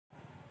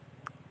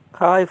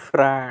Hi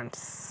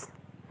friends,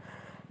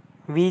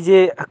 V J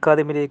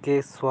അക്കാദമിയിലേക്ക്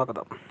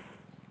സ്വാഗതം.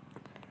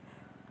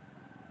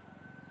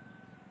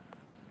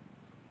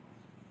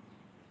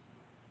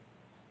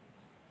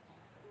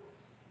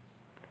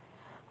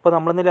 അപ്പോൾ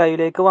നമ്മളിന്ന്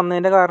ലൈവിലേക്ക്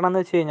വന്നതിൻ്റെ കാരണം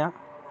എന്ന് വെച്ച് കഴിഞ്ഞാൽ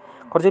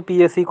കുറച്ച്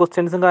PSC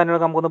ക്വസ്റ്റ്യൻസും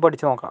കാര്യങ്ങളൊക്കെ നമുക്കൊന്ന്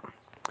പഠിച്ച് നോക്കാം.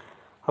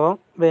 അപ്പം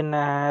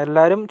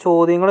എല്ലാവരും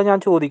ചോദ്യങ്ങൾ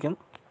ഞാൻ ചോദിക്കും.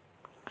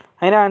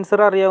 അതിന്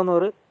ആൻസർ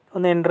അറിയാവുന്നവർ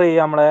ഒന്ന് എൻ്റർ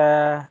ചെയ്യുക, നമ്മളെ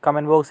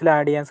കമൻറ്റ് ബോക്സിൽ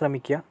ആഡ് ചെയ്യാൻ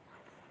ശ്രമിക്കുക.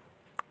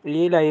 ഈ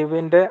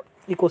ലൈവിൻ്റെ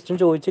ഈ ക്വസ്റ്റ്യൻ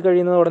ചോദിച്ച്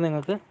കഴിയുന്നതോടെ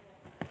നിങ്ങൾക്ക്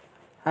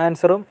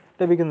ആൻസറും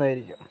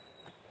ലഭിക്കുന്നതായിരിക്കും.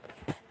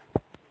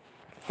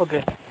 ഓക്കെ,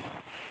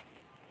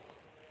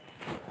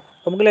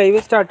 നമുക്ക്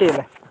ലൈവ് സ്റ്റാർട്ട്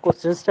ചെയ്യല്ലേ,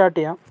 ക്വസ്റ്റ്യൻ സ്റ്റാർട്ട്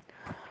ചെയ്യാം.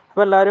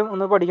 അപ്പോൾ എല്ലാവരും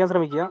ഒന്ന് പഠിക്കാൻ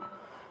ശ്രമിക്കുക,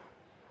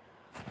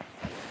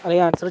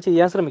 അല്ലെങ്കിൽ ആൻസർ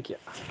ചെയ്യാൻ ശ്രമിക്കുക.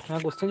 ഞാൻ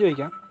ക്വസ്റ്റ്യൻ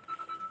ചോദിക്കാം.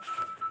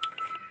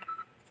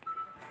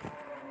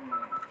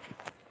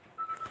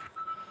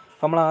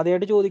 നമ്മൾ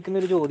ആദ്യമായിട്ട്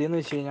ചോദിക്കുന്നൊരു ചോദ്യം എന്ന്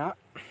വെച്ച് കഴിഞ്ഞാൽ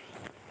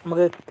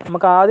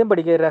നമുക്ക് ആദ്യം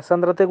പഠിക്കുക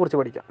രസതന്ത്രത്തെക്കുറിച്ച്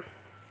പഠിക്കാം.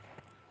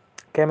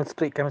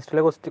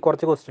 കെമിസ്ട്രിയിലെ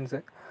കുറച്ച് ക്വസ്റ്റ്യൻസ്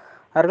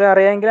ആരെങ്കിലും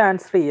അറിയാമെങ്കിൽ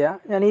ആൻസർ ചെയ്യുക.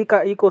 ഞാൻ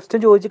ഈ ക്വസ്റ്റ്യൻ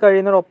ചോദിച്ച്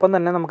കഴിയുന്നതിനൊപ്പം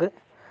തന്നെ നമുക്ക്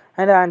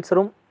അതിൻ്റെ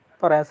ആൻസറും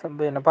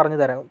പറഞ്ഞു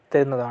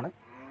തരുന്നതാണ്.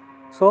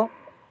 സോ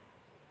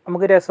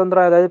നമുക്ക്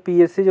രസതന്ത്രം, അതായത്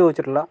PSC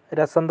ചോദിച്ചിട്ടുള്ള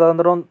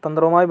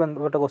രസതന്ത്രവുമായി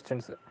ബന്ധപ്പെട്ട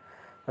ക്വസ്റ്റ്യൻസ്,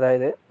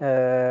 അതായത്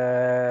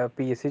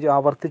PSC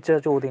ആവർത്തിച്ച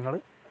ചോദ്യങ്ങൾ,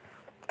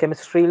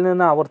 കെമിസ്ട്രിയിൽ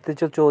നിന്ന്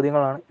ആവർത്തിച്ച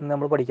ചോദ്യങ്ങളാണ് ഇന്ന്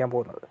നമ്മൾ പഠിക്കാൻ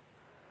പോകുന്നത്.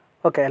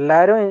 ഓക്കെ,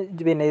 എല്ലാവരും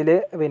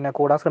ഇതിൽ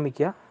കൂടാൻ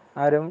ശ്രമിക്കുക.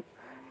 ആരും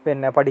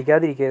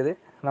പഠിക്കാതിരിക്കരുത്.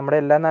 നമ്മുടെ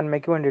എല്ലാ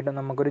നന്മയ്ക്ക് വേണ്ടിയിട്ടും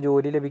നമുക്കൊരു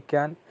ജോലി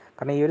ലഭിക്കാൻ,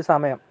 കാരണം ഈ ഒരു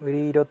സമയം ഒരു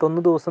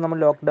 21 ദിവസം നമ്മൾ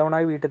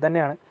ലോക്ക്ഡൗണായി വീട്ടിൽ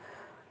തന്നെയാണ്.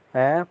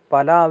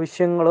 പല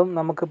ആവശ്യങ്ങളും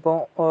നമുക്കിപ്പോൾ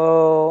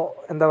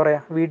എന്താ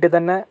പറയുക, വീട്ടിൽ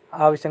തന്നെ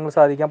ആവശ്യങ്ങൾ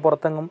സാധിക്കാം.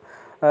 പുറത്തെങ്ങും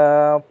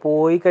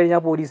പോയി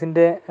കഴിഞ്ഞാൽ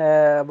പോലീസിൻ്റെ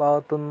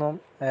ഭാഗത്തുനിന്നും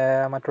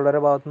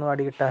മറ്റുള്ളവരുടെ ഭാഗത്തുനിന്നും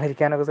അടി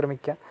കിട്ടാതിരിക്കാനൊക്കെ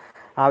ശ്രമിക്കുക.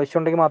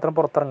 ആവശ്യമുണ്ടെങ്കിൽ മാത്രം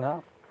പുറത്തിറങ്ങുക.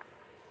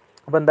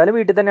 അപ്പോൾ എന്തായാലും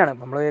വീട്ടിൽ തന്നെയാണ്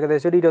നമ്മൾ.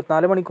 ഏകദേശം ഒരു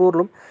 24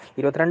 മണിക്കൂറിലും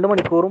 22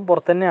 മണിക്കൂറും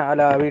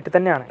വീട്ടിൽ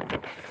തന്നെയാണ്.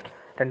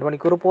 2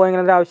 മണിക്കൂർ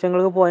പോയെങ്കിൽ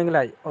ആവശ്യങ്ങൾക്ക്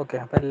പോയെങ്കിലായി. ഓക്കെ,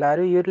 അപ്പോൾ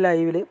എല്ലാവരും ഈ ഒരു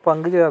ലൈവിൽ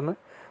പങ്കുചേർന്ന്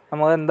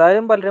നമ്മൾ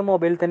എന്തായാലും പലരും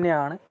മൊബൈൽ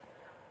തന്നെയാണ്.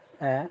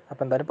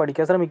 അപ്പോൾ എന്തായാലും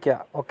പഠിക്കാൻ ശ്രമിക്കുക.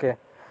 ഓക്കെ,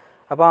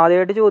 അപ്പോൾ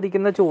ആദ്യമായിട്ട്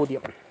ചോദിക്കുന്ന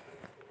ചോദ്യം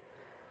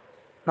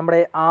നമ്മുടെ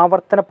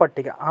ആവർത്തന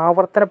പട്ടിക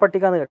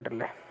എന്ന്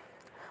കേട്ടിട്ടില്ലേ?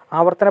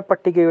 ആവർത്തന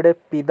പട്ടികയുടെ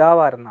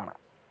പിതാവ് ആരെന്നാണ്?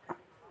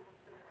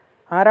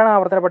 ആരാണ്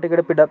ആവർത്തന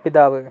പട്ടികയുടെ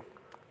പിതാവ്?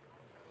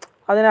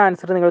 അതിന്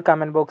ആൻസർ നിങ്ങൾ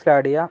കമൻറ്റ് ബോക്സിൽ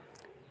ആഡ് ചെയ്യുക.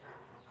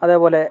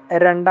 അതേപോലെ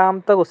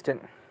രണ്ടാമത്തെ ക്വസ്റ്റ്യൻ,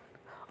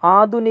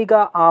 ആധുനിക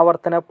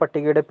ആവർത്തന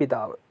പട്ടികയുടെ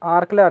പിതാവ്.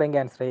 ആർക്കെല്ലാം അറിയെങ്കിൽ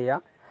ആൻസർ ചെയ്യുക.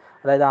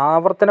 അതായത്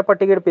ആവർത്തന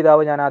പട്ടികയുടെ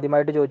പിതാവ്, ഞാൻ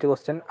ആദ്യമായിട്ട് ചോദിച്ച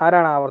ക്വസ്റ്റ്യൻ,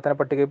 ആരാണ് ആവർത്തന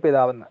പട്ടികയുടെ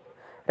പിതാവെന്ന്.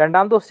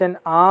 രണ്ടാമത്തെ ക്വസ്റ്റ്യൻ,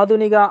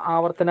 ആധുനിക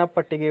ആവർത്തന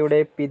പട്ടികയുടെ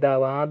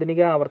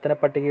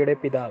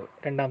പിതാവ്.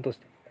 രണ്ടാമത്തെ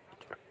ക്വസ്റ്റ്യൻ.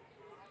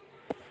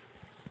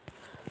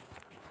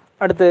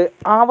 അടുത്ത്,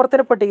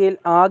 ആവർത്തന പട്ടികയിൽ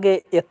ആകെ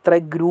എത്ര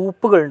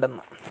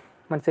ഗ്രൂപ്പുകളുണ്ടെന്ന്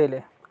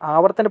മനസ്സിലായില്ലേ?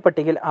 ആവർത്തന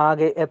പട്ടികയിൽ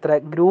ആകെ എത്ര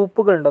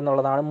ഗ്രൂപ്പുകൾ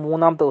ഉണ്ടെന്നുള്ളതാണ്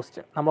മൂന്നാമത്തെ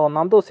ക്വസ്റ്റ്യൻ. നമ്മൾ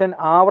ഒന്നാമത്തെ ക്വസ്റ്റ്യൻ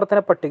ആവർത്തന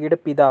പട്ടികയുടെ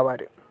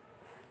പിതാവാര്.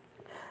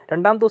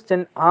 രണ്ടാമത്തെ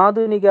ക്വസ്റ്റ്യൻ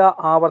ആധുനിക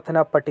ആവർത്തന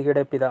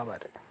പട്ടികയുടെ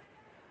പിതാവാര്.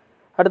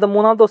 അടുത്ത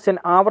മൂന്നാമത്തെ ക്വസ്റ്റ്യൻ,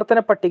 ആവർത്തന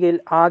പട്ടികയിൽ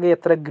ആകെ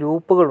എത്ര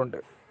ഗ്രൂപ്പുകളുണ്ട്?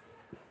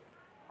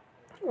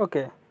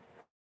 ഓക്കെ,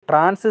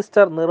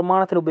 ട്രാൻസിസ്റ്റർ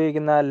നിർമ്മാണത്തിന്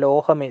ഉപയോഗിക്കുന്ന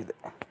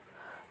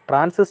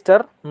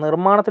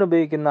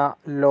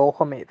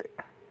ലോഹമേത്?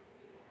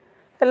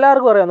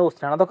 എല്ലാവർക്കും അറിയാവുന്ന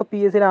ക്വസ്റ്റ്യനാണ്. അതൊക്കെ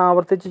PSCയിൽ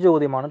ആവർത്തിച്ച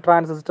ചോദ്യമാണ്.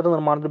 ട്രാൻസിസ്റ്റർ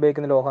നിർമ്മാണത്തിൽ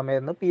ഉപയോഗിക്കുന്ന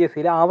ലോഹമേതെന്ന്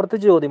PSCയിൽ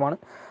ആവർത്തിച്ച ചോദ്യമാണ്.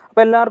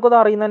 അപ്പോൾ എല്ലാവർക്കും അത്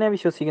അറിയുന്നതന്നെ ഞാൻ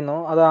വിശ്വസിക്കുന്നു.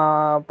 അത്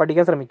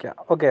പഠിക്കാൻ ശ്രമിക്കുക.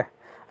 ഓക്കെ,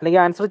 അല്ലെങ്കിൽ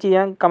ആൻസർ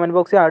ചെയ്യാൻ കമൻറ്റ്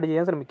ബോക്സിൽ ആഡ്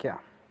ചെയ്യാൻ ശ്രമിക്കുക.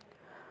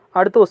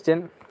 അടുത്ത ക്വസ്റ്റ്യൻ,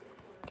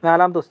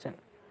 നാലാമത്തെ ക്വസ്റ്റ്യൻ,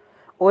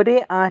 ഒരേ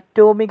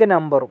ആറ്റോമിക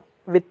നമ്പറും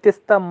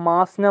വ്യത്യസ്ത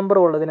മാസ്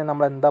നമ്പറും ഉള്ളതിനെ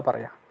നമ്മൾ എന്താ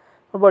പറയുക?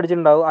 നമ്മൾ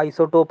പഠിച്ചിട്ടുണ്ടാവും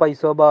ഐസോടോപ്പ്,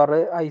 ഐസോബാർ,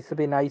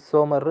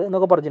 ഐസോമർ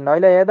എന്നൊക്കെ പഠിച്ചിട്ടുണ്ടാവും.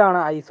 അതിൽ ഏതാണ്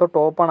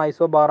ഐസോടോപ്പാണ്,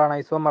 ഐസോബാറാണ്,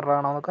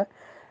 ഐസോമറാണോ എന്നൊക്കെ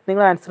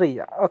നിങ്ങൾ ആൻസർ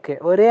ചെയ്യുക. ഓക്കെ,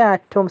 ഒരേ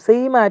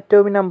സെയിം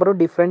ആറ്റോമിക് നമ്പറും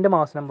ഡിഫറെൻറ്റ്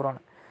മാസ്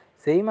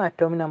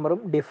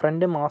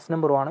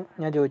നമ്പറുമാണ്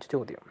ഞാൻ ചോദിച്ച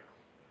ചോദ്യം.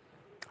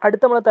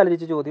 അടുത്ത നമ്മൾ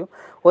തലതിരിച്ച ചോദ്യം,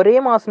 ഒരേ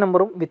മാസ്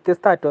നമ്പറും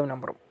വ്യത്യസ്ത ആറ്റോമിക്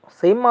നമ്പറും,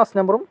 സെയിം മാസ്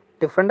നമ്പറും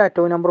ഡിഫറെൻറ്റ്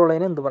ആറ്റോമിക് നമ്പർ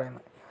ഉള്ളതിന് എന്ത്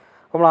പറയുന്നത്?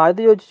 അപ്പോൾ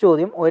ആദ്യം ചോദിച്ച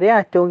ചോദ്യം, ഒരേ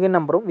ആറ്റോമിക്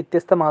നമ്പറും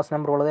വ്യത്യസ്ത മാസ്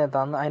നമ്പറും ഉള്ളത്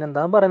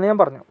അതിനെന്താണെന്ന് പറയുന്നത് ഞാൻ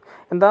പറഞ്ഞു.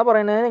 എന്താ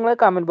പറയുന്നത് നിങ്ങൾ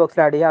കമൻറ്റ്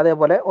ബോക്സിൽ ആഡ് ചെയ്യുക.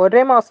 അതേപോലെ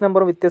ഒരേ മാസ്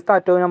നമ്പറും വ്യത്യസ്ത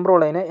ആറ്റോമിക് നമ്പറും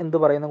ഉള്ളതിന് എന്ത്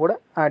പറയുന്നത് കൂടെ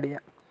ആഡ്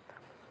ചെയ്യുക.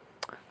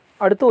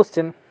 അടുത്ത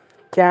ക്വസ്റ്റ്യൻ,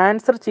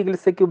 ക്യാൻസർ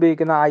ചികിത്സയ്ക്ക്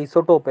ഉപയോഗിക്കുന്ന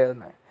ഐസോടോപ്പ്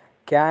ഏതെന്ന്?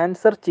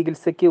 ക്യാൻസർ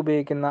ചികിത്സയ്ക്ക്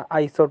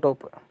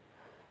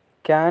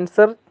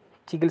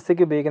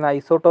ഉപയോഗിക്കുന്ന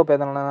ഐസോടോപ്പ്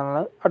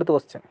ഏതാണെന്നാണ് അടുത്ത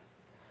ക്വസ്റ്റ്യൻ.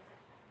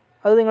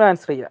 അത് നിങ്ങൾ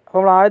ആൻസർ ചെയ്യുക. അപ്പോൾ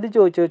നമ്മൾ ആദ്യം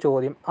ചോദിച്ച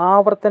ചോദ്യം,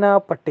 ആവർത്തന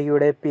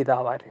പട്ടികയുടെ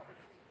പിതാവാണ്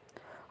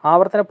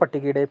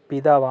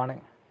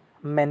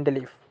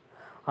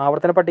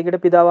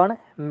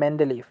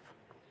മെൻഡലീഫ്.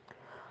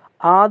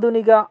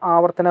 ആധുനിക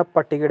ആവർത്തന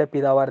പട്ടികയുടെ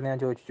പിതാവായിരുന്നു ഞാൻ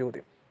ചോദിച്ച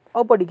ചോദ്യം.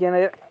 അത് പഠിക്കാൻ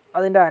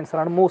അതിൻ്റെ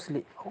ആൻസറാണ്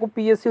മോസ്ലി. അപ്പോൾ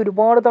PSC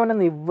ഒരുപാട് തവണ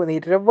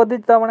നിരവധി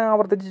തവണ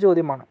ആവർത്തിച്ച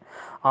ചോദ്യമാണ്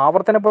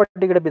ആവർത്തന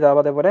പട്ടികയുടെ പിതാവ്.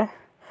 അതേപോലെ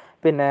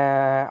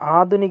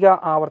ആധുനിക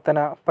ആവർത്തന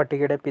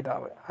പട്ടികയുടെ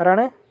പിതാവ്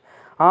ആരാണ്?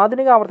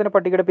 ആധുനിക ആവർത്തന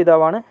പട്ടികയുടെ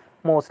പിതാവാണ്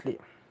മോസ്ലി.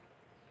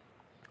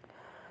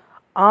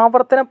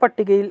 ആവർത്തന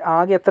പട്ടികയിൽ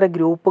ആകെ എത്ര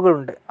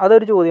ഗ്രൂപ്പുകളുണ്ട്?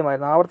 അതൊരു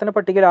ചോദ്യമായിരുന്നു. ആവർത്തന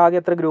പട്ടികയിൽ ആകെ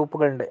എത്ര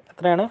ഗ്രൂപ്പുകളുണ്ട്?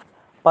 എത്രയാണ്?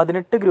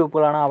 18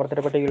 ഗ്രൂപ്പുകളാണ്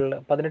ആവർത്തന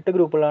പട്ടികയിലുള്ളത്. 18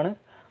 ഗ്രൂപ്പുകളാണ്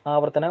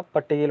ആവർത്തന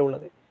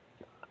പട്ടികയിലുള്ളത്.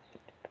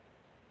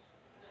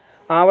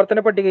 ആവർത്തന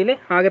പട്ടികയിൽ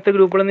ആകെ എത്ര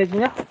ഗ്രൂപ്പുകളെന്ന് വെച്ച്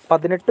കഴിഞ്ഞാൽ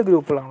 18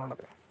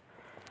 ഗ്രൂപ്പുകളാണുള്ളത്.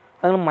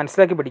 അത് നിങ്ങൾ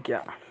മനസ്സിലാക്കി പഠിക്കുക.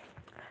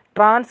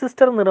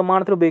 ട്രാൻസിസ്റ്റർ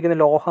നിർമ്മാണത്തിൽ ഉപയോഗിക്കുന്ന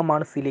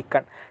ലോഹമാണ്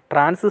സിലിക്കൺ.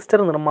 ട്രാൻസിസ്റ്റർ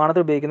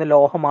നിർമ്മാണത്തിൽ ഉപയോഗിക്കുന്ന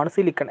ലോഹമാണ്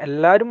സിലിക്കൺ.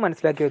 എല്ലാവരും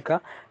മനസ്സിലാക്കി വെക്കുക.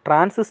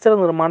 ട്രാൻസിസ്റ്റർ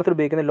നിർമ്മാണത്തിൽ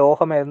ഉപയോഗിക്കുന്ന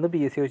ലോഹമായിരുന്നു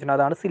PSC ചോദിച്ചിട്ടുണ്ട്.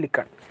 അതാണ്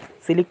സിലിക്കൺ.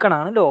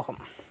 സിലിക്കണാണ് ലോഹം.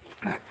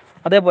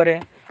 അതേപോലെ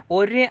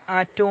ഒരേ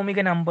ആറ്റോമിക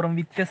നമ്പറും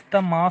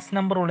വ്യത്യസ്ത മാസ്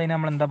നമ്പറും ഉള്ളതിന്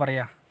നമ്മൾ എന്താ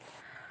പറയുക?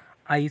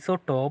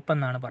 ഐസോടോപ്പ്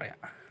എന്നാണ്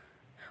പറയുക.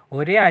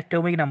 ഒരേ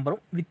ആറ്റോമിക നമ്പറും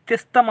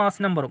വ്യത്യസ്ത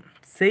മാസ് നമ്പറും,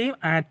 സെയിം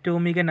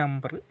ആറ്റോമിക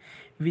നമ്പർ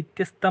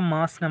വ്യത്യസ്ത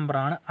മാസ്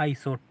നമ്പറാണ്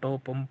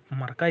ഐസോടോപ്പ്.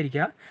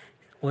 മറക്കാതിരിക്കുക.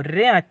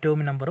 ഒരേ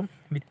ആറ്റോമിക് നമ്പറും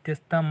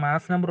വ്യത്യസ്ത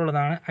മാസ് നമ്പർ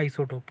ഉള്ളതാണ്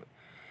ഐസോടോപ്പ്.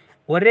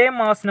 ഒരേ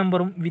മാസ്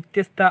നമ്പറും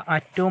വ്യത്യസ്ത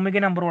അറ്റോമിക്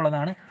നമ്പറും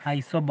ഉള്ളതാണ്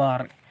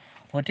ഐസോബാർ.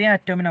 ഒരേ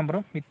ആറ്റോമിക്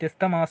നമ്പറും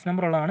വ്യത്യസ്ത മാസ്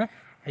നമ്പർ ഉള്ളതാണ്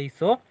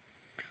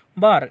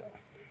ഐസോബാർ.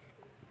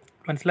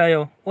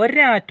 മനസ്സിലായോ?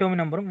 ഒരേ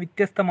ആറ്റോമിക് നമ്പറും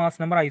വ്യത്യസ്ത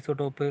മാസ് നമ്പർ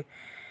ഐസോടോപ്പ്.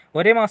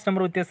 ഒരേ മാസ്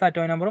നമ്പർ വ്യത്യസ്ത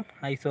ആറ്റോമിക് നമ്പറും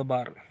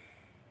ഐസോബാർ.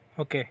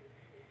 ഓക്കെ.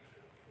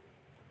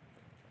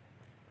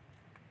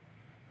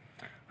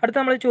 അടുത്ത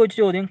നമ്മൾ ചോദിച്ച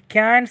ചോദ്യം,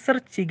 ക്യാൻസർ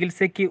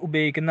ചികിത്സയ്ക്ക്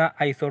ഉപയോഗിക്കുന്ന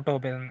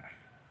ഐസോടോപ്പ് ഏതെന്ന്.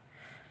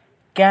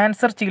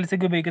 ക്യാൻസർ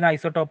ചികിത്സയ്ക്ക് ഉപയോഗിക്കുന്ന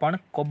ഐസോടോപ്പാണ്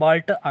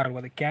കൊബാൾട്ട്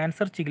 60.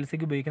 ക്യാൻസർ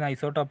ചികിത്സയ്ക്ക് ഉപയോഗിക്കുന്ന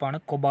ഐസോടോപ്പാണ്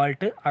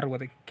കൊബാൾട്ട്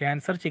 60.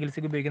 ക്യാൻസർ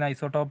ചികിത്സയ്ക്ക് ഉപയോഗിക്കുന്ന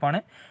ഐസോടോപ്പാണ്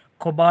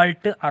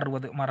കൊബാൾട്ട്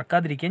 60.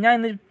 മറക്കാതിരിക്കുക. ഞാൻ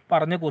ഇന്ന്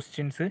പറഞ്ഞ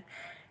ക്വസ്റ്റ്യൻസ്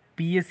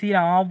PSC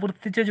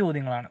ആവർത്തിച്ച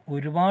ചോദ്യങ്ങളാണ്.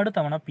 ഒരുപാട്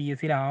തവണ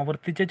PSC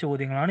ആവർത്തിച്ച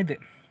ചോദ്യങ്ങളാണിത്.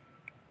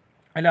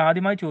 അതിൽ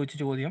ആദ്യമായി ചോദിച്ച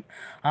ചോദ്യം,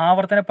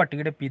 ആവർത്തന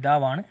പട്ടികയുടെ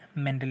പിതാവാണ്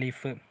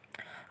മെൻഡലീഫ്.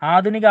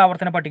 ആധുനിക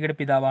ആവർത്തന പട്ടികയുടെ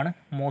പിതാവാണ്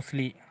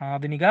മോസ്ലി.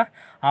 ആധുനിക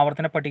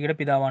ആവർത്തന പട്ടികയുടെ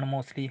പിതാവാണ്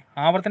മോസ്ലി.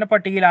 ആവർത്തന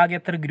പട്ടികയിൽ ആകെ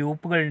എത്ര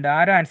ഗ്രൂപ്പുകളുണ്ട്?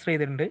 ആരും ആൻസർ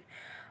ചെയ്തിട്ടുണ്ട്.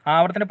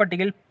 ആവർത്തന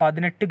പട്ടികയിൽ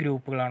 18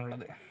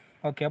 ഗ്രൂപ്പുകളാണുള്ളത്.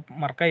 ഓക്കെ,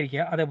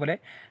 മറക്കാതിരിക്കുക. അതേപോലെ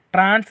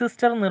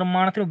ട്രാൻസിസ്റ്റർ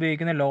നിർമ്മാണത്തിന്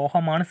ഉപയോഗിക്കുന്ന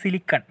ലോഹമാണ്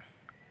സിലിക്കൺ.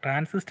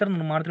 ട്രാൻസിസ്റ്റർ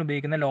നിർമ്മാണത്തിന്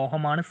ഉപയോഗിക്കുന്ന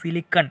ലോഹമാണ്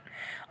സിലിക്കൺ.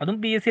 അതും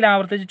PSC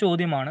ആവർത്തിച്ച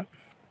ചോദ്യമാണ്.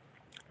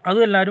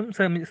 അതും എല്ലാവരും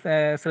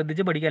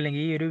ശ്രദ്ധിച്ച് പഠിക്കുക.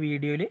 അല്ലെങ്കിൽ ഈ ഒരു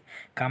വീഡിയോയിൽ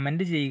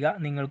കമൻറ്റ് ചെയ്യുക.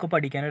 നിങ്ങൾക്ക്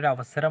പഠിക്കാനൊരു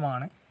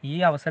അവസരമാണ്. ഈ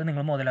അവസരം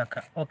നിങ്ങൾ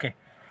മുതലാക്കുക. ഓക്കെ.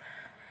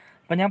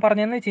 അപ്പോൾ ഞാൻ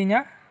പറഞ്ഞതെന്ന് വെച്ച്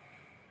കഴിഞ്ഞാൽ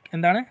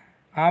എന്താണ്?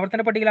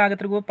 ആവർത്തന പട്ടികയിൽ ആകെ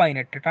എത്ര ഗ്രൂപ്പ്?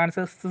 18.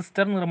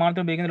 ട്രാൻസിസ്റ്റർ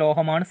നിർമ്മാണത്തിന് ഉപയോഗിക്കുന്ന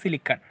ലോഹമാണ്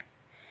സിലിക്കൺ.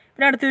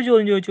 പിന്നെ അടുത്തൊരു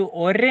ചോദ്യം ചോദിച്ചു,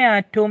 ഒരേ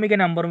ആറ്റോമിക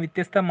നമ്പറും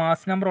വ്യത്യസ്ത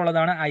മാസ് നമ്പർ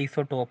ഉള്ളതാണ്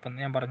ഐസോടോപ്പ്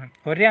എന്ന് ഞാൻ പറഞ്ഞു.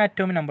 ഒരേ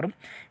ആറ്റോമിക് നമ്പറും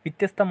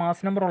വ്യത്യസ്ത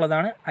മാസ് നമ്പർ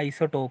ഉള്ളതാണ്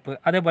ഐസോടോപ്പ്.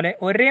 അതേപോലെ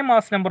ഒരേ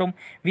മാസ് നമ്പറും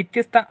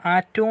വ്യത്യസ്ത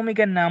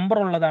ആറ്റോമിക നമ്പർ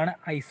ഉള്ളതാണ്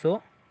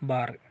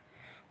ഐസോബാർ.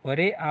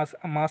 ഒരേ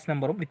മാസ്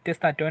നമ്പറും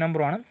വ്യത്യസ്ത ആറ്റോമിക്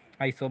നമ്പറുമാണ്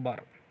ഐസോബാർ.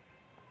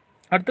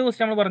 അടുത്ത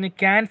ക്വസ്റ്റ്യൻ നമ്മൾ പറഞ്ഞു,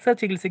 ക്യാൻസർ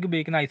ചികിത്സയ്ക്ക്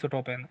ഉപയോഗിക്കുന്ന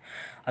ഐസോടോപ്പ് എന്ന്.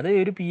 അത്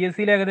ഒരു PSC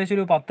ഏകദേശം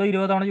ഒരു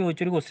 10-20 തവണ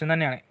ചോദിച്ചൊരു ക്വസ്റ്റ്യൻ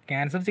തന്നെയാണ്.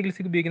 ക്യാൻസർ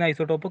ചികിത്സയ്ക്ക് ഉപയോഗിക്കുന്ന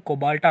ഐസോടോപ്പ്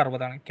കൊബാൾട്ട്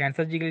 60 ആണ്.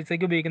 ക്യാൻസർ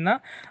ചികിത്സയ്ക്ക് ഉപയോഗിക്കുന്ന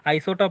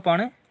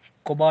ഐസോടോപ്പാണ്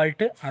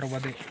കൊബാൾട്ട്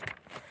 60.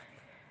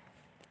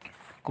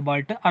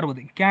 കൊബാൾട്ട്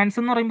 60.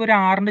 ക്യാൻസർ എന്ന് പറയുമ്പോൾ ഒരു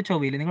 6ൻ്റെ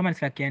ചൊവ്വയിൽ നിങ്ങൾ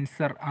മനസ്സിലാക്കി.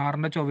 ക്യാൻസർ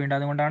 6ൻ്റെ ചൊവ്വയുണ്ട്.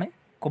 അതുകൊണ്ടാണ്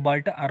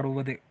കൊബാൾട്ട്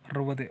 60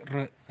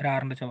 ഒരു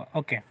 6ൻ്റെ ചൊവ്വ.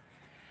 ഓക്കെ.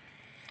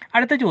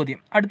 അടുത്ത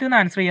ചോദ്യം, അടുത്തൊന്ന്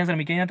ആൻസർ ചെയ്യാൻ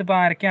ശ്രമിക്കുക. ഇതിനകത്ത് ഇപ്പോൾ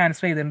ആരൊക്കെ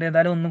ആൻസർ ചെയ്തിട്ടുണ്ട്?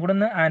 എന്തായാലും ഒന്നും കൂടെ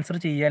ഒന്ന് ആൻസർ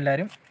ചെയ്യുക.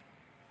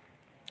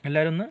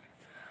 എല്ലാവരും ഒന്ന്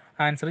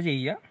ആൻസർ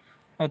ചെയ്യുക.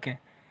 ഓക്കെ.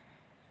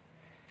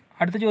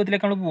 അടുത്ത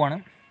ചോദ്യത്തിലേക്ക് നമ്മൾ പോവാണ്.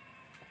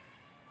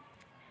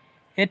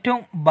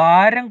 ഏറ്റവും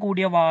ഭാരം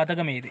കൂടിയ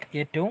വാതകം ഏത്?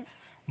 ഏറ്റവും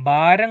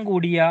ഭാരം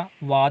കൂടിയ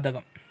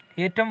വാതകം.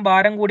 ഏറ്റവും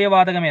ഭാരം കൂടിയ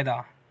വാതകം ഏതാ?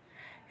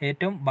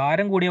 ഏറ്റവും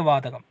ഭാരം കൂടിയ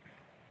വാതകം.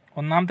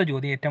 ഒന്നാമത്തെ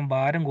ചോദ്യം, ഏറ്റവും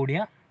ഭാരം കൂടിയ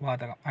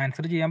വാതകം.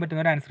 ആൻസർ ചെയ്യാൻ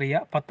പറ്റുന്നവർ ആൻസർ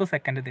ചെയ്യുക. 10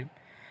 സെക്കൻഡ് തരും.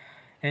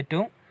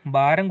 ഏറ്റവും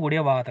ഭാരം കൂടിയ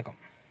വാതകം.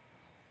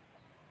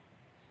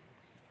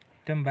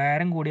 ഏറ്റവും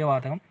ഭാരം കൂടിയ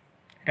വാതകം.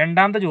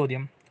 രണ്ടാമത്തെ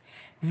ചോദ്യം,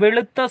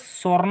 വെളുത്ത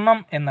സ്വർണം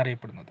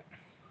എന്നറിയപ്പെടുന്നത്.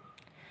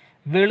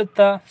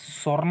 വെളുത്ത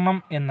സ്വർണം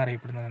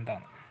എന്നറിയപ്പെടുന്നത്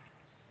എന്താണ്?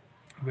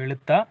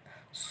 വെളുത്ത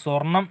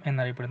സ്വർണം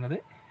എന്നറിയപ്പെടുന്നത്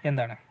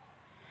എന്താണ്?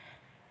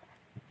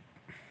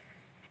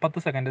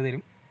 10 സെക്കൻഡ്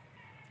തരും.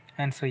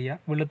 ആൻസർ ചെയ്യുക.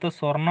 വെളുത്ത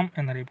സ്വർണം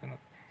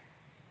എന്നറിയപ്പെടുന്നത്.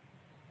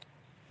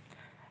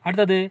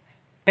 അടുത്തത്,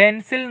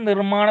 പെൻസിൽ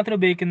നിർമ്മാണത്തിന്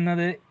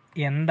ഉപയോഗിക്കുന്നത്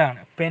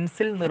എന്താണ്?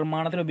 പെൻസിൽ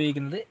നിർമ്മാണത്തിന്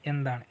ഉപയോഗിക്കുന്നത്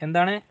എന്താണ്?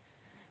 എന്താണ്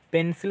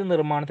പെൻസിൽ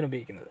നിർമ്മാണത്തിന്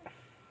ഉപയോഗിക്കുന്നത്?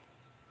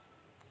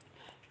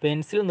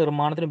 പെൻസിൽ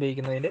നിർമ്മാണത്തിന്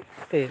ഉപയോഗിക്കുന്നതിൻ്റെ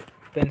പേര്.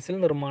 പെൻസിൽ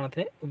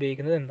നിർമ്മാണത്തിന്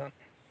ഉപയോഗിക്കുന്നത് എന്താണ്?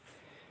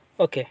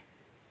 ഓക്കെ.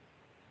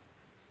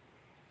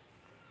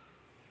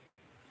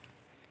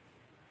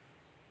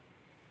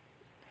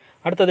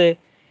 അടുത്തത്,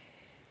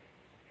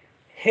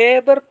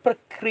 ഹേബർ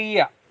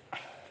പ്രക്രിയ.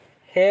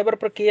 ഹേബർ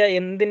പ്രക്രിയ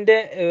എന്തിൻ്റെ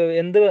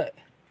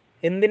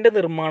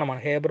നിർമ്മാണമാണ്?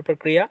 ഹേബർ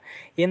പ്രക്രിയ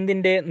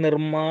എന്തിൻ്റെ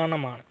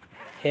നിർമ്മാണമാണ്?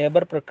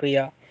 ഹേബർ പ്രക്രിയ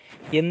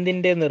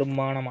എന്തിൻ്റെ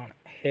നിർമ്മാണമാണ്?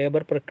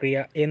 ഹേബർ പ്രക്രിയ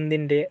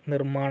എന്തിൻ്റെ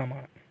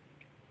നിർമ്മാണമാണ്?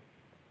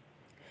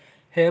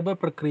 ഹേബർ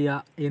പ്രക്രിയ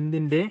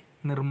എന്തിൻ്റെ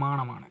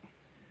നിർമ്മാണമാണ്?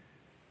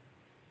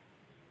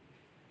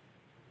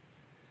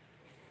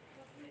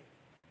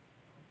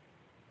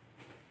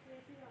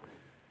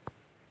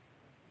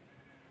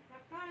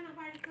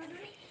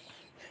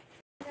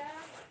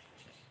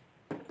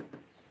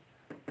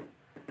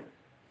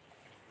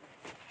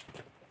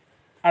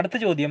 അടുത്ത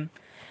ചോദ്യം,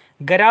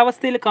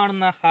 ഖരാവസ്ഥയിൽ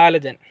കാണുന്ന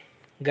ഹാലജൻ.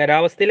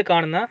 ഖരാവസ്ഥയിൽ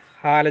കാണുന്ന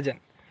ഹാലജൻ.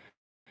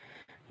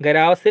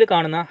 ഖരാവസ്ഥയിൽ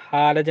കാണുന്ന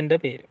ഹാലജൻ്റെ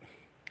പേര്.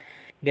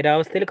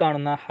 ഖരാവസ്ഥയിൽ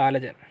കാണുന്ന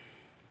ഹാലജൻ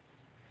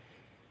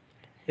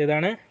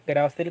ഏതാണ്?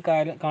 ഖരാവസ്ഥയിൽ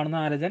കാണുന്ന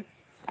ഹാലജൻ.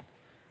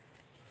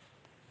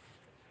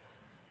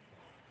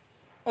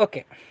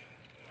 ഓക്കെ.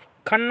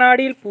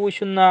 കണ്ണാടിയിൽ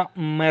പൂശുന്ന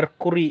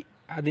മെർക്കുറി,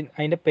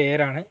 അതിൻ്റെ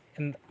പേരാണ്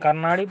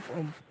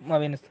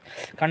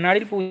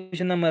കണ്ണാടിയിൽ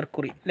പൂശുന്ന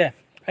മെർക്കുറി അല്ലേ?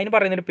 അതിന്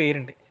പറയുന്നൊരു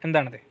പേരുണ്ട്.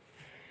 എന്താണത്?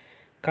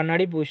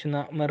 കണ്ണാടി പൂശുന്ന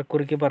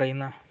മെർക്കുറിക്ക്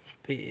പറയുന്ന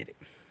പേര്.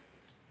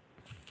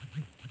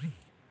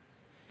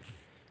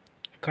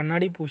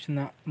 കണ്ണാടി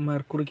പൂശുന്ന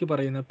മെർക്കുറിക്ക്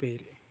പറയുന്ന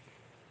പേര്.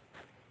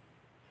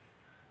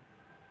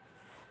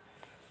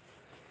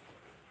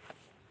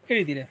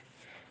 എഴുതിയില്ലേ?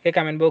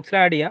 കമൻറ്റ് ബോക്സിൽ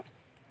ആഡ് ചെയ്യാം.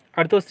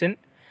 അടുത്ത ക്വസ്റ്റ്യൻ,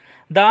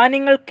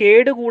 ധാന്യങ്ങൾ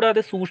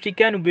കേടുകൂടാതെ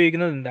സൂക്ഷിക്കാൻ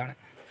ഉപയോഗിക്കുന്നത് എന്താണ്?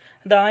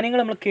 ധാന്യങ്ങൾ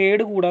നമ്മൾ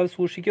കേടുകൂടാതെ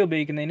സൂക്ഷിക്കാൻ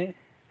ഉപയോഗിക്കുന്നതിന്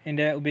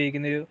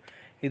ഉപയോഗിക്കുന്നൊരു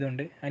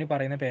ഇതുണ്ട്. അതിന്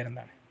പറയുന്ന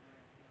പേരെന്താണ്?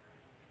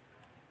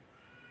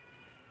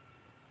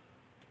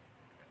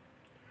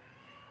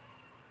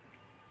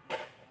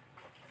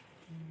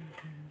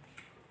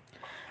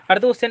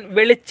 അടുത്ത ക്വസ്റ്റ്യൻ,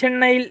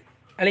 വെളിച്ചെണ്ണയിൽ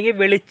അല്ലെങ്കിൽ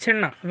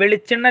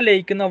വെളിച്ചെണ്ണ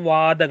ലയിക്കുന്ന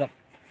വാതകം.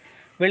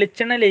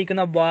 വെളിച്ചെണ്ണ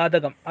ലയിക്കുന്ന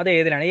വാതകം അത്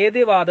ഏതിലാണ്? ഏത്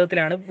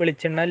വാതകത്തിലാണ്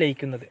വെളിച്ചെണ്ണ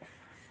ലയിക്കുന്നത്?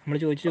 നമ്മൾ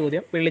ചോദിച്ച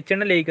ചോദ്യം,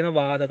 വെളിച്ചെണ്ണ ലയിക്കുന്ന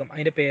വാതകം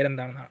അതിൻ്റെ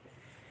പേരെന്താണെന്നാണ്.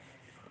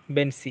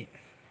 ബെൻസീൻ.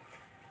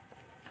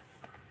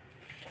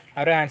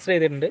 അവർ ആൻസർ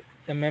ചെയ്തിട്ടുണ്ട്.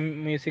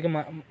 മ്യൂസിക്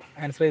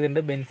ആൻസർ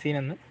ചെയ്തിട്ടുണ്ട് ബെൻസീൻ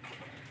എന്ന്.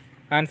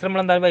 ആൻസർ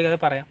നമ്മൾ എന്തായാലും വൈകാതെ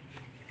പറയാം.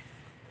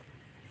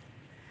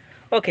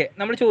 ഓക്കെ,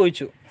 നമ്മൾ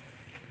ചോദിച്ചു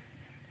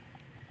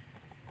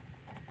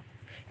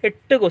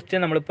 8 ക്വസ്റ്റ്യൻ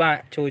നമ്മളിപ്പോൾ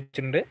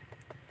ചോദിച്ചിട്ടുണ്ട്.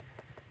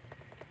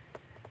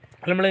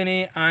 നമ്മളിനി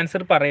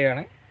ആൻസർ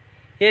പറയുകയാണ്.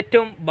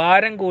 ഏറ്റവും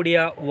ഭാരം കൂടിയ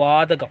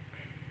വാതകം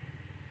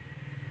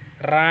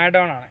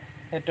റാഡോൺ ആണ്.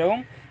 ഏറ്റവും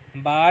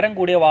ഭാരം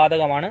കൂടിയ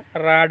വാതകമാണ്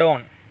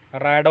റാഡോൺ.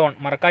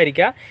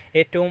 മറക്കാതിരിക്കുക,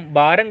 ഏറ്റവും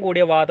ഭാരം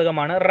കൂടിയ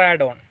വാതകമാണ്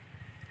റാഡോൺ.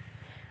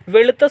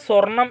 വെളുത്ത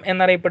സ്വർണം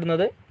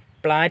എന്നറിയപ്പെടുന്നത്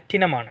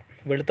പ്ലാറ്റിനമാണ്.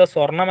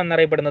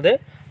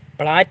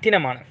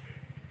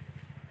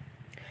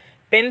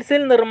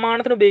 പെൻസിൽ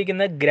നിർമ്മാണത്തിന്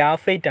ഉപയോഗിക്കുന്ന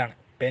ഗ്രാഫൈറ്റ്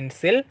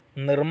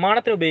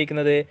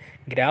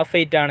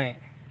ആണ്.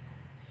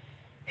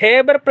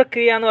 ഹേബർ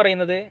പ്രക്രിയ എന്ന്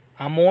പറയുന്നത്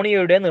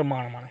അമോണിയയുടെ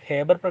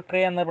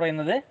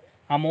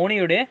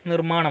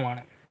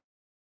നിർമ്മാണമാണ്.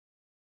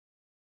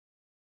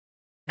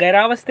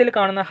 ഖരാവസ്ഥയിൽ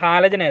കാണുന്ന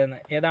ഹാലജൻ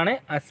ഏതാണ്?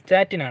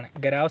 അസ്റ്റാറ്റിൻ ആണ്.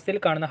 ഖരാവസ്ഥയിൽ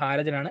കാണുന്ന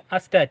ഹാലജനാണ്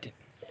അസ്റ്റാറ്റിൻ.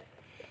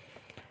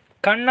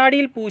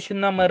 കണ്ണാടിയിൽ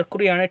പൂശുന്ന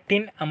മെർക്കുറിയാണ്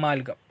ടിൻ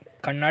അമാൽഗം.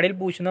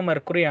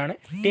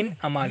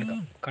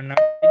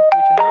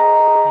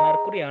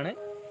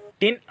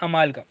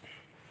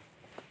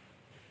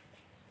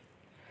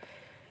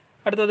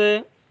 അടുത്തത്,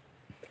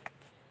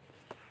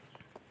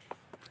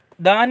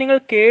 ധാന്യങ്ങൾ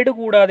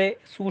കേടുകൂടാതെ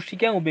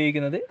സൂക്ഷിക്കാൻ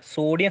ഉപയോഗിക്കുന്നത്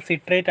സോഡിയം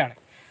സിട്രേറ്റ് ആണ്.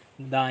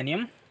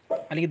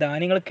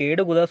 ധാന്യങ്ങൾ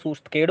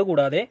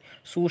കേടുകൂടാതെ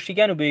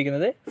സൂക്ഷിക്കാൻ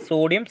ഉപയോഗിക്കുന്നത്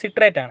സോഡിയം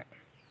സിട്രേറ്റ് ആണ്.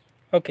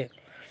 ഓക്കെ.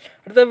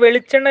 അടുത്തത്,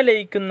 വെളിച്ചെണ്ണ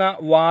ലയിക്കുന്ന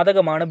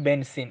വാതകമാണ്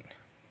ബെൻസീൻ.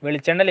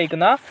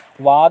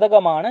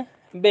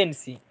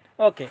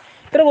 ഓക്കെ,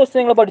 ഇത്ര ക്വസ്റ്റ്യൻ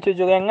നിങ്ങൾ പഠിച്ചു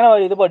വെച്ചു. എങ്ങനെ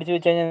ഇത് പഠിച്ചു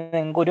വെച്ച് കഴിഞ്ഞാൽ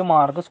നിങ്ങൾക്ക് 1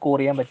 മാർക്ക് സ്കോർ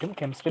ചെയ്യാൻ പറ്റും.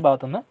 കെമിസ്ട്രി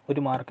ഭാഗത്തുനിന്ന്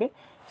 1 മാർക്ക്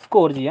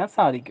സ്കോർ ചെയ്യാൻ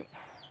സാധിക്കും.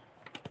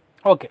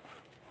 ഓക്കെ,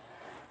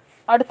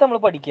 അടുത്ത നമ്മൾ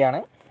പഠിക്കുകയാണ്.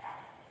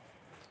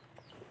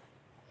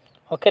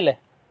 ഓക്കെ അല്ലേ?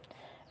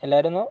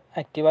 എല്ലാവരും ഒന്ന്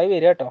ആക്റ്റീവായി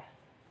വരിക കേട്ടോ.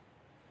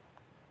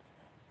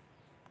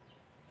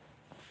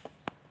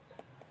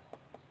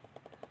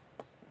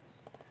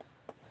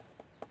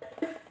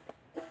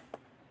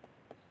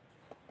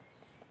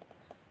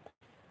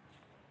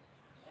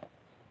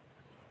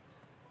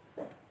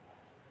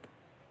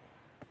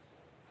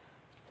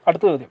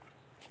 അടുത്ത ചോദ്യം,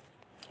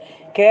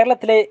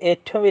 കേരളത്തിലെ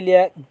ഏറ്റവും വലിയ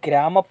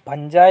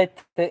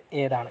ഗ്രാമപഞ്ചായത്ത്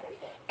ഏതാണ്?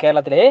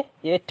 കേരളത്തിലെ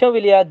ഏറ്റവും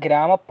വലിയ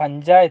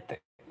ഗ്രാമപഞ്ചായത്ത്.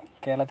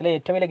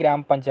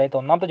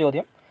 ഒന്നാമത്തെ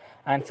ചോദ്യം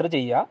ആൻസർ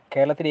ചെയ്യുക.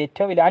 കേരളത്തിലെ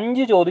ഏറ്റവും വലിയ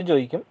 5 ചോദ്യം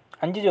ചോദിക്കും.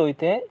 5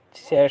 ചോദ്യത്തിന്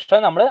ശേഷം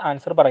നമ്മൾ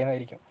ആൻസർ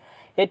പറയുന്നതായിരിക്കും.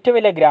 ഏറ്റവും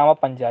വലിയ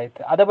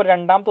ഗ്രാമപഞ്ചായത്ത്. അതേപോലെ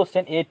രണ്ടാമത്തെ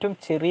ക്വസ്റ്റ്യൻ, ഏറ്റവും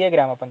ചെറിയ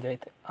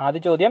ഗ്രാമപഞ്ചായത്ത്.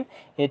 ആദ്യ ചോദ്യം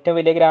ഏറ്റവും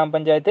വലിയ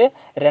ഗ്രാമപഞ്ചായത്ത്,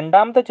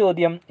 രണ്ടാമത്തെ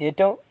ചോദ്യം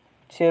ഏറ്റവും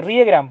ചെറിയ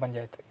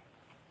ഗ്രാമപഞ്ചായത്ത്.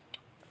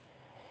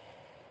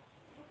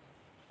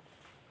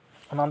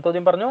 ഒന്നാമത്തെ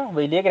ചോദ്യം പറഞ്ഞു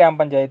വലിയ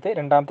ഗ്രാമപഞ്ചായത്ത്,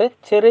 രണ്ടാമത്തെ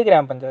ചെറിയ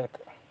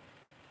ഗ്രാമപഞ്ചായത്ത്.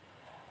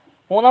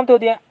 മൂന്നാമത്തെ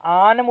ചോദ്യം,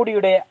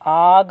 ആനമുടിയുടെ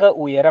ആകെ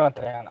ഉയരം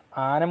എത്രയാണ്?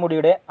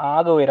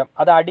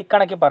 അത്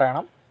അടിക്കണക്കി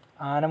പറയണം.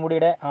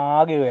 ആനമുടിയുടെ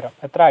ആകെ ഉയരം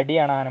എത്ര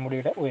അടിയാണ്?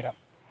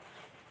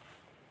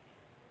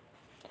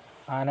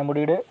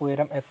 ആനമുടിയുടെ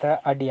ഉയരം എത്ര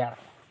അടിയാണ്?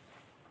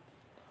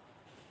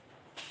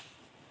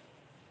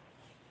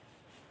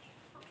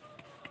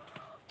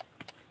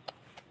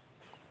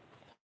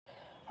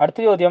 അടുത്ത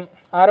ചോദ്യം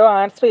ആരോ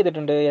ആൻസർ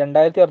ചെയ്തിട്ടുണ്ട്.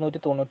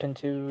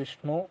 2695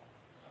 വിഷ്ണു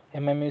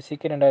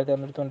MMUCക്ക്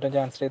 2695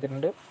 ആൻസർ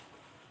ചെയ്തിട്ടുണ്ട്.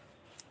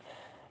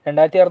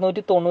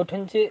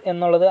 2695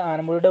 എന്നുള്ളത്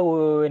ആനമുടിയുടെ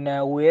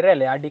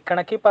ഉയരല്ലേ?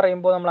 അടിക്കണക്കി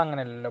പറയുമ്പോൾ നമ്മൾ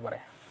അങ്ങനെയല്ലല്ലോ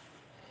പറയാം.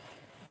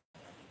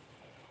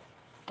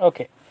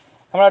 ഓക്കെ,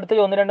 നമ്മൾ അടുത്ത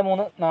 1, 2,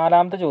 3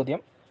 4ാമത്തെ ചോദ്യം,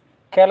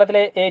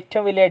 കേരളത്തിലെ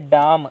ഏറ്റവും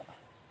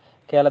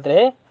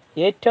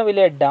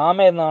വലിയ ഡാം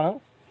എന്നാണ്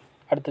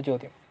അടുത്ത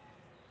ചോദ്യം.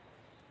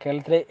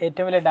 കേരളത്തിലെ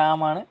ഏറ്റവും വലിയ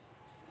ഡാമാണ്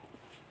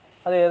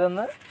അത്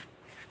ഏതെന്ന്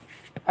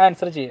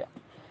ആൻസർ ചെയ്യുക.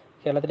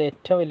 കേരളത്തിലെ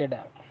ഏറ്റവും വലിയ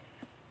ഡാം.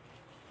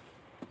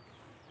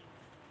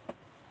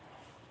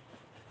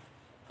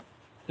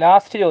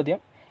 ലാസ്റ്റ് ചോദ്യം,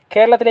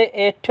 കേരളത്തിലെ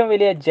ഏറ്റവും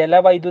വലിയ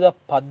ജലവൈദ്യുത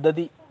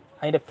പദ്ധതി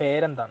അതിൻ്റെ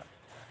പേരെന്താണ്?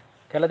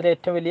 കേരളത്തിലെ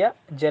ഏറ്റവും വലിയ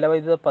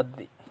ജലവൈദ്യുത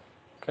പദ്ധതി,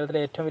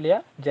 കേരളത്തിലെ ഏറ്റവും വലിയ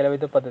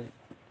ജലവൈദ്യുത പദ്ധതി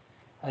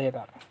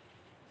അതേതാണ്?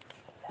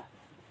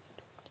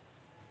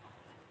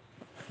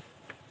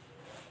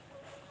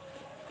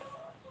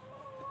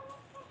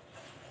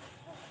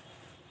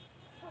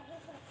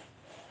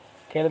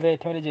 കേരളത്തിലെ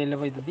ഏറ്റവും വലിയ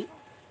ജലവൈദ്യുതി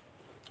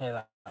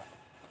ഏതാണ്?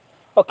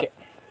 ഓക്കെ,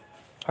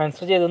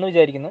 ആൻസർ ചെയ്തെന്ന്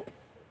വിചാരിക്കുന്നു.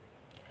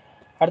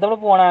 അടുത്ത നമ്മൾ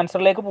പോവാണ്,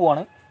 ആൻസറിലേക്ക്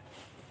പോവാണ്.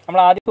 നമ്മൾ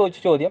ആദ്യം ചോദിച്ച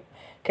ചോദ്യം,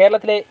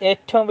 കേരളത്തിലെ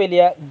ഏറ്റവും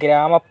വലിയ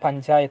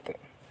ഗ്രാമപഞ്ചായത്ത്.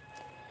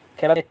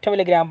 കേരളത്തിലെ ഏറ്റവും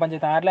വലിയ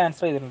ഗ്രാമപഞ്ചായത്ത് ആരെല്ലാം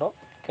ആൻസർ ചെയ്തിട്ടുണ്ടോ?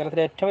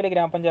 കേരളത്തിലെ ഏറ്റവും വലിയ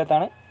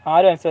ഗ്രാമപഞ്ചായത്താണ്,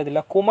 ആരും ആൻസർ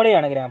ചെയ്തില്ല,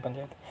 കുമളിയാണ്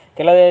ഗ്രാമപഞ്ചായത്ത്.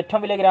 കേരളത്തിലെ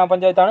ഏറ്റവും വലിയ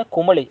ഗ്രാമപഞ്ചായത്താണ്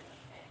കുമളി.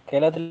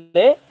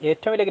 കേരളത്തിലെ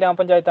ഏറ്റവും വലിയ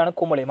ഗ്രാമപഞ്ചായത്താണ്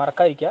കുമളി,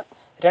 മറക്കാതിരിക്കുക.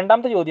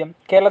 രണ്ടാമത്തെ ചോദ്യം,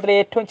 കേരളത്തിലെ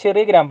ഏറ്റവും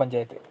ചെറിയ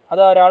ഗ്രാമപഞ്ചായത്ത്.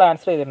 അത് ഒരാൾ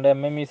ആൻസർ ചെയ്തിട്ടുണ്ട്,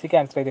 MMUCക്ക്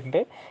ആൻസർ ചെയ്തിട്ടുണ്ട്.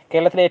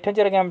 കേരളത്തിലെ ഏറ്റവും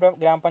ചെറിയ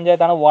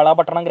ഗ്രാമപഞ്ചായത്താണ്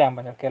വളപട്ടണം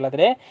ഗ്രാമപഞ്ചായത്ത്.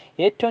 കേരളത്തിലെ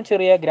ഏറ്റവും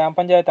ചെറിയ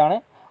ഗ്രാമപഞ്ചായത്താണ്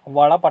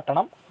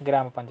വളപട്ടണം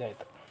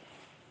ഗ്രാമപഞ്ചായത്ത്.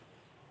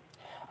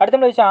 അടുത്ത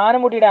നമ്മൾ ചോദിച്ചാൽ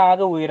ആനമുടിയുടെ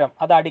ആകെ ഉയരം,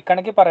 അത്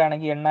അടിക്കണക്കിൽ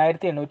പറയുകയാണെങ്കിൽ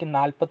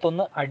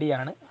 8841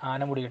 അടിയാണ്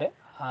ആനമുടിയുടെ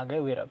ആകെ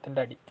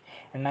ഉയരത്തിൻ്റെ അടി,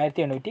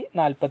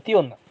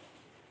 8841.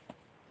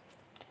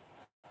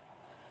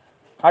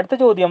 അടുത്ത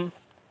ചോദ്യം,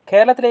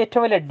 കേരളത്തിലെ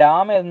ഏറ്റവും വലിയ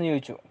ഡാം ഏതെന്ന്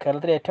ചോദിച്ചു.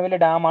 കേരളത്തിലെ ഏറ്റവും വലിയ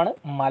ഡാമാണ്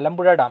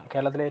മലമ്പുഴ ഡാം.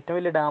 കേരളത്തിലെ ഏറ്റവും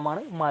വലിയ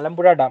ഡാമാണ്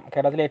മലമ്പുഴ ഡാം.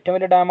 കേരളത്തിലെ ഏറ്റവും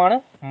വലിയ ഡാമാണ്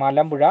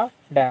മലമ്പുഴ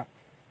ഡാം.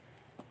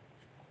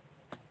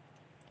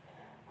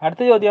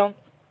 അടുത്ത ചോദ്യം,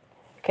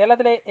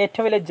 കേരളത്തിലെ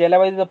ഏറ്റവും വലിയ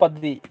ജലവൈദ്യുത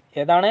പദ്ധതി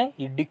ഏതാണ്?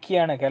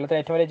 ഇടുക്കിയാണ്. കേരളത്തിലെ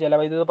ഏറ്റവും വലിയ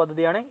ജലവൈദ്യുത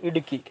പദ്ധതിയാണ്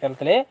ഇടുക്കി.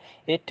 കേരളത്തിലെ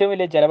ഏറ്റവും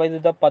വലിയ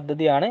ജലവൈദ്യുത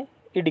പദ്ധതിയാണ്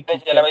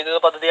ഇടുക്കി.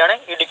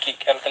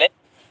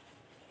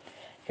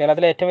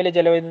 കേരളത്തിലെ ഏറ്റവും വലിയ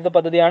ജലവൈദ്യുത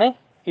പദ്ധതിയാണ്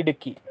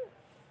ഇടുക്കി.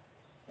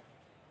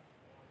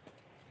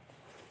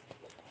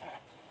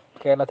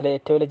 കേരളത്തിലെ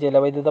ഏറ്റവും വലിയ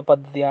ജലവൈദ്യുത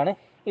പദ്ധതിയാണ്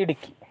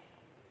ഇടുക്കി.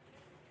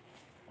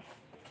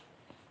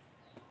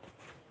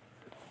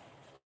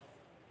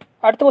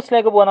 അടുത്ത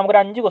ക്വസ്റ്റിലേക്ക് പോകാം. നമുക്കൊരു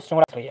 5 ക്വസ്റ്റ്യൻ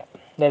കൂടെ അറിയാം.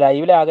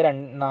 ലൈവിൽ ആകെ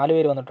 4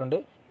 പേര് വന്നിട്ടുണ്ട്.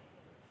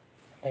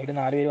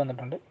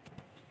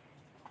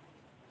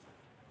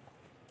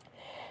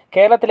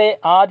 കേരളത്തിലെ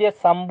ആദ്യ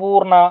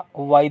സമ്പൂർണ്ണ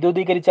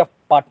വൈദ്യുതീകരിച്ച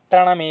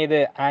പട്ടണം ഏത്?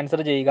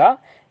 ആൻസർ ചെയ്യുക.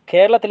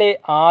 കേരളത്തിലെ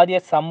ആദ്യ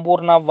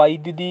സമ്പൂർണ്ണ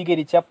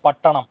വൈദ്യുതീകരിച്ച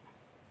പട്ടണം.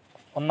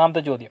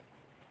 ഒന്നാമത്തെ ചോദ്യം.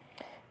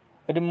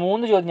 ഒരു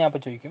 3 ചോദ്യം ഞാൻ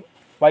ഇപ്പോൾ ചോദിക്കും,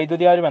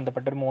 വൈദ്യുതിയുമായി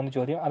ബന്ധപ്പെട്ട ഒരു 3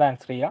 ചോദ്യം, അത്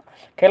ആൻസർ ചെയ്യുക.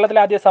 കേരളത്തിലെ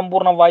ആദ്യ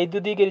സമ്പൂർണ്ണ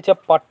വൈദ്യുതീകരിച്ച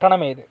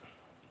പട്ടണം ഏത്?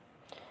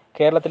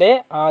 കേരളത്തിലെ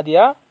ആദ്യ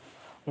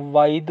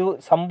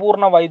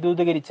സമ്പൂർണ്ണ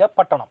വൈദ്യുതീകരിച്ച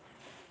പട്ടണം.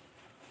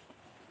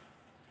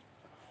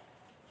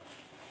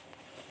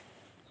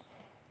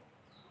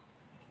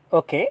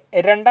 ഓക്കെ,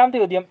 രണ്ടാമത്തെ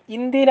ചോദ്യം,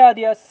 ഇന്ത്യയിലെ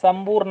ആദ്യ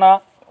സമ്പൂർണ്ണ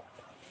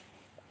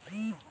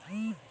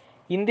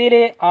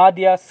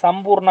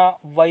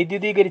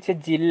വൈദ്യുതീകരിച്ച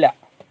ജില്ല.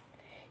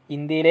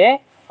 ഇന്ത്യയിലെ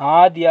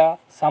ആദ്യ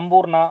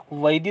സമ്പൂർണ്ണ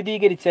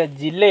വൈദ്യുതീകരിച്ച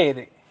ജില്ല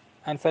ഏത്?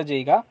 ആൻസർ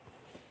ചെയ്യുക.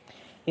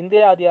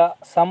 ഇന്ത്യയിലെ ആദ്യ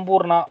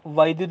സമ്പൂർണ്ണ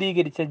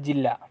വൈദ്യുതീകരിച്ച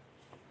ജില്ല.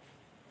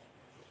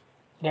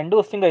 2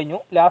 ക്വസ്റ്റ്യൻ കഴിഞ്ഞു.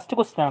 ലാസ്റ്റ്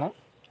ക്വസ്റ്റ്യൻ ആണ്,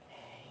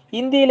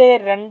 ഇന്ത്യയിലെ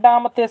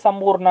രണ്ടാമത്തെ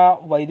സമ്പൂർണ്ണ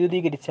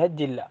വൈദ്യുതീകരിച്ച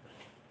ജില്ല.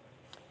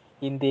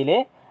 ഇന്ത്യയിലെ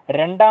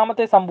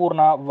രണ്ടാമത്തെ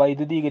സമ്പൂർണ്ണ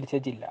വൈദ്യുതീകരിച്ച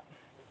ജില്ല.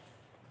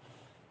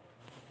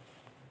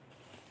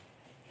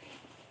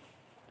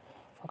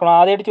 അപ്പോൾ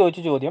ആദ്യമായിട്ട്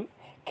ചോദിച്ച ചോദ്യം,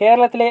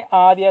 കേരളത്തിലെ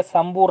ആദ്യ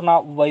സമ്പൂർണ്ണ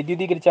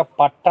വൈദ്യുതീകരിച്ച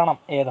പട്ടണം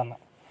ഏതെന്ന്.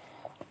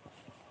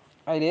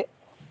 അതിൽ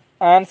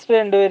ആൻസർ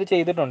 2 പേര്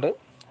ചെയ്തിട്ടുണ്ട്.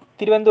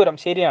 തിരുവനന്തപുരം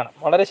ശരിയാണ്,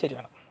 വളരെ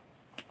ശരിയാണ്.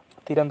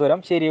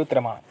 തിരുവനന്തപുരം ശരി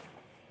ഉത്തരമാണ്.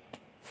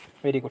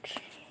 Very good.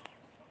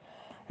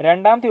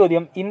 രണ്ടാമത്തെ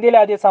ചോദ്യം, ഇന്ത്യയിലെ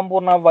ആദ്യ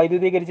സമ്പൂർണ്ണ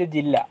വൈദ്യുതീകരിച്ച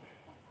ജില്ല.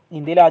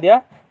 ഇന്ത്യയിലെ ആദ്യ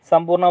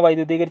സമ്പൂർണ്ണ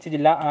വൈദ്യുതീകരിച്ച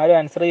ജില്ല ആരും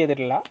ആൻസർ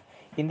ചെയ്തിട്ടില്ല.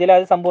 ഇന്ത്യയിലെ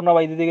ആദ്യ സമ്പൂർണ്ണ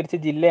വൈദ്യുതീകരിച്ച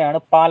ജില്ലയാണ്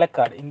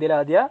പാലക്കാട്. ഇന്ത്യയിലെ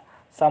ആദ്യ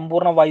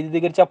സമ്പൂർണ്ണ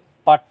വൈദ്യുതീകരിച്ച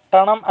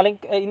പട്ടണം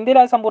അല്ലെങ്കിൽ ഇന്ത്യയിലെ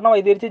ആദ്യ സമ്പൂർണ്ണ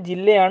വൈദ്യുതീകരിച്ച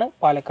ജില്ലയാണ്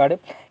പാലക്കാട്.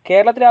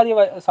 കേരളത്തിലെ ആദ്യ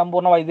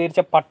സമ്പൂർണ്ണ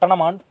വൈദ്യുതീകരിച്ച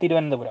പട്ടണമാണ്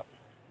തിരുവനന്തപുരം.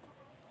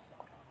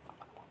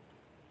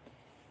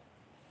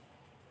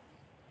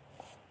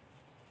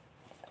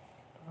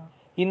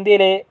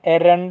 ഇന്ത്യയിലെ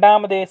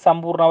രണ്ടാമത്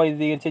സമ്പൂർണ്ണ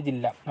വൈദ്യുതീകരിച്ച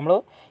ജില്ല. നമ്മൾ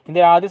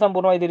ഇന്ത്യയിലെ ആദ്യ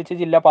സമ്പൂർണ്ണ വൈദ്യുതീകരിച്ച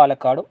ജില്ല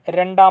പാലക്കാടും,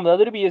 രണ്ടാമത്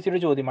അതൊരു PSCയുടെ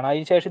ചോദ്യമാണ്,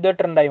 അതിനുശേഷം ഇത്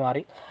ട്രെൻഡായി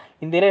മാറി.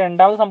 ഇന്ത്യയിലെ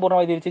രണ്ടാമത് സമ്പൂർണ്ണ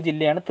വൈദ്യുതീകരിച്ച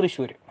ജില്ലയാണ്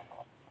തൃശ്ശൂർ.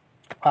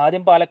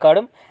 ആദ്യം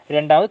പാലക്കാടും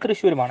രണ്ടാമത്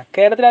തൃശ്ശൂരുമാണ്.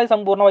 കേരളത്തിലെ ആദ്യ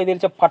സമ്പൂർണ്ണ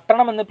വൈദ്യുതീകരിച്ച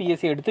പട്ടണം എന്ന്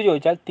PSC എടുത്തു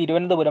ചോദിച്ചാൽ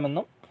തിരുവനന്തപുരം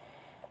എന്നും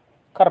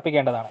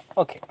കറപ്പിക്കേണ്ടതാണ്.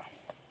 ഓക്കെ,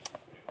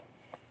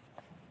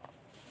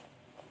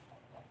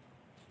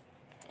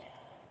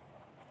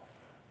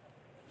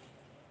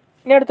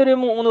 ഇനി അടുത്തൊരു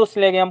 3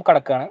 ക്വസ്റ്റ്യനിലേക്ക് ഞാൻ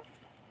കടക്കുകയാണ്.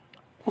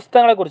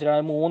 പുസ്തകങ്ങളെ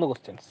കുറിച്ചിട്ടാണ് 3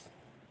 ക്വസ്റ്റ്യൻസ്.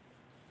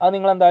 അത്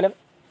നിങ്ങളെന്തായാലും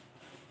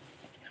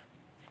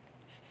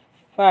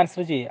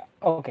ആൻസർ ചെയ്യുക.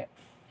 Okay,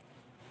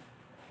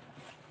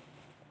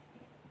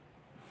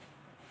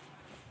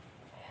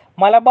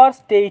 Malabar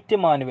state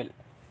manual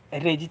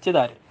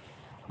രചിച്ചതാര്?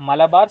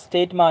 Malabar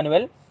state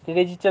manual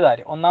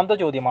രചിച്ചതാര്? ഒന്നാമത്തെ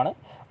ചോദ്യമാണ്,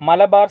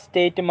 Malabar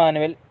state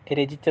manual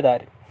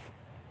രചിച്ചതാര്?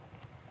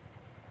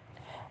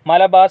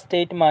 Malabar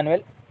state manual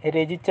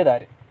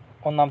രചിച്ചതാര്?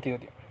 ഒന്നാമത്തെ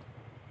ചോദ്യം.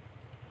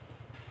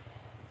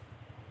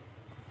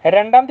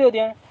 രണ്ടാമത്തെ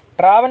ചോദ്യം,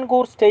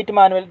 Travancore state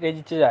manual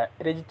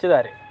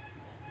രചിച്ചതാര്?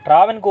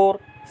 Travancore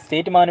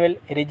state manual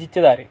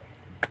രചിച്ചതാര്?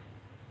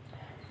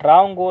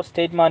 Travancore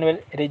state manual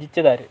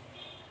രചിച്ചതാര്?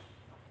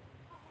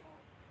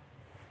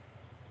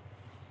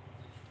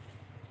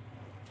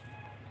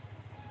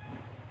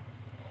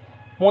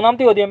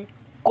 മൂന്നാമത്തെ ചോദ്യം,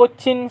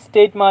 Cochin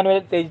state manual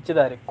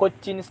രചിച്ചതാര്?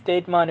 Cochin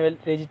state manual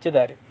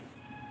രചിച്ചതാര്?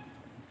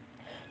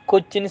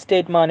 Cochin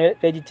state manual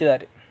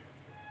രചിച്ചതാര്?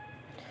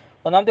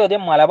 ഒന്നാമത്തെ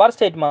ചോദ്യം മലബാർ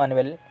സ്റ്റേറ്റ്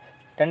മാനുവൽ,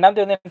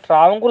 രണ്ടാമത്തെ ചോദ്യം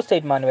ട്രാവൻകൂർ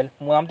സ്റ്റേറ്റ് മാനുവൽ,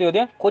 മൂന്നാമത്തെ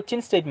ചോദ്യം കൊച്ചിൻ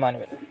സ്റ്റേറ്റ്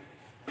മാനുവൽ.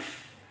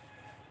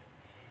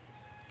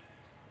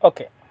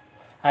 ഓക്കെ,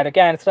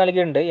 ആരൊക്കെ ആൻസർ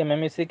നൽകിയിട്ടുണ്ട്?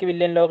 MMSCക്ക്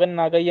വില്യം ലോഗൻ,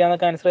 നാഗയ്യ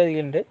എന്നൊക്കെ ആൻസർ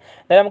നൽകിയിട്ടുണ്ട്.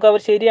 എന്തായാലും നമുക്ക്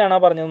അവർ ശരിയാണോ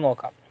പറഞ്ഞത്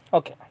നോക്കാം.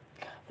 ഓക്കെ,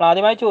 അപ്പോൾ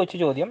ആദ്യമായി ചോദിച്ച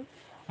ചോദ്യം,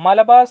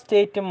 മലബാർ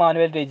സ്റ്റേറ്റ്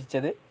മാനുവൽ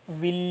രചിച്ചത്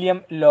വില്യം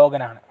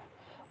ലോഗനാണ്.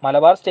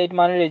 മലബാർ സ്റ്റേറ്റ്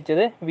മാനുവൽ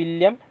രചിച്ചത്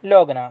വില്യം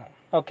ലോഗനാണ്.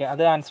 ഓക്കെ,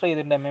 അത് ആൻസർ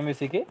ചെയ്തിട്ടുണ്ട്.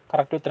 MMSCക്ക്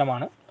കറക്റ്റ്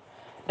ഉത്തരമാണ്.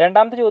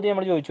 രണ്ടാമത്തെ ചോദ്യം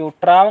നമ്മൾ ചോദിച്ചു,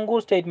 ട്രാവൻകൂർ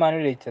സ്റ്റേറ്റ്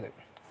മാനുവൽ രചിച്ചത്,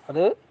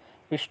 അത്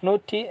വിഷ്ണു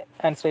ടി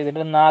ആൻസർ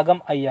ചെയ്തിട്ടുണ്ട്, നാഗം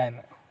അയ്യ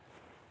എന്ന്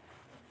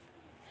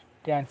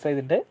ആൻസർ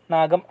ചെയ്തിട്ടുണ്ട്,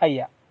 നാഗം അയ്യ.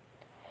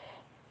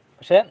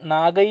 പക്ഷേ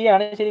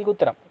നാഗയ്യാണ് ശരിക്കും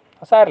ഉത്തരം.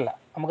 സാരമില്ല,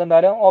 നമുക്ക്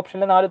എന്തായാലും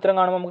ഓപ്ഷനിൽ 4 ഉത്തരം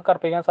കാണുമ്പോൾ നമുക്ക്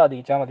കറപ്പിക്കാൻ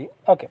സാധിച്ചാൽ മതി.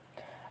 ഓക്കെ,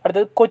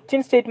 അടുത്തത് കൊച്ചിൻ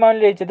സ്റ്റേറ്റ്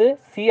മാനുവൽ രചിച്ചത്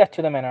C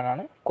Achyuta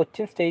മേനോനാണ്.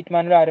 Cochin state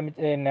manual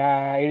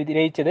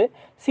രചിച്ചത്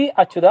സി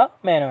അച്യുത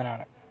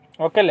മേനോനാണ്.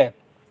 ഓക്കെ അല്ലേ?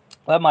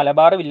 അത്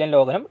മലബാർ വില്യം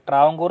ലോഗനും,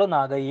 ട്രാവൻകൂർ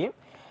നാഗയ്യയും,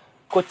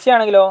 കൊച്ചി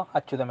ആണെങ്കിലോ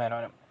അച്യുത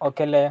മേനോനും.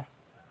 ഓക്കെ അല്ലേ?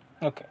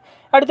 ഓക്കെ,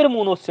 അടുത്തൊരു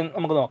 3 ക്വസ്റ്റ്യൻ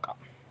നമുക്ക് നോക്കാം.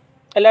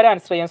 എല്ലാവരും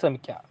ആൻസർ ചെയ്യാൻ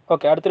ശ്രമിക്കുക.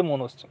 ഓക്കെ, അടുത്തൊരു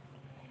 3 ക്വസ്റ്റ്യൻ.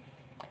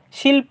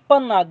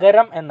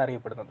 ശില്പനഗരം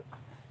എന്നറിയപ്പെടുന്നത്,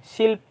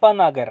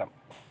 ശില്പനഗരം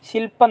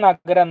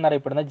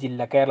എന്നറിയപ്പെടുന്ന ജില്ല,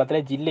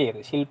 കേരളത്തിലെ ജില്ല ഏത്?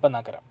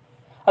 ശില്പനഗരം.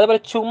 അതുപോലെ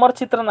ചുമർ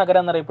ചിത്ര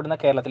നഗരം എന്നറിയപ്പെടുന്ന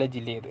കേരളത്തിലെ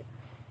ജില്ല ഏത്?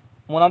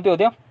 മൂന്നാമത്തെ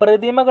ചോദ്യം,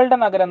 പ്രതിമകളുടെ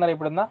നഗരം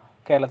എന്നറിയപ്പെടുന്ന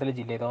കേരളത്തിലെ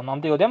ജില്ല ഏത്?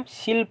 ഒന്നാമത്തെ ചോദ്യം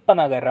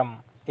ശില്പനഗരം,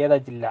 ഏതാ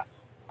ജില്ല?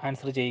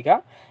 ആൻസർ ചെയ്യുക.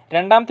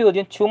 രണ്ടാമത്തെ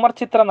ചോദ്യം ചുമർ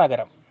ചിത്ര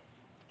നഗരം,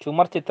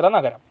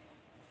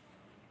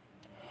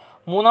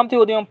 മൂന്നാമത്തെ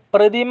ചോദ്യം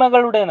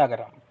പ്രതിമകളുടെ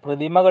നഗരം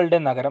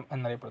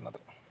എന്നറിയപ്പെടുന്നത്.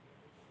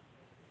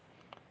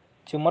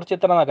 ചുമർ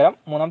ചിത്ര നഗരം,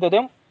 മൂന്നാമത്തെ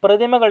ചോദ്യം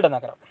പ്രതിമകളുടെ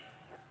നഗരം.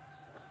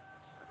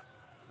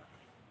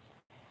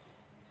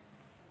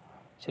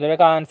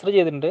 ചിലരൊക്കെ ആൻസർ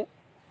ചെയ്തിട്ടുണ്ട്,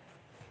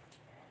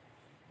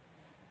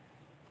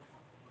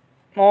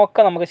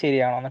 നോക്കാം നമുക്ക്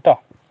ശരിയാണോ കേട്ടോ.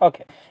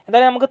 ഓക്കെ,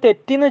 എന്തായാലും നമുക്ക്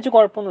തെറ്റിയെന്ന് വെച്ച്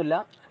കുഴപ്പമൊന്നുമില്ല.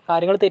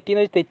 കാര്യങ്ങൾ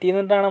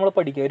തെറ്റിയെന്നിട്ടാണ് നമ്മൾ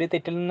പഠിക്കുക. ഒരു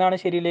തെറ്റിൽ നിന്നാണ്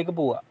ശരിയിലേക്ക്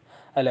പോവുക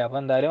അല്ലേ? അപ്പോൾ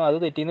എന്തായാലും അത്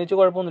തെറ്റിയെന്ന് വെച്ച്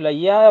കുഴപ്പമൊന്നുമില്ല.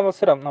 ഈ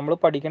അവസരം നമ്മൾ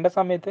പഠിക്കേണ്ട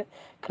സമയത്ത്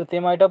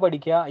കൃത്യമായിട്ട്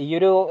പഠിക്കുക.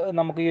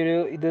 നമുക്ക്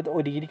ഇത്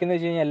ഒരുക്കിയിരിക്കുന്നത്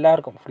വെച്ച് കഴിഞ്ഞാൽ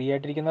എല്ലാവർക്കും, ഫ്രീ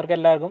ആയിട്ടിരിക്കുന്നവർക്ക്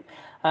എല്ലാവർക്കും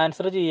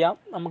ആൻസർ ചെയ്യാം.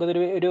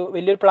 നമുക്കിതൊരു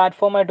വലിയൊരു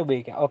പ്ലാറ്റ്ഫോമായിട്ട്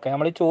ഉപയോഗിക്കാം. ഓക്കെ,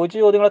 നമ്മൾ ചോദിച്ച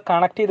ചോദ്യങ്ങൾ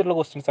കണക്ട് ചെയ്തിട്ടുള്ള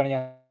ക്വസ്റ്റ്യൻസാണ്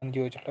ഞാൻ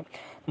ചോദിച്ചിട്ടുള്ളത്.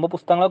 നമ്മൾ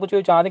പുസ്തകങ്ങളെക്കുറിച്ച്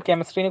ചോദിച്ചു. ആദ്യം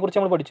കെമിസ്ട്രീനെ കുറിച്ച്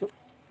നമ്മൾ പഠിച്ചു.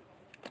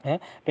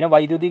 പിന്നെ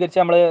വൈദ്യുതീകരിച്ച്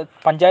നമ്മൾ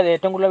പഞ്ചായത്ത്,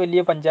 ഏറ്റവും കൂടുതൽ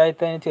വലിയ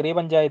പഞ്ചായത്ത്, ചെറിയ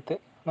പഞ്ചായത്ത്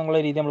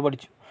എന്നുള്ള രീതി നമ്മൾ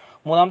പഠിച്ചു.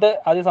 മൂന്നാമത്തെ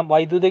ആദ്യം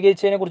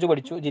വൈദ്യുതീകരിച്ചതിനെ കുറിച്ച്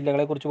പഠിച്ചു,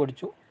 ജില്ലകളെക്കുറിച്ച്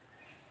പഠിച്ചു.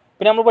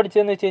 പിന്നെ നമ്മൾ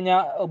പഠിച്ചതെന്ന് വെച്ച്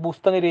കഴിഞ്ഞാൽ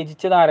പുസ്തകം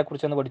രചിച്ചത്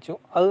ആരെക്കുറിച്ചെന്ന് പഠിച്ചു.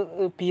 അത്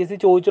PSC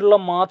ചോദിച്ചിട്ടുള്ള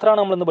മാത്രമാണ്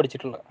നമ്മളിന്ന്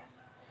പഠിച്ചിട്ടുള്ളത്.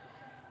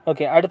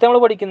 ഓക്കെ, അടുത്ത നമ്മൾ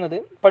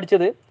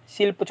പഠിച്ചത്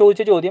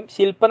ചോദിച്ച ചോദ്യം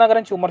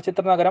ശില്പനഗരം, ചുമർ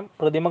ചിത്ര നഗരം,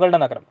 പ്രതിമകളുടെ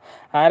നഗരം.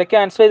 ആരൊക്കെ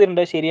ആൻസർ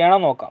ചെയ്തിട്ടുണ്ട് ശരിയാണോ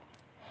നോക്കാം.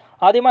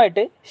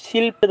 ആദ്യമായിട്ട്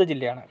ശില്പിത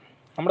ജില്ലയാണ്,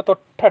 നമ്മുടെ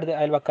തൊട്ടടുത്ത്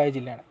അയൽവക്കായ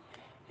ജില്ലയാണ്.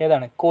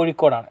 ഏതാണ്?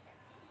 കോഴിക്കോടാണ്.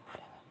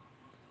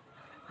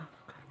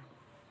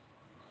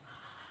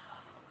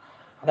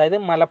 അതായത്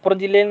മലപ്പുറം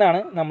ജില്ലയിൽ നിന്നാണ്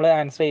നമ്മൾ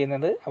ആൻസർ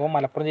ചെയ്യുന്നത്. അപ്പോൾ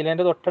മലപ്പുറം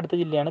ജില്ലേൻ്റെ തൊട്ടടുത്ത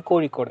ജില്ലയാണ്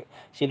കോഴിക്കോട്.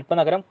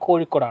 ശില്പനഗരം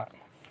കോഴിക്കോടാണ്.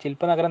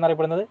 ശില്പനഗരം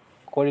എന്നറിയപ്പെടുന്നത്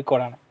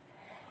കോഴിക്കോടാണ്.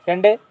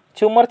 2,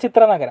 ചുമർ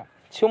ചിത്ര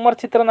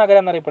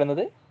നഗരം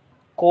എന്നറിയപ്പെടുന്നത്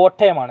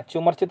കോട്ടയമാണ്.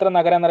 ചുമർ ചിത്ര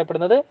നഗരം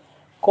എന്നറിയപ്പെടുന്നത്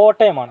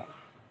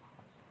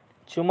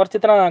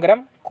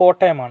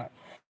കോട്ടയമാണ്.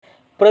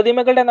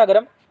 പ്രതിമകളുടെ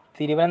നഗരം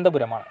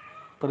തിരുവനന്തപുരമാണ്.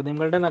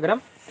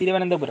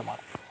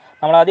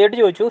 നമ്മൾ ആദ്യമായിട്ട്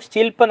ചോദിച്ചു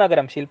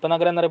ശില്പനഗരം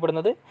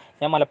എന്നറിയപ്പെടുന്നത്,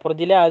 ഞാൻ മലപ്പുറം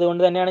ജില്ല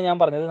ആയതുകൊണ്ട് തന്നെയാണ് ഞാൻ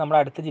പറഞ്ഞത് നമ്മുടെ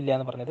അടുത്ത ജില്ല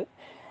എന്ന് പറഞ്ഞത്.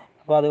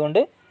 അപ്പോൾ അതുകൊണ്ട്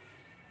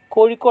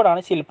കോഴിക്കോടാണ്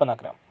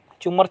ശില്പനഗരം.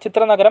 ചുമർ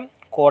ചിത്ര നഗരം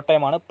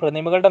കോട്ടയമാണ്,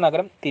 പ്രതിമകളുടെ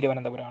നഗരം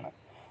തിരുവനന്തപുരമാണ്.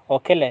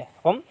 ഓക്കെ അല്ലേ?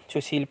 അപ്പം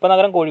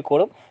ശില്പനഗരം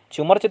കോഴിക്കോടും,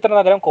 ചുമർ ചിത്ര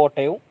നഗരം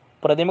കോട്ടയവും,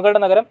 പ്രതിമകളുടെ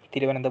നഗരം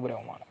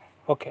തിരുവനന്തപുരവുമാണ്.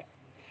 ഓക്കെ,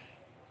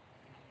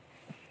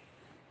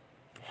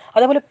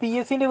 അതേപോലെ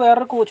PSCൻ്റെ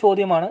വേറൊരു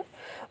ചോദ്യമാണ്,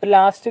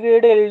 ലാസ്റ്റ്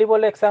ഗ്രേഡ് LD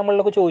പോലെ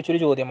എക്സാമുകളിലൊക്കെ ചോദിച്ചൊരു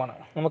ചോദ്യമാണ്.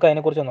 നമുക്ക്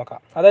അതിനെക്കുറിച്ച് നോക്കാം.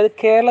 അതായത്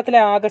കേരളത്തിലെ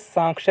ആകെ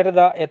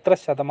സാക്ഷരത എത്ര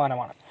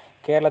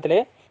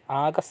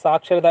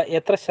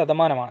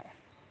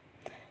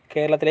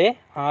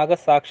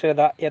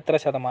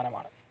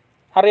ശതമാനമാണ്?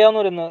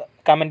 അറിയാവുന്നവരൊന്ന്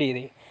കമൻറ്റ്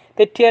ചെയ്തേ.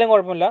 തെറ്റിയാലും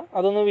കുഴപ്പമില്ല,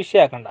 അതൊന്നും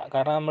വിഷയമാക്കണ്ട.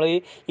 കാരണം നമ്മൾ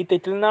ഈ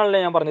തെറ്റിൽ നിന്നാണല്ലോ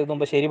ഞാൻ പറഞ്ഞത്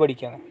മുമ്പ് ശരി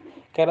പഠിക്കുകയാണ്.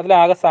 കേരളത്തിലെ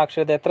ആകെ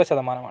സാക്ഷരത എത്ര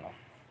ശതമാനമാണ്?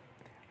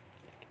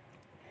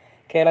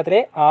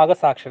 കേരളത്തിലെ ആകെ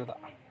സാക്ഷരത.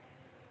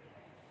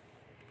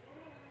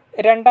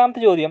 രണ്ടാമത്തെ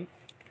ചോദ്യം,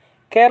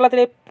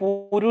 കേരളത്തിലെ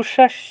പുരുഷ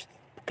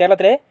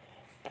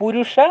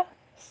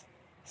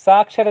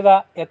സാക്ഷരത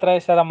എത്ര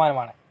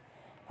ശതമാനമാണ്?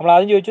 നമ്മൾ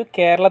ആദ്യം ചോദിച്ചു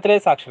കേരളത്തിലെ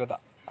സാക്ഷരത,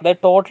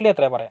 അതായത് ടോട്ടലി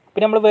എത്ര പറയാം.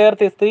 പിന്നെ നമ്മൾ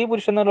സ്ത്രീ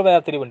പുരുഷൻ എന്നുള്ള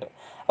വേർതിരിവുണ്ട്.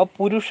 അപ്പോൾ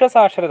പുരുഷ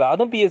സാക്ഷരത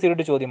അതും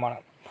PSCയുടെ ചോദ്യമാണ്.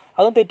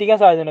 അതും തെറ്റിക്കാൻ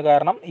സാധ്യതയുണ്ട്.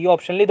 കാരണം ഈ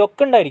ഓപ്ഷനിൽ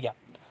ഇതൊക്കെ ഉണ്ടായിരിക്കാം.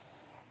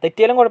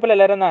 തെറ്റിയാലും കുഴപ്പമില്ല,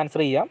 എല്ലാവരും ഒന്ന്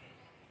ആൻസർ ചെയ്യാം.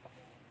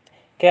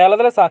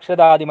 കേരളത്തിലെ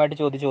സാക്ഷരത ആദ്യമായിട്ട്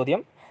ചോദിച്ച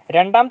ചോദ്യം.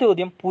 രണ്ടാമത്തെ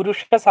ചോദ്യം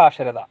പുരുഷ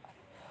സാക്ഷരത.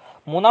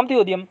 മൂന്നാമത്തെ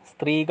ചോദ്യം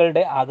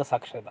സ്ത്രീകളുടെ ആകെ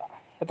സാക്ഷരത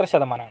എത്ര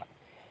ശതമാനമാണ്?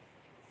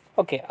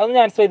 ഓക്കെ,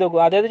 അതൊന്ന് ആൻസർ ചെയ്ത് നോക്കൂ.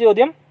 ആദ്യത്തെ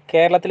ചോദ്യം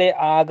കേരളത്തിലെ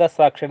ആകെ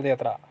സാക്ഷരത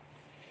എത്ര?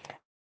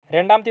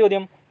 രണ്ടാമത്തെ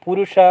ചോദ്യം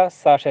പുരുഷ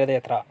സാക്ഷരത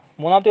എത്ര?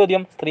 മൂന്നാമത്തെ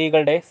ചോദ്യം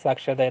സ്ത്രീകളുടെ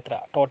സാക്ഷരത എത്ര?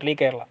 Totally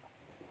Kerala.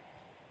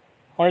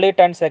 Only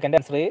 10 second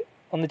answer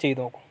ഒന്ന്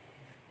ചെയ്ത് നോക്കൂ.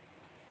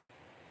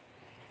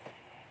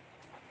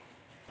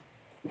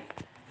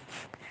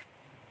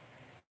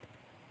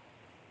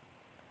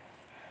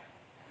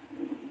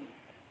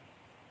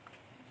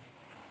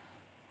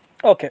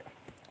 ഓക്കെ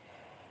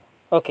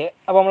ഓക്കെ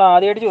അപ്പോൾ നമ്മൾ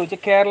ആദ്യമായിട്ട് ചോദിച്ചു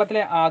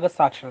കേരളത്തിലെ ആകെ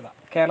സാക്ഷരത.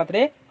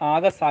 കേരളത്തിലെ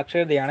ആകെ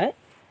സാക്ഷരതയാണ്.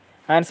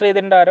 ആൻസർ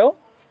ചെയ്തിട്ടുണ്ടാരോ?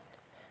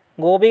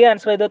 ഗോപിക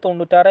ആൻസർ ചെയ്തത്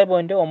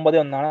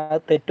 96.91.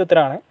 അത്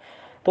തെറ്റുത്തരാണ്.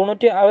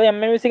 അത്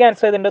MMUCക്ക്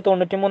ആൻസർ ചെയ്തിട്ടുണ്ട്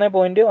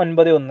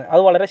 93.91.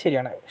 അത് വളരെ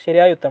ശരിയാണ്,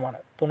 ശരിയായ ഉത്തരമാണ്.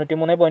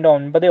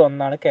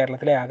 93.91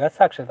 കേരളത്തിലെ ആകെ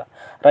സാക്ഷരത.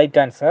 Right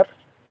answer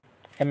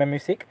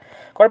MMUCക്ക്.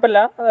 കുഴപ്പമില്ല,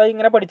 അത്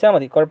ഇങ്ങനെ പഠിച്ചാൽ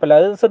മതി, കുഴപ്പമില്ല,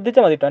 അത്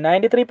ശ്രദ്ധിച്ചാൽ മതി കേട്ടോ.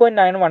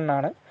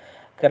 93.91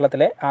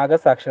 കേരളത്തിലെ ആകെ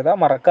സാക്ഷരത,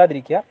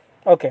 മറക്കാതിരിക്കുക.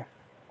 ഓക്കെ,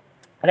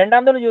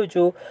 രണ്ടാമത്തോട്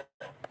ചോദിച്ചു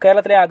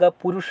കേരളത്തിലെ ആകെ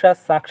പുരുഷ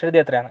സാക്ഷരത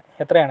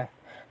എത്രയാണ്?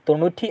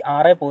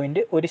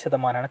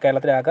 96.1%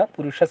 കേരളത്തിലെ ആകെ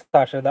പുരുഷ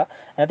സാക്ഷരത.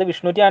 അതിനകത്ത്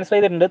വിഷ്ണുറ്റി ആൻസർ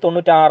ചെയ്തിട്ടുണ്ട്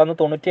 96.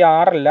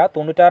 96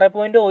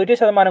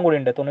 96.1% കൂടി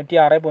ഉണ്ട്.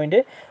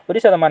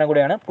 96.1%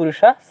 കൂടിയാണ്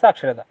പുരുഷ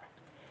സാക്ഷരത.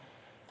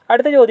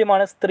 അടുത്ത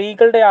ചോദ്യമാണ്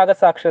സ്ത്രീകളുടെ ആകെ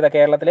സാക്ഷരത.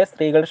 കേരളത്തിലെ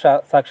സ്ത്രീകളുടെ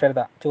സാക്ഷരത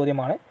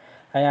ചോദ്യമാണ്.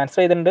 അതിന് ആൻസർ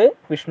ചെയ്തിട്ടുണ്ട്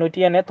വിഷ്ണുറ്റി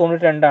തന്നെ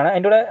 92.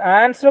 അതിൻ്റെ കൂടെ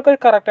ആൻസറൊക്കെ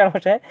കറക്റ്റാണ്,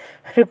 പക്ഷേ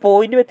ഒരു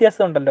പോയിന്റ്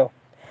വ്യത്യാസം ഉണ്ടല്ലോ.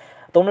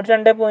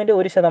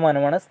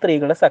 92.1%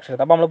 സ്ത്രീകളുടെ സാക്ഷരത.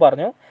 അപ്പോൾ നമ്മൾ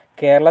പറഞ്ഞു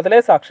കേരളത്തിലെ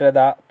സാക്ഷരത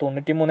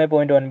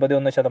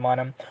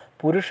 93.91%,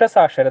 പുരുഷ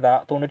സാക്ഷരത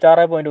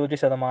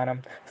 96.1%,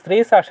 സ്ത്രീ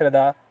സാക്ഷരത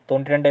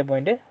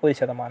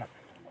 92.1%.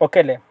 ഓക്കെ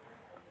അല്ലേ?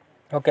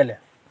 ഓക്കെ അല്ലേ?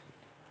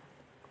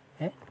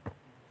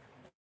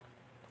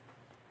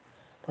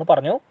 നമ്മൾ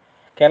പറഞ്ഞു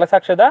കേരള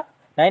സാക്ഷരത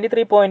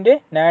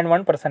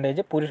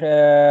 93.91%,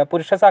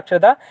 പുരുഷ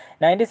സാക്ഷരത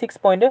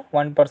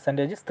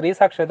 96.1%, സ്ത്രീ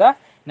സാക്ഷരത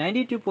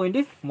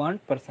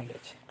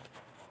 92.1%.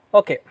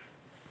 ഓക്കെ,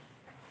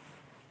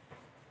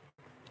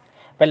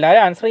 അപ്പോൾ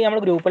എല്ലാവരും ആൻസർ ചെയ്യാം.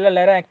 നമ്മൾ ഗ്രൂപ്പിൽ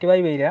എല്ലാവരും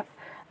ആക്റ്റീവായി വരിക.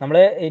 നമ്മൾ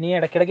ഇനി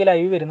ഇടയ്ക്കിടയ്ക്ക്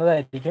ലൈവ്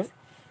വരുന്നതായിരിക്കും.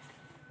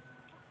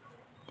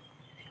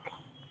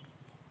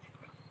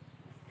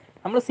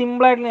 നമ്മൾ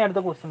സിമ്പിളായിട്ട് ഞാൻ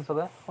അടുത്ത ക്വസ്റ്റ്യൻസ്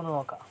ഒക്കെ ഒന്ന്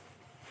നോക്കാം.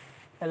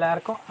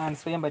 എല്ലാവർക്കും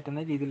ആൻസർ ചെയ്യാൻ പറ്റുന്ന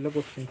രീതിയിലുള്ള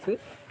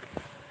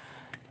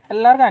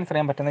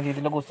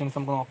ക്വസ്റ്റ്യൻസ്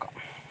നമുക്ക് നോക്കാം.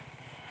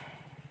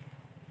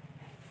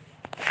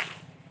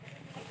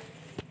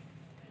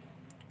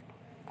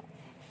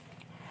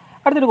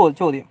 അടുത്തൊരു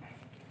ചോദ്യം,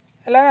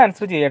 എല്ലാവരും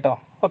ആൻസർ ചെയ്യാം കേട്ടോ.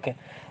 ഓക്കെ,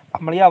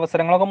 നമ്മൾ ഈ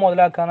അവസരങ്ങളൊക്കെ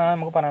മുതലാക്കുക എന്നാണ്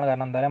നമുക്ക് പറയുന്നത്.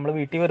 കാരണം എന്തായാലും നമ്മൾ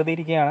വീട്ടിൽ വെറുതെ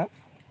ഇരിക്കുകയാണ്.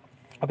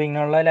 അപ്പോൾ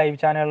ഇങ്ങനെയുള്ള ലൈവ്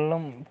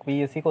ചാനലുകളിലും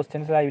PSC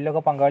ക്വസ്റ്റ്യൻസ്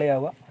ലൈവിലൊക്കെ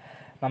പങ്കാളിയാവുക.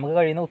 നമുക്ക്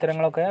കഴിയുന്ന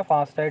ഉത്തരങ്ങളൊക്കെ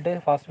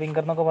ഫാസ്റ്റ്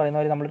ഫിംഗർ എന്നൊക്കെ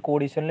പറയുന്നവർ നമ്മൾ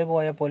കോഡീഷനിൽ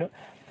പോയാൽ പോലും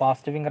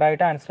ഫാസ്റ്റ്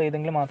ഫിംഗറായിട്ട് ആൻസർ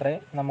ചെയ്തെങ്കിൽ മാത്രമേ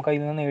നമുക്ക്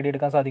അതിൽ നിന്ന്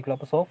നേടിയെടുക്കാൻ സാധിക്കുള്ളൂ.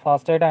 അപ്പോൾ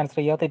ഫാസ്റ്റായിട്ട് ആൻസർ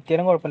ചെയ്യുക.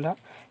 തെറ്റിയാലും കുഴപ്പമില്ല,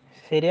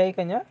 ശരിയായി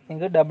കഴിഞ്ഞാൽ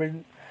നിങ്ങൾക്ക്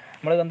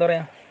നമ്മൾ എന്താ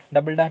പറയുക,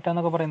 ഡബിൾ ഡാറ്റ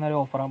എന്നൊക്കെ പറയുന്ന ഒരു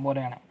ഓഫർ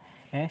പോലെയാണ്.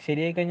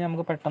 ശരിയായി കഴിഞ്ഞാൽ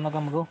നമുക്ക് പെട്ടെന്നൊക്കെ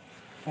നമുക്ക്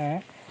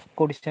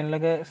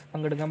കോഡീഷനിലൊക്കെ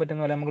പങ്കെടുക്കാൻ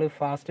പറ്റുന്ന പോലെ നമ്മൾ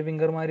ഫാസ്റ്റ്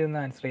ഫിംഗർമാരി ഒന്ന്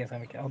ആൻസർ ചെയ്യാൻ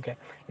ശ്രമിക്കുക. ഓക്കെ,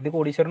 ഇത്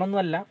കോടീശ്വരനൊന്നും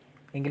അല്ല,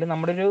 എങ്കിലും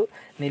നമ്മുടെ ഒരു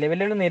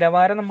നിലവിലൊരു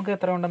നിലവാരം നമുക്ക്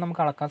എത്ര ഉണ്ടെന്ന്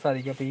നമുക്ക് അളക്കാൻ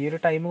സാധിക്കും. അപ്പോൾ ഈ ഒരു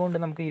ടൈം കൊണ്ട്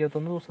നമുക്ക്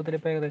 21 ദിവസത്തിൽ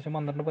ഇപ്പോൾ ഏകദേശം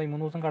 12-13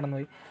 ദിവസം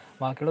കടന്നുപോയി.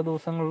 ബാക്കിയുള്ള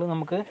ദിവസങ്ങളിൽ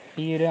നമുക്ക്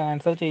ഈ ഒരു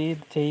ആൻസർ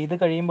ചെയ്ത്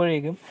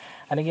കഴിയുമ്പോഴേക്കും,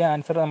 അല്ലെങ്കിൽ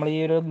ആൻസർ നമ്മൾ ഈ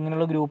ഒരു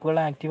ഇങ്ങനെയുള്ള ഗ്രൂപ്പുകൾ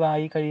ആക്റ്റീവ്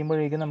ആയി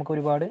കഴിയുമ്പോഴേക്കും നമുക്ക്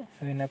ഒരുപാട്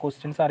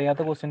ക്വസ്റ്റ്യൻസ്,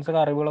 അറിയാത്ത ക്വസ്റ്റ്യൻസ്,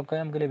 അറിവുകളൊക്കെ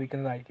നമുക്ക്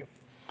ലഭിക്കുന്നതായിരിക്കും.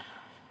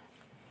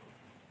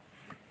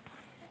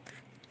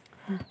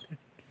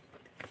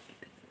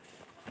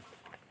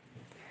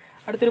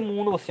 അടുത്തൊരു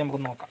 3 ക്വസ്റ്റ്യൻ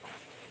നമുക്ക് നോക്കാം.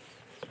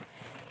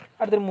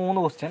 അടുത്തൊരു 3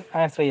 ക്വസ്റ്റ്യൻ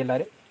ആൻസർ ചെയ്യും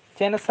എല്ലാവരും.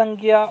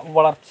 ജനസംഖ്യ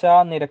വളർച്ചാ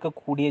നിരക്ക്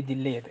കൂടിയ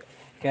ജില്ല ഏത്?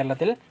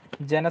 കേരളത്തിൽ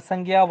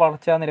ജനസംഖ്യാ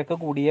വളർച്ചാ നിരക്ക്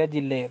കൂടിയ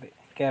ജില്ല ഏത്?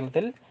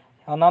 കേരളത്തിൽ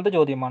ഒന്നാമത്തെ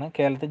ചോദ്യമാണ്.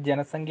 കേരളത്തിൽ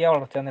ജനസംഖ്യാ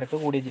വളർച്ചാ നിരക്ക്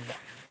കൂടിയ ജില്ല.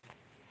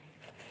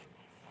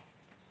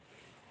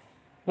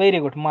 വെരി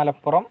ഗുഡ്,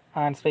 മലപ്പുറം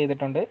ആൻസർ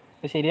ചെയ്തിട്ടുണ്ട്.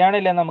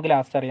 ശരിയാണില്ല നമുക്ക്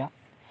ലാസ്റ്റ് അറിയാം.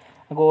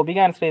 ഗോപിക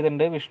ആൻസർ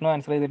ചെയ്തിട്ടുണ്ട്, വിഷ്ണു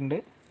ആൻസർ ചെയ്തിട്ടുണ്ട്.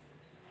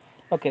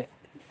 ഓക്കെ,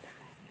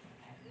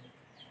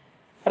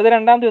 അടുത്ത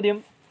രണ്ടാമത്തെ ചോദ്യം,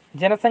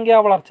 ജനസംഖ്യാ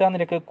വളർച്ചാ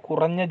നിരക്ക്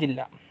കുറഞ്ഞ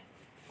ജില്ല.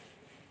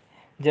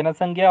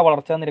 ജനസംഖ്യാ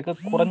വളർച്ചാ നിരക്ക്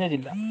കുറഞ്ഞ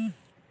ജില്ല.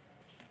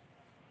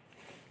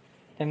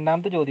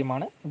 രണ്ടാമത്തെ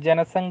ചോദ്യമാണ്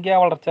ജനസംഖ്യാ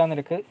വളർച്ചാ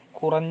നിരക്ക്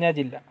കുറഞ്ഞ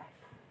ജില്ല.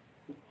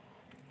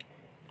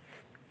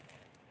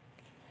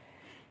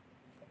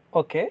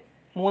 ഓക്കെ,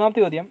 മൂന്നാമത്തെ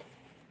ചോദ്യം,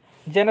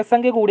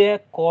 ജനസംഖ്യ കൂടിയ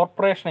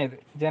കോർപ്പറേഷൻ ഏത്?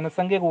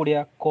 ജനസംഖ്യ കൂടിയ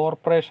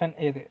കോർപ്പറേഷൻ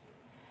ഏത്?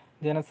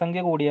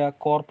 ജനസംഖ്യ കൂടിയ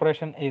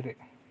കോർപ്പറേഷൻ ഏത്?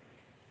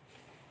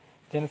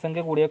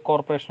 ജനസംഖ്യ കൂടിയ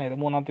കോർപ്പറേഷൻ ഏത്?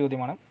 മൂന്നാമത്തെ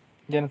ചോദ്യമാണ്,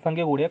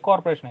 ജനസംഖ്യ കൂടിയ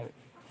കോർപ്പറേഷൻ ഏത്?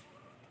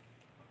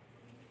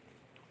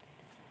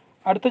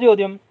 അടുത്ത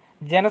ചോദ്യം,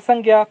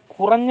 ജനസംഖ്യ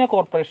കുറഞ്ഞ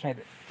കോർപ്പറേഷൻ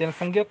ഏത്?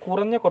 ജനസംഖ്യ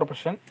കുറഞ്ഞ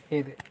കോർപ്പറേഷൻ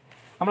ഏത്?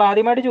 നമ്മൾ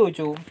ആദ്യമായിട്ട്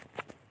ചോദിച്ചു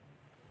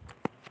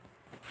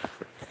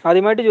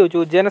ആദ്യമായിട്ട് ചോദിച്ചു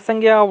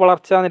ജനസംഖ്യ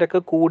വളർച്ചാ നിരക്ക്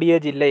കൂടിയ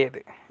ജില്ല ഏത്?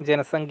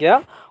 ജനസംഖ്യ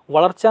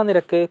വളർച്ചാ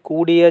നിരക്ക്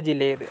കൂടിയ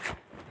ജില്ല ഏത്?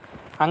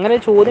 അങ്ങനെ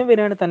ചോദ്യം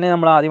വരികയാണെങ്കിൽ തന്നെ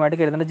നമ്മൾ ആദ്യമായിട്ട്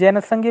കരുതുന്നത്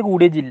ജനസംഖ്യ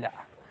കൂടിയ ജില്ല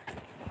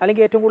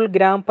അല്ലെങ്കിൽ ഏറ്റവും കൂടുതൽ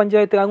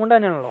ഗ്രാമപഞ്ചായത്ത്, അതുകൊണ്ട്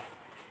തന്നെയാണല്ലോ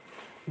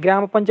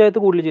ഗ്രാമപഞ്ചായത്ത്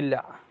കൂടുതൽ ജില്ല.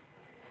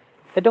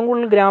 ഏറ്റവും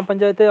കൂടുതൽ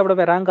ഗ്രാമപഞ്ചായത്ത് അവിടെ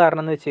വരാൻ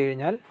കാരണം എന്ന് വെച്ച്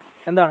കഴിഞ്ഞാൽ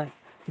എന്താണ്?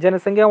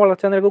 ജനസംഖ്യ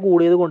വളർച്ചാ നിരക്ക്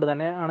കൂടിയത് കൊണ്ട്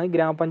തന്നെയാണ്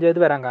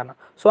ഗ്രാമപഞ്ചായത്ത് വരാൻ കാരണം.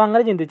 സോ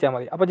അങ്ങനെ ചിന്തിച്ചാൽ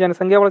മതി. അപ്പോൾ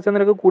ജനസംഖ്യ വളർച്ചാ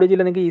നിരക്ക് കൂടിയ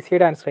ജില്ല നിങ്ങൾക്ക്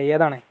ഈസിയായിട്ട് ആൻസർ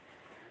ഏതാണ്?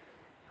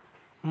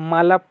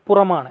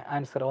 മലപ്പുറമാണ്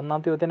ആൻസർ.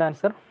 ഒന്നാമത്തെ ചോദ്യത്തിൻ്റെ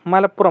ആൻസർ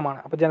മലപ്പുറമാണ്.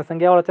 അപ്പോൾ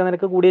ജനസംഖ്യ വളർച്ചാ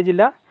നിരക്ക് കൂടിയ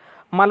ജില്ല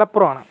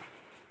മലപ്പുറമാണ്.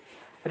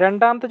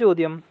 രണ്ടാമത്തെ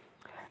ചോദ്യം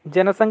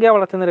ജനസംഖ്യ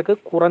വളർച്ചാ നിരക്ക്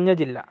കുറഞ്ഞ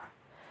ജില്ല.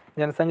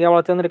 ജനസംഖ്യ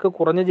വളർച്ചാ നിരക്ക്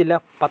കുറഞ്ഞ ജില്ല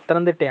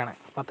പത്തനംതിട്ടയാണ്.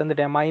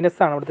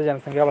 മൈനസാണ് അവിടുത്തെ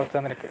ജനസംഖ്യ വളർച്ചാ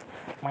നിരക്ക്,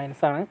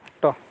 മൈനസാണ്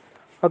കേട്ടോ.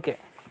 ഓക്കെ.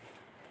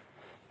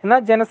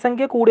 എന്നാൽ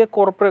ജനസംഖ്യ കൂടിയ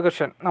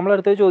കോർപ്പറേഷൻ,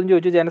 നമ്മളടുത്ത ചോദ്യം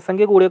ചോദിച്ചു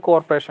ജനസംഖ്യ കൂടിയ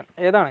കോർപ്പറേഷൻ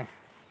ഏതാണ്?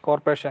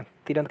 കോർപ്പറേഷൻ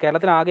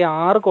കേരളത്തിൽ ആകെ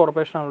 6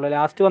 കോർപ്പറേഷനാണുള്ളത്.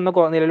 ലാസ്റ്റ്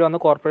നിലവിൽ വന്ന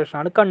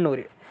കോർപ്പറേഷനാണ് കണ്ണൂർ.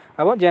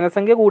 അപ്പോൾ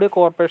ജനസംഖ്യ കൂടിയ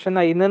കോർപ്പറേഷൻ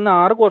ഇന്ന്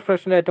 6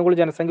 കോർപ്പറേഷനിൽ ഏറ്റവും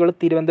കൂടുതൽ ജനസംഖ്യ ഉള്ളത്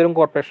തിരുവനന്തപുരം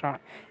കോർപ്പറേഷനാണ്.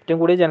 ഏറ്റവും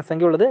കൂടുതൽ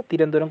ജനസംഖ്യ ഉള്ളത്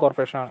തിരുവനന്തപുരം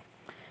കോർപ്പറേഷനാണ്.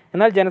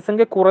 എന്നാൽ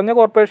ജനസംഖ്യ കുറഞ്ഞ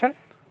കോർപ്പറേഷൻ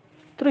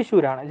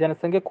തൃശ്ശൂരാണ്.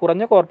 ജനസംഖ്യ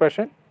കുറഞ്ഞ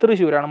കോർപ്പറേഷൻ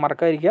തൃശ്ശൂരാണ്,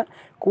 മറക്കാതിരിക്കുക.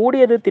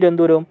 കൂടിയത്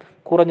തിരുവനന്തപുരവും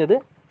കുറഞ്ഞത്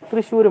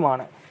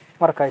തൃശ്ശൂരുമാണ്,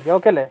 മറക്കാതിരിക്കുക.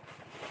 ഓക്കെ അല്ലേ?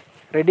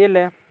 റെഡി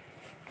അല്ലേ?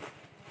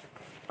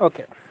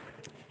 ഓക്കെ.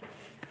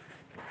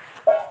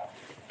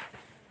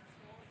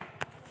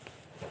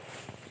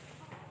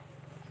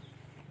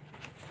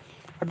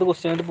 അടുത്ത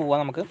ക്വസ്റ്റ്യനായിട്ട് പോവാം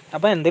നമുക്ക്.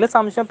 അപ്പോൾ എന്തെങ്കിലും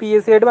സംശയം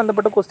PSC ആയിട്ട്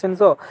ബന്ധപ്പെട്ട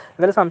ക്വസ്റ്റ്യൻസോ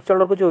എന്തെങ്കിലും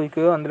സംശയമുള്ളവർക്ക്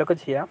ചോദിക്കുകയോ എന്തെങ്കിലുമൊക്കെ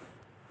ചെയ്യാം.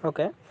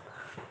 ഓക്കെ,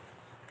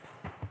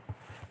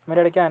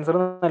 നമ്മുടെ ഇടയ്ക്ക് ആൻസർ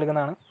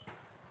നൽകുന്നതാണ്.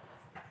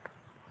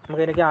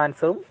 നമുക്ക് ഇതിലേക്ക്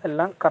ആൻസറും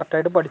എല്ലാം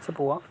കറക്റ്റായിട്ട് പഠിച്ച്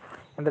പോവാം.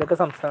 എന്തെങ്കിലുമൊക്കെ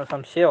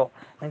സംശയമോ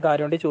നിങ്ങൾക്ക്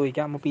ആരും വേണ്ടി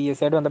ചോദിക്കാം. നമുക്ക്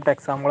PSC ആയിട്ട് ബന്ധപ്പെട്ട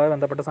എക്സാമുകളെ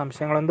ബന്ധപ്പെട്ട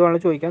സംശയങ്ങൾ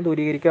എന്തുവേണമെങ്കിലും ചോദിക്കാം,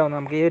 ദൂരീകരിക്കാവുന്ന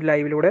നമുക്ക് ഈ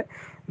ലൈവിലൂടെ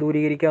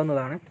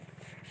ദൂരീകരിക്കാവുന്നതാണ്.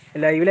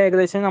 ലൈവിൽ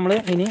ഏകദേശം നമ്മൾ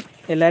ഇനി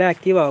എല്ലാവരും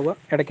ആക്റ്റീവ് ആവുക.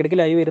 ഇടയ്ക്കിടയ്ക്ക്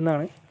ലൈവ്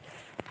വരുന്നതാണ്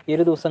ഈ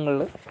ഒരു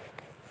ദിവസങ്ങളിൽ.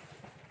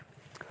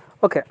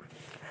 ഓക്കെ,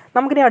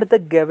 നമുക്കിനി അടുത്ത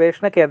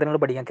ഗവേഷണ കേന്ദ്രങ്ങൾ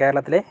പഠിക്കാം.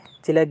 കേരളത്തിലെ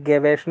ചില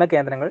ഗവേഷണ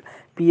കേന്ദ്രങ്ങൾ,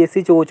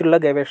 PSC ചോദിച്ചിട്ടുള്ള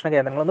ഗവേഷണ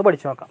കേന്ദ്രങ്ങൾ ഒന്ന്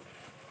പഠിച്ചു നോക്കാം.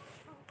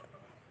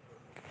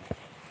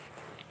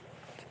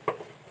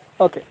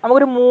 ഓക്കെ,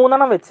 നമുക്കൊരു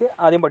 3 വെച്ച്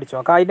ആദ്യം പഠിച്ചു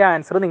നോക്കാം. അതിൻ്റെ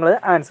ആൻസർ നിങ്ങൾ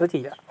ആൻസർ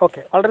ചെയ്യുക.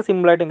 ഓക്കെ, വളരെ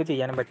സിമ്പിളായിട്ട് നിങ്ങൾക്ക്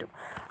ചെയ്യാനും പറ്റും.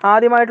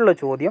 ആദ്യമായിട്ടുള്ള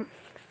ചോദ്യം,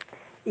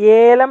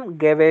 ഏലം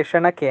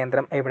ഗവേഷണ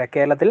കേന്ദ്രം എവിടെ?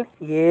 കേരളത്തിൽ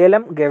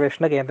ഏലം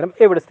ഗവേഷണ കേന്ദ്രം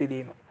എവിടെ സ്ഥിതി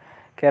ചെയ്യുന്നു?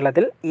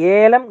 കേരളത്തിൽ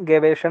ഏലം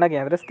ഗവേഷണ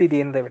കേന്ദ്രം സ്ഥിതി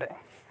ചെയ്യുന്നത് എവിടെ?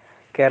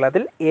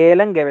 കേരളത്തിൽ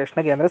ഏലം ഗവേഷണ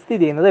കേന്ദ്രം സ്ഥിതി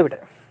ചെയ്യുന്നത് എവിടെ?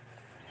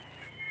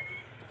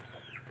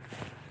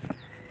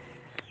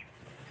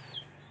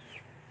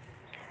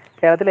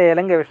 കേരളത്തിൽ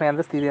ഏലം ഗവേഷണ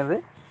കേന്ദ്രം സ്ഥിതി ചെയ്യുന്നത്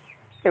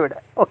എവിടെ?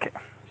 ഓക്കെ.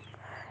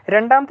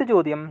 രണ്ടാമത്തെ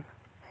ചോദ്യം,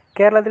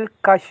 കേരളത്തിൽ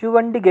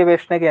കശുവണ്ടി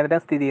ഗവേഷണ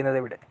കേന്ദ്രം സ്ഥിതി ചെയ്യുന്നത്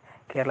എവിടെ?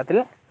 കേരളത്തിൽ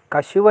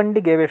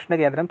കശുവണ്ടി ഗവേഷണ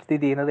കേന്ദ്രം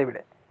സ്ഥിതി ചെയ്യുന്നത്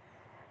എവിടെ?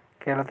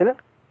 കേരളത്തിൽ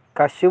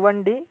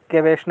കശുവണ്ടി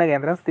ഗവേഷണ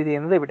കേന്ദ്രം സ്ഥിതി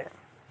ചെയ്യുന്നത് എവിടെ?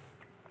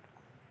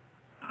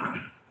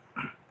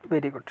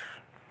 Very good.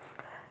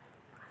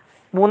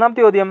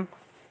 മൂന്നാമത്തെ ചോദ്യം,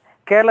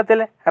 കേരളത്തിൽ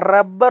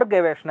റബ്ബർ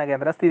ഗവേഷണ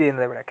കേന്ദ്രം സ്ഥിതി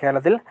ചെയ്യുന്നത് എവിടെ?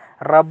 കേരളത്തിൽ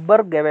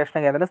റബ്ബർ ഗവേഷണ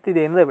കേന്ദ്രം സ്ഥിതി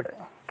ചെയ്യുന്നത് എവിടെ?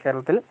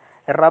 കേരളത്തിൽ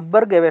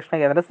റബ്ബർ ഗവേഷണ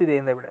കേന്ദ്രം സ്ഥിതി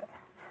ചെയ്യുന്നത് എവിടെ?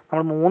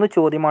 നമ്മൾ 3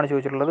 ചോദ്യമാണ്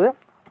ചോദിച്ചിട്ടുള്ളത്.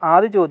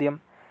 ആദ്യ ചോദ്യം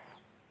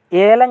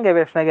ഏലം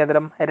ഗവേഷണ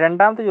കേന്ദ്രം,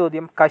 രണ്ടാമത്തെ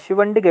ചോദ്യം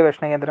കശുവണ്ടി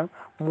ഗവേഷണ കേന്ദ്രം,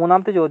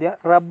 മൂന്നാമത്തെ ചോദ്യം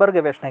റബ്ബർ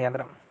ഗവേഷണ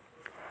കേന്ദ്രം.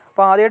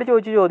 അപ്പോൾ ആദ്യമായിട്ട്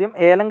ചോദിച്ച ചോദ്യം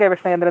ഏലം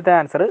ഗവേഷണ കേന്ദ്രത്തെ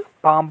answer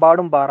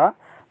Pampadumpara.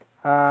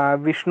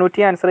 Vishnu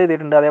T answer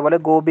ചെയ്തിട്ടുണ്ട്, അതേപോലെ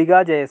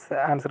ഗോപിക ജയസ്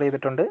ആൻസർ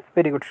ചെയ്തിട്ടുണ്ട്.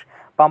 Very good.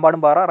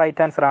 Pampadumpara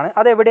right answer ആണ്.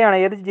 അതെവിടെയാണ്,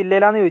 ഏത്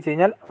ജില്ലയിലാണെന്ന് ചോദിച്ചു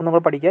കഴിഞ്ഞാൽ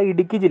ഒന്നുകൂടെ പഠിക്കുക,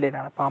 ഇടുക്കി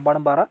ജില്ലയിലാണ്.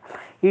 പാമ്പാടുംപാറ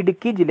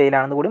ഇടുക്കി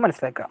ജില്ലയിലാണെന്ന് കൂടി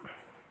മനസ്സിലാക്കുക.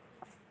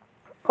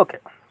 ഓക്കെ,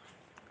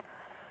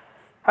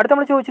 അടുത്ത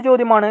നമ്മൾ ചോദിച്ച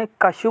ചോദ്യമാണ്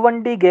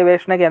കശുവണ്ടി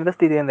ഗവേഷണ കേന്ദ്രം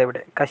സ്ഥിതി ചെയ്യുന്നത്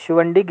എവിടെ?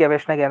 കശുവണ്ടി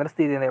ഗവേഷണ കേന്ദ്രം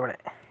സ്ഥിതി ചെയ്യുന്നത് എവിടെ?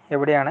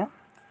 എവിടെയാണ്?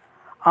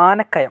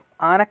 ആനക്കയം.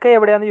 ആനക്കയം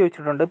എവിടെയാണെന്ന്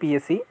ചോദിച്ചിട്ടുണ്ട്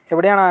PSC.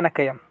 എവിടെയാണ്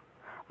ആനക്കയം?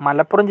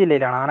 മലപ്പുറം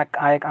ജില്ലയിലാണ്.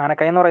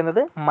 ആനക്കയം എന്ന്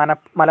പറയുന്നത്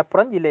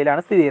മലപ്പുറം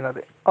ജില്ലയിലാണ് സ്ഥിതി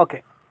ചെയ്യുന്നത്. ഓക്കെ,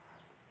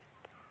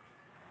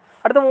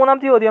 അടുത്ത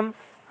മൂന്നാമത്തെ ചോദ്യം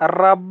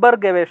റബ്ബർ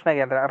ഗവേഷണ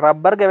കേന്ദ്രം.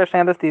 റബ്ബർ ഗവേഷണ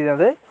കേന്ദ്രം സ്ഥിതി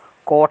ചെയ്യുന്നത്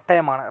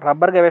കോട്ടയമാണ്.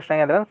 റബ്ബർ ഗവേഷണ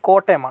കേന്ദ്രം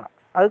കോട്ടയമാണ്.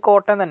 അത്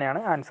കോട്ടയം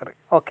തന്നെയാണ് ആൻസർ.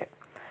 ഓക്കെ,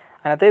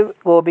 അതിനകത്ത്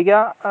ഗോപിക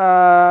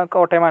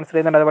കോട്ടയം ആൻസർ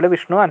ചെയ്തിട്ടുണ്ട്, അതുപോലെ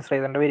വിഷ്ണു ആൻസർ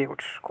ചെയ്തിട്ടുണ്ട്. Very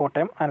good.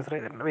 കോട്ടയം ആൻസർ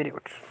ചെയ്തിട്ടുണ്ട്. Very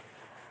good.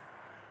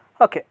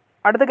 ഓക്കെ,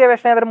 അടുത്ത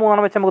ഗവേഷണ കേന്ദ്രം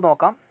 3 വെച്ച് നമുക്ക്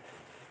നോക്കാം.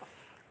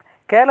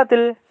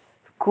 കേരളത്തിൽ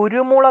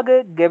കുരുമുളക്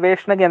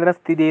ഗവേഷണ കേന്ദ്രം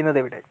സ്ഥിതി ചെയ്യുന്നത്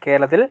എവിടെ?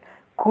 കേരളത്തിൽ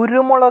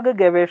കുരുമുളക്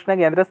ഗവേഷണ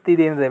കേന്ദ്രം സ്ഥിതി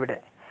ചെയ്യുന്നത് എവിടെ?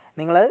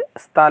 നിങ്ങൾ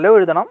സ്ഥലം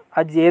എഴുതണം,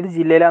 അത് ഏത്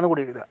ജില്ലയിലാണെന്ന്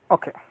കൂടി എഴുതുക.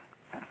 ഓക്കെ,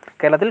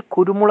 കേരളത്തിൽ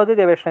കുരുമുളക്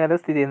ഗവേഷണ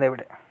കേന്ദ്രം സ്ഥിതി ചെയ്യുന്നത്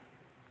എവിടെ?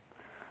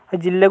 അത്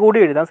ജില്ല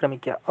കൂടി എഴുതാൻ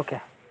ശ്രമിക്കുക. ഓക്കെ,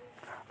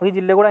 നമുക്ക്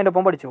ജില്ല കൂടെ അതിൻ്റെ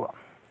ഒപ്പം പഠിച്ചു പോവാം.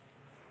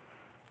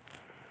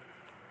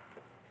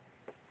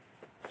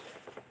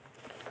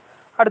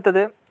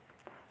 അടുത്തത്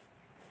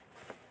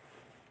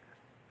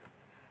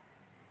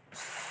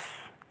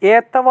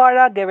ഏത്തവാഴ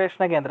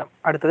ഗവേഷണ കേന്ദ്രം.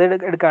 അടുത്തത്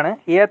എടുക്കുകയാണ്.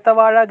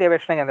 ഏത്തവാഴ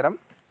ഗവേഷണ കേന്ദ്രം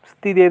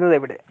സ്ഥിതി ചെയ്യുന്നത്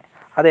എവിടെ?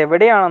 അത്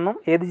എവിടെയാണെന്നും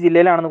ഏത്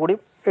ജില്ലയിലാണെന്നും കൂടി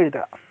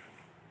എഴുതുക.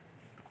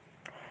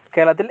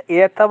 കേരളത്തിൽ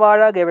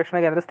ഏത്തവാഴ ഗവേഷണ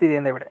കേന്ദ്രം സ്ഥിതി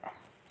ചെയ്യുന്നത് എവിടെ?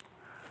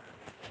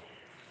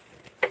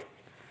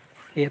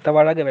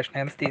 ഏത്തവാഴ ഗവേഷണ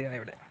കേന്ദ്രം സ്ഥിതി ചെയ്യുന്നത്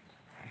എവിടെ?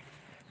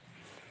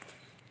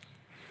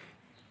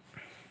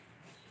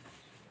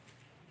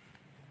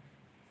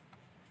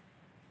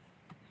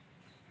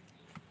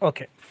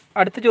 ഓക്കെ,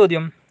 അടുത്ത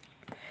ചോദ്യം.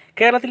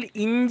 കേരളത്തിൽ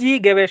ഇഞ്ചി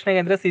ഗവേഷണ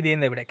കേന്ദ്രം സ്ഥിതി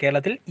ചെയ്യുന്നത് എവിടെ?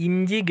 കേരളത്തിൽ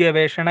ഇഞ്ചി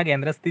ഗവേഷണ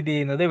കേന്ദ്രം സ്ഥിതി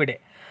ചെയ്യുന്നത് എവിടെ?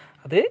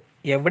 അത്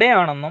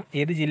എവിടെയാണെന്നും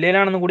ഏത്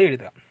ജില്ലയിലാണെന്നും കൂടി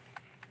എഴുതുക.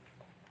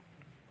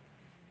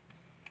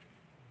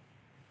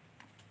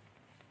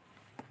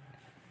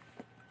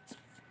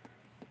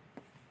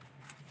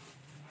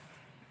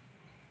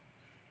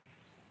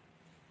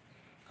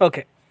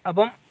 ഓക്കെ,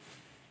 അപ്പം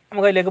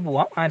നമുക്ക് അതിലേക്ക്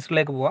പോവാം,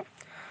 ആൻസറിലേക്ക് പോവാം.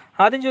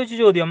 ആദ്യം ചോദിച്ച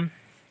ചോദ്യം,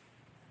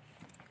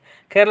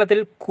 കേരളത്തിൽ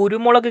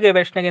കുരുമുളക്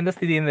ഗവേഷണ കേന്ദ്രം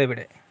സ്ഥിതി ചെയ്യുന്നത്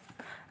എവിടെ?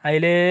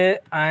 അതിൽ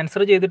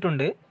ആൻസർ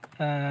ചെയ്തിട്ടുണ്ട്,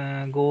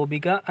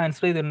 ഗോപിക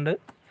ആൻസർ ചെയ്തിട്ടുണ്ട്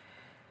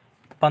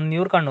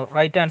പന്നിയൂർ കണ്ണൂർ,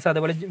 റൈറ്റ് ആൻസർ.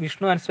 അതേപോലെ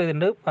വിഷ്ണു ആൻസർ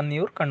ചെയ്തിട്ടുണ്ട്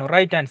പന്നിയൂർ കണ്ണൂർ,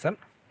 റൈറ്റ് ആൻസർ.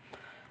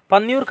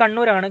 പന്നിയൂർ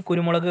കണ്ണൂരാണ്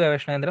കുരുമുളക്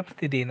ഗവേഷണ കേന്ദ്രം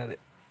സ്ഥിതി ചെയ്യുന്നത്.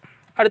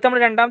 അടുത്ത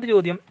നമ്മുടെ രണ്ടാമത്തെ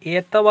ചോദ്യം,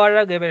 ഏത്തവാഴ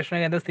ഗവേഷണ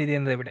കേന്ദ്രം സ്ഥിതി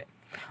ചെയ്യുന്നത് എവിടെ?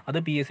 അത്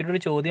PSCയുടെ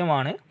ഒരു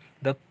ചോദ്യമാണ്.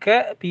 ഇതൊക്കെ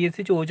PSC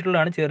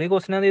ചോദിച്ചിട്ടുള്ളതാണ്, ചെറിയ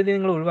ക്വസ്റ്റ്യൻ രീതി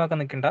നിങ്ങൾ ഒഴിവാക്കാൻ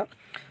നിൽക്കണ്ട.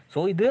 സോ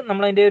ഇത്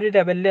നമ്മളതിൻ്റെ ഒരു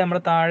ലെവലിൽ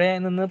നമ്മുടെ താഴെ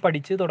നിന്ന്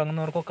പഠിച്ച്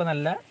തുടങ്ങുന്നവർക്കൊക്കെ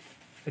നല്ല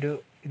ഒരു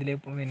ഇതിൽ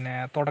പിന്നെ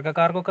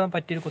തുടക്കക്കാർക്കൊക്കെ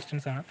പറ്റിയൊരു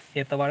ക്വസ്റ്റ്യൻസാണ്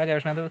ഏത്തവാഴ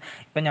ഗവേഷണത്തിൽ.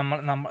 ഇപ്പം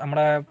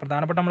നമ്മുടെ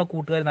പ്രധാനപ്പെട്ട നമ്മളെ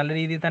കൂട്ടുകാർ നല്ല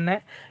രീതിയിൽ തന്നെ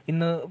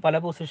ഇന്ന് പല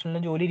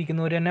പൊസിഷനിലും ജോലി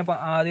ഇരിക്കുന്നവർ തന്നെ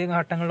ആദ്യ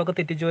ഘട്ടങ്ങളിലൊക്കെ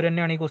തെറ്റിച്ചവർ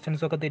തന്നെയാണ് ഈ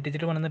ക്വസ്റ്റ്യൻസൊക്കെ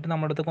തെറ്റിച്ചിട്ട് വന്നിട്ട്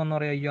നമ്മുടെ അടുത്തൊക്കെ ഒന്ന്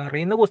പറയാം, അയ്യോ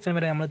അറിയുന്ന ക്വസ്റ്റ്യൻ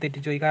വരെ നമ്മൾ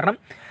തെറ്റിച്ചു പോയി. കാരണം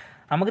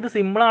നമുക്കിത്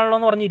സിമ്പിളാണല്ലോ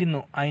എന്ന്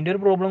പറഞ്ഞിരുന്നു, അതിൻ്റെ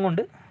ഒരു പ്രോബ്ലം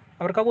കൊണ്ട്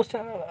അവർക്ക് ആ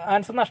ക്വസ്റ്റ്യൻ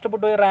ആൻസർ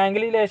നഷ്ടപ്പെട്ടു പോയി,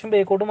 റാങ്കിൽ ലേശം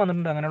ബേക്കോട്ടും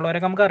വന്നിട്ടുണ്ട്.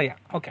 അങ്ങനെയുള്ളവരൊക്കെ നമുക്കറിയാം.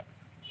 ഓക്കെ,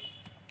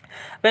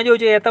 അപ്പോൾ ഞാൻ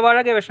ചോദിച്ചു ഏത്തവാഴ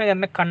ഗവേഷണ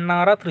കേന്ദ്രം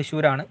കണ്ണാറ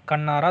തൃശ്ശൂരാണ്.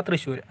 കണ്ണാറ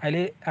തൃശ്ശൂർ. അതിൽ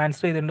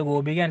ആൻസർ ചെയ്തിട്ടുണ്ട്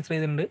ഗോപിക ആൻസർ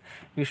ചെയ്തിട്ടുണ്ട്,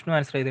 വിഷ്ണു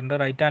ആൻസർ ചെയ്തിട്ടുണ്ട്,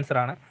 റൈറ്റ്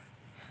ആൻസറാണ്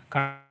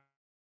കണ്ണാറ.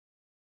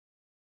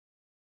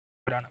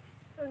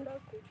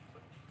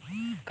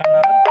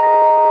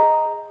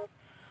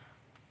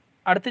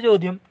 അടുത്ത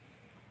ചോദ്യം,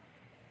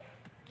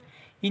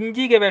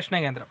 ഇഞ്ചി ഗവേഷണ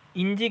കേന്ദ്രം.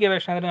 ഇഞ്ചി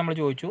ഗവേഷണ കേന്ദ്രം നമ്മൾ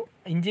ചോദിച്ചു,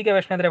 ഇഞ്ചി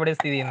ഗവേഷണ കേന്ദ്രം എവിടെ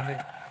സ്ഥിതി ചെയ്യുന്നത്?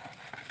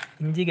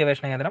 ഇഞ്ചി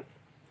ഗവേഷണ കേന്ദ്രം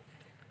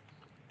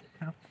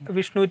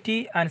വിഷ്ണു ടി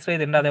ആൻസർ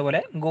ചെയ്തിട്ടുണ്ട്, അതേപോലെ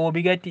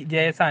ഗോപിക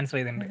JS ആൻസർ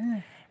ചെയ്തിട്ടുണ്ട്.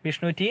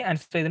 വിഷ്ണു ടി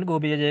ആൻസർ ചെയ്തിട്ടുണ്ട്,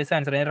 ഗോപിക JS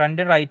ആൻസർ ചെയ്തിട്ടുണ്ട്.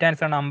 രണ്ടും റൈറ്റ്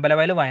ആൻസറാണ്,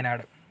 അമ്പലവയൽ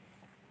വയനാട്.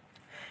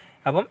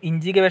 അപ്പം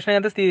ഇഞ്ചി ഗവേഷണ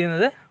കേന്ദ്രം സ്ഥിതി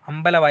ചെയ്യുന്നത്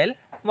അമ്പലവയൽ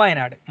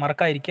വയനാട്,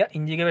 മറക്കാതിരിക്കുക.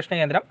 ഇഞ്ചി ഗവേഷണ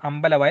കേന്ദ്രം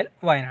അമ്പലവയൽ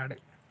വയനാട്.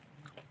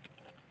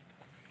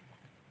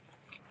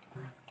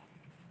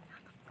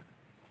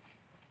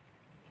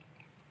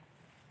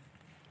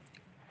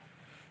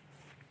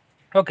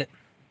 ഓക്കെ,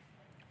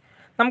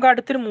 നമുക്ക്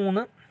അടുത്തൊരു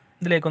 3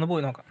 ഇതിലേക്കൊന്ന്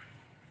പോയി നോക്കാം.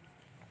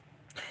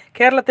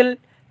 കേരളത്തിൽ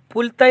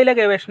പുൽത്തൈല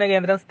ഗവേഷണ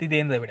കേന്ദ്രം സ്ഥിതി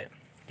ചെയ്യുന്നത് എവിടെ?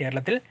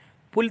 കേരളത്തിൽ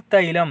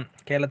പുൽത്തൈല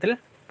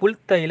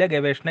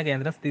ഗവേഷണ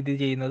കേന്ദ്രം സ്ഥിതി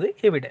ചെയ്യുന്നത്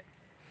എവിടെ?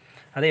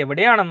 അത്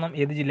എവിടെയാണെന്നും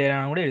ഏത്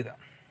ജില്ലയിലാണെന്നും കൂടി എഴുതാം.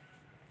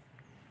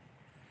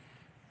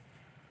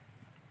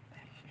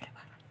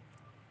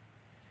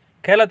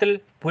 കേരളത്തിൽ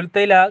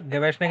പുൽത്തൈല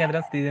ഗവേഷണ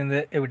കേന്ദ്രം സ്ഥിതി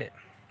ചെയ്യുന്നത് എവിടെ?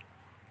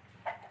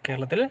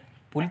 കേരളത്തിൽ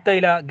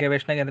പുൽത്തൈല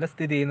ഗവേഷണ കേന്ദ്രം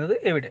സ്ഥിതി ചെയ്യുന്നത്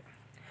എവിടെ?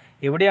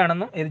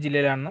 എവിടെയാണെന്നും ഏത്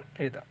ജില്ലയിലാണെന്നും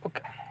എഴുതാം.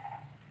 ഓക്കെ,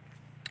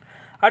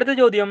 അടുത്ത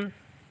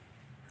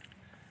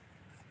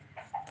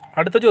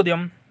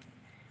ചോദ്യം,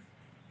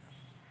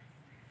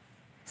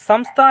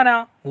 സംസ്ഥാന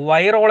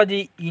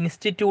വൈറോളജി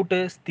ഇൻസ്റ്റിറ്റ്യൂട്ട്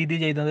സ്ഥിതി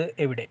ചെയ്യുന്നത്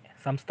എവിടെ?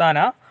 സംസ്ഥാന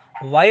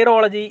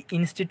വൈറോളജി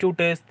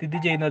ഇൻസ്റ്റിറ്റ്യൂട്ട് സ്ഥിതി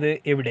ചെയ്യുന്നത്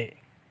എവിടെ?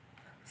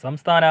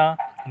 സംസ്ഥാന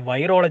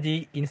വൈറോളജി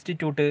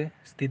ഇൻസ്റ്റിറ്റ്യൂട്ട്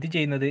സ്ഥിതി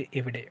ചെയ്യുന്നത്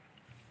എവിടെ?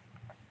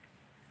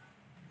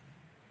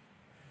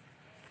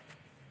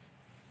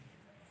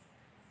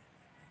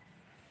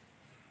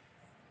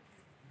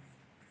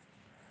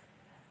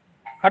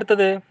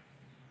 അടുത്തത്,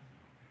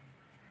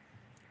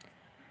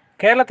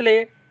 കേരളത്തിലെ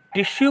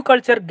ടിഷ്യൂ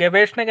കൾച്ചർ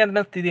ഗവേഷണ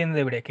കേന്ദ്രം സ്ഥിതി ചെയ്യുന്നത്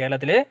എവിടെ?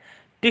 കേരളത്തിലെ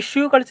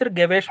ടിഷ്യൂ കൾച്ചർ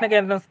ഗവേഷണ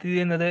കേന്ദ്രം സ്ഥിതി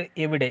ചെയ്യുന്നത്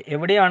എവിടെ?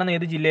 എവിടെയാണെന്ന്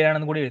ഏത്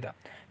ജില്ലയിലാണെന്ന് കൂടി എഴുതാം.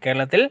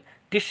 കേരളത്തിൽ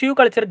ടിഷ്യൂ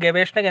കൾച്ചർ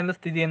ഗവേഷണ കേന്ദ്രം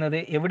സ്ഥിതി ചെയ്യുന്നത്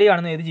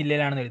എവിടെയാണെന്ന് ഏത്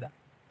ജില്ലയിലാണെന്ന് എഴുതാം.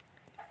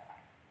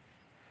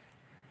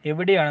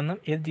 എവിടെയാണെന്നും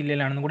ഏത്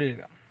ജില്ലയിലാണെന്നും കൂടി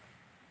എഴുതാം.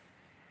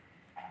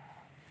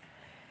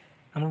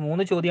 നമ്മൾ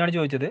 3 ചോദ്യമാണ്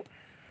ചോദിച്ചത്.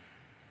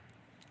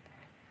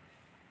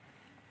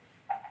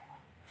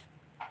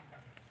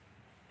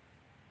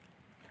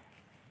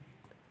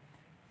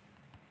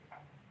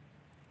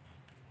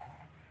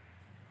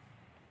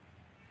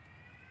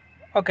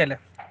 ഓക്കെ അല്ലേ?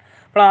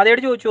 അപ്പോൾ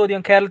ആദ്യമായിട്ട് ചോദിച്ച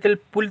ചോദ്യം, കേരളത്തിൽ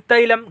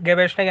പുൽത്തൈലം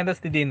ഗവേഷണ കേന്ദ്രം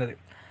സ്ഥിതി ചെയ്യുന്നത്.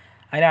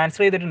 അതിന്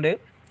ആൻസർ ചെയ്തിട്ടുണ്ട്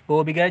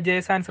ഗോപിക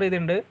JS ആൻസർ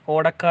ചെയ്തിട്ടുണ്ട്,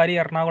 ഓടക്കാലി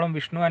എറണാകുളം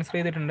വിഷ്ണു ആൻസർ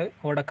ചെയ്തിട്ടുണ്ട്.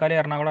 ഓടക്കാലി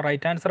എറണാകുളം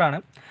റൈറ്റ് ആൻസറാണ്.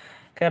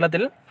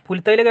 കേരളത്തിൽ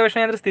പുൽത്തൈല ഗവേഷണ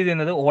കേന്ദ്രം സ്ഥിതി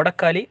ചെയ്യുന്നത്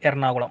ഓടക്കാലി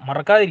എറണാകുളം,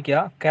 മറക്കാതിരിക്കുക.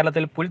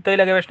 കേരളത്തിൽ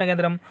പുൽത്തൈല ഗവേഷണ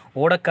കേന്ദ്രം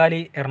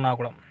ഓടക്കാലി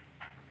എറണാകുളം.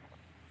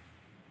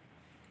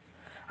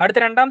 അടുത്ത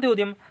രണ്ടാമത്തെ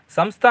ചോദ്യം,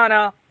 സംസ്ഥാന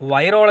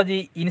വൈറോളജി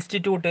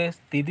ഇൻസ്റ്റിറ്റ്യൂട്ട്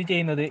സ്ഥിതി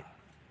ചെയ്യുന്നത്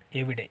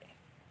എവിടെ?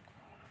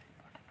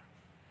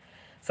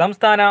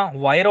 സംസ്ഥാന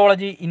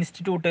വൈറോളജി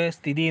ഇൻസ്റ്റിറ്റ്യൂട്ട്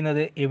സ്ഥിതി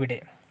ചെയ്യുന്നത് എവിടെ?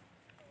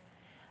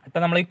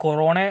 ഇപ്പം നമ്മൾ ഈ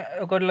കൊറോണ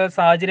ഒക്കെ ഉള്ള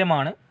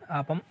സാഹചര്യമാണ്,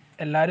 അപ്പം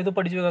എല്ലാവരും ഇത്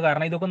പഠിച്ചു വെക്കുക.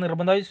 കാരണം ഇതൊക്കെ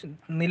നിർബന്ധമായി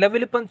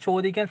നിലവിലിപ്പം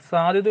ചോദിക്കാൻ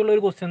സാധ്യതയുള്ള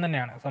ഒരു ക്വസ്റ്റ്യൻ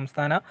തന്നെയാണ്.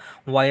 സംസ്ഥാന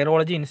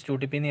വൈറോളജി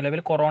ഇൻസ്റ്റിറ്റ്യൂട്ട് ഇപ്പോൾ ഈ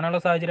നിലവിൽ കൊറോണയുള്ള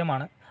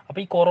സാഹചര്യമാണ്.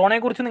 അപ്പോൾ ഈ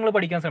കൊറോണയെക്കുറിച്ച് നിങ്ങൾ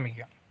പഠിക്കാൻ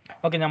ശ്രമിക്കുക.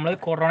 ഓക്കെ, നമ്മൾ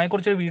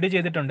കൊറോണയെക്കുറിച്ചൊരു വീഡിയോ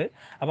ചെയ്തിട്ടുണ്ട്.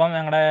 അപ്പം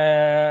ഞങ്ങളുടെ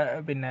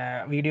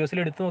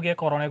വീഡിയോസിൽ എടുത്തു നോക്കിയാൽ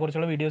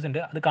കൊറോണയെക്കുറിച്ചുള്ള വീഡിയോസ്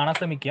ഉണ്ട്, അത് കാണാൻ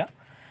ശ്രമിക്കുക.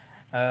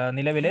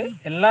 നിലവിൽ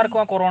എല്ലാവർക്കും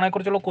ആ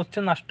കൊറോണയെക്കുറിച്ചുള്ള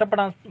ക്വസ്റ്റ്യൻ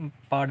നഷ്ടപ്പെടാൻ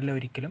പാടില്ല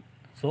ഒരിക്കലും.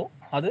 സോ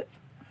അത്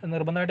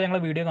നിർബന്ധമായിട്ട് ഞങ്ങൾ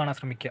വീഡിയോ കാണാൻ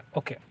ശ്രമിക്കുക.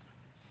 ഓക്കെ,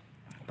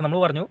 നമ്മൾ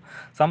പറഞ്ഞു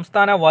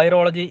സംസ്ഥാന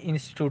വൈറോളജി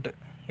ഇൻസ്റ്റിറ്റ്യൂട്ട്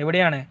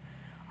എവിടെയാണ്?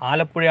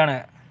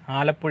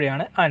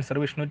 ആലപ്പുഴയാണ് ആൻസർ.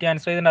 വിഷ്ണുറ്റി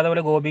ആൻസർ ചെയ്തിട്ടുണ്ട്,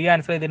 അതുപോലെ ഗോപിക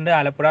ആൻസർ ചെയ്തിട്ടുണ്ട്.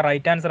 ആലപ്പുഴ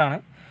റൈറ്റ്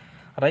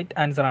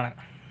ആൻസറാണ്.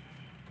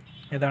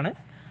 ഏതാണ്?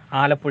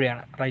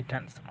 ആലപ്പുഴയാണ് റൈറ്റ്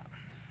ആൻസർ.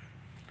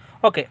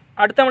 ഓക്കെ,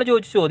 അടുത്ത നമ്മൾ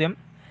ചോദിച്ച ചോദ്യം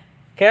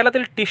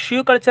കേരളത്തിൽ ടിഷ്യൂ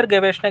കൾച്ചർ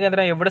ഗവേഷണ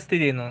കേന്ദ്രം എവിടെ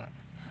സ്ഥിതി ചെയ്യുന്നത്?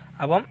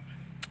 അപ്പം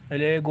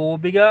അതിൽ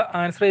ഗോപിക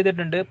ആൻസർ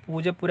ചെയ്തിട്ടുണ്ട്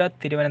പൂജപ്പുര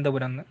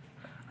തിരുവനന്തപുരം എന്ന്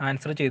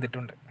ആൻസർ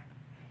ചെയ്തിട്ടുണ്ട്.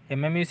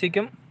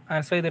 MMUCക്കും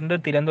ആൻസർ ചെയ്തിട്ടുണ്ട്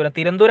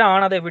തിരുവനന്തപുരം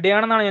ആണ്. അത്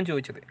എവിടെയാണെന്നാണ് ഞാൻ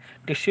ചോദിച്ചത്.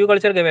 ടിഷ്യൂ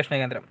കൾച്ചർ ഗവേഷണ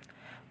കേന്ദ്രം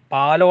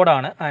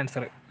പാലോടാണ്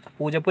ആൻസർ,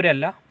 പൂജപ്പുര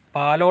അല്ല,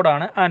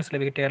 പാലോടാണ് ആൻസർ.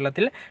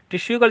 കേരളത്തിൽ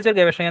ടിഷ്യൂ കൾച്ചർ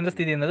ഗവേഷണ കേന്ദ്രം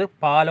സ്ഥിതി ചെയ്യുന്നത്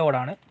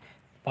പാലോടാണ്.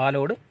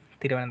 പാലോട്,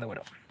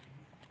 തിരുവനന്തപുരം.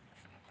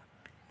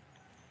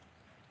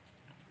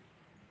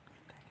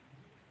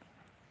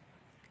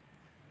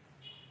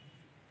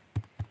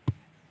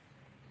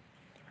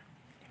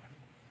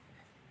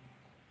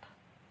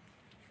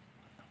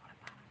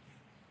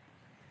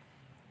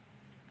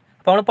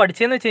 അപ്പോൾ നമ്മൾ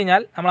പഠിച്ചതെന്ന് വെച്ച്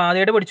കഴിഞ്ഞാൽ നമ്മൾ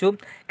ആദ്യമായിട്ട് പഠിച്ചു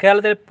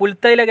കേരളത്തിൽ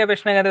പുൽത്തൈല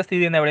ഗവേഷണ കേന്ദ്രം സ്ഥിതി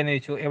ചെയ്യുന്നത് എവിടെയെന്ന്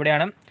ചോദിച്ചു.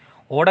 എവിടെയാണ്?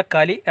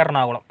 ഓടക്കാലി,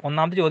 എറണാകുളം.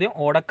 ഒന്നാമത്തെ ചോദ്യം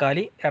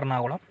ഓടക്കാലി,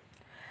 എറണാകുളം.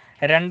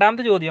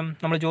 രണ്ടാമത്തെ ചോദ്യം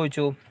നമ്മൾ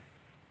ചോദിച്ചു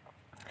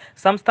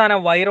സംസ്ഥാന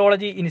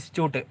വൈറോളജി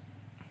ഇൻസ്റ്റിറ്റ്യൂട്ട്,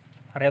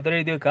 അറിയാത്തവർ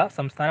എഴുതി വെക്കുക.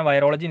 സംസ്ഥാന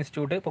വൈറോളജി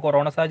ഇൻസ്റ്റിറ്റ്യൂട്ട് ഇപ്പോൾ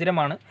കൊറോണ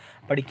സാഹചര്യമാണ്,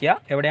 പഠിക്കുക.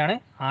 എവിടെയാണ്?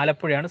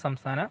 ആലപ്പുഴയാണ്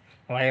സംസ്ഥാന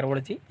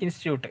വൈറോളജി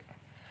ഇൻസ്റ്റിറ്റ്യൂട്ട്.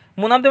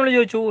 മൂന്നാമത്തെ നമ്മൾ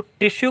ചോദിച്ചു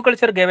ടിഷ്യൂ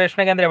കൾച്ചർ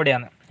ഗവേഷണ കേന്ദ്രം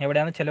എവിടെയാണ്?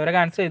 ചിലവരൊക്കെ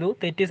ആൻസർ ചെയ്തു,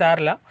 തെറ്റി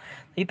സാറില്ല.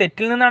 ഈ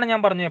തെറ്റിൽ നിന്നാണ് ഞാൻ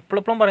പറഞ്ഞു,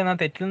 എപ്പോഴും പറയുന്നത്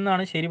തെറ്റിൽ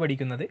നിന്നാണ് ശരി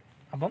പഠിക്കുന്നത്.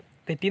 അപ്പം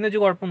തെറ്റിയെന്ന്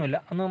വെച്ചാൽ കുഴപ്പമൊന്നുമില്ല,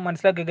 ഒന്ന്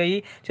മനസ്സിലാക്കുക. ഈ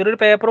ചെറിയൊരു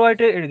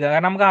പേപ്പറുമായിട്ട് എഴുതുക,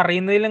 കാരണം നമുക്ക്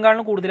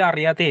അറിയുന്നതിലും കൂടുതൽ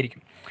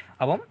അറിയാത്തതായിരിക്കും.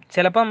 അപ്പം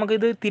ചിലപ്പോൾ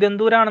നമുക്കിത്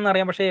തിരുവനന്തപുരമാണെന്ന്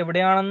അറിയാം, പക്ഷേ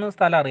എവിടെയാണെന്ന്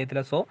സ്ഥലം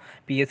അറിയത്തില്ല. സോ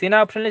PSCൻ്റെ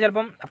ഓപ്ഷനിൽ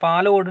ചിലപ്പം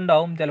പാലോട്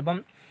ഉണ്ടാവും, ചിലപ്പം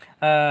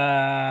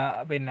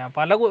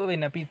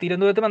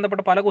തിരുവനന്തപുരത്ത്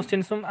ബന്ധപ്പെട്ട പല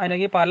ക്വസ്റ്റ്യൻസും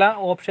അല്ലെങ്കിൽ പല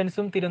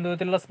ഓപ്ഷൻസും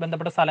തിരുവനന്തപുരത്തുള്ള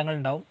ബന്ധപ്പെട്ട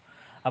സ്ഥലങ്ങളുണ്ടാവും.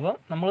 അപ്പോൾ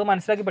നമ്മൾ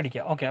മനസ്സിലാക്കി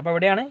പഠിക്കുക. ഓക്കെ, അപ്പോൾ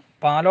എവിടെയാണ്?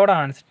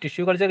 പാലോടാണ്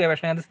ടിഷ്യൂ കൾച്ചർ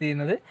ഗവേഷണ കേന്ദ്രം സ്ഥിതി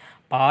ചെയ്യുന്നത്.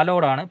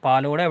 പാലോടാണ്.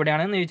 പാലോട്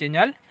എവിടെയാണെന്ന് ചോദിച്ചു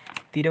കഴിഞ്ഞാൽ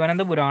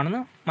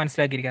തിരുവനന്തപുരമാണെന്ന്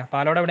മനസ്സിലാക്കിയിരിക്കുക.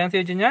 പാലോട് എവിടെയാണെന്ന്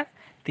ചോദിച്ചു കഴിഞ്ഞാൽ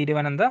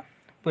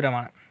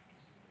തിരുവനന്തപുരമാണ്.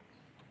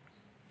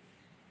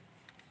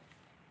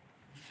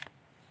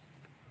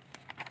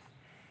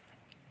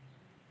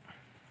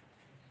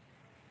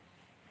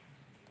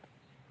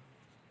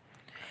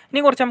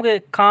 ഇനി കുറച്ച് നമുക്ക്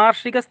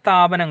കാർഷിക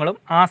സ്ഥാപനങ്ങളും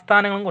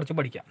ആസ്ഥാനങ്ങളും കുറച്ച്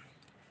പഠിക്കാം.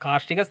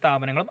 കാർഷിക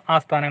സ്ഥാപനങ്ങളും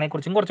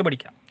ആസ്ഥാനങ്ങളെക്കുറിച്ചും കുറച്ച്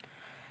പഠിക്കാം.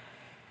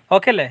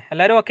 ഓക്കെ അല്ലേ?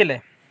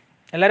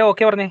 എല്ലാവരും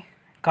ഓക്കെ പറഞ്ഞേ.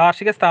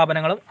 കാർഷിക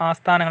സ്ഥാപനങ്ങളും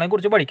ആസ്ഥാനങ്ങളെയും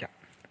കുറിച്ച് പഠിക്കാം.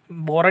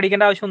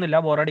 ബോറടിക്കേണ്ട ആവശ്യമൊന്നുമില്ല.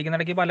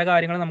 ബോറടിക്കുന്നിടയ്ക്ക് പല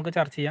കാര്യങ്ങളും നമുക്ക്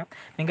ചർച്ച ചെയ്യാം.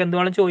 നിങ്ങൾക്ക് എന്ത്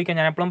വേണമെങ്കിലും ചോദിക്കാം.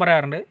 ഞാൻ എപ്പോഴും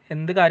പറയാറുണ്ട്,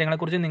 എന്ത്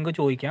കാര്യങ്ങളെക്കുറിച്ച് നിങ്ങൾക്ക്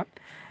ചോദിക്കാം.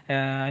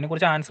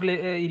 അതിനെക്കുറിച്ച് ആൻസർ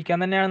ഇരിക്കാൻ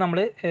തന്നെയാണ് നമ്മൾ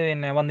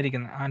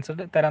വന്നിരിക്കുന്നത്. ആൻസർ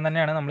തരാൻ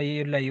തന്നെയാണ് നമ്മൾ ഈ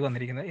ഒരു ലൈവ്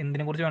വന്നിരിക്കുന്നത്.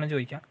 എന്തിനെക്കുറിച്ച് വേണം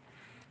ചോദിക്കാം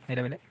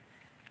നിലവിൽ.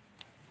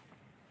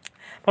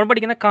 അപ്പോൾ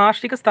പഠിക്കുന്ന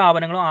കാർഷിക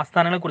സ്ഥാപനങ്ങളും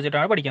ആസ്ഥാനങ്ങളെ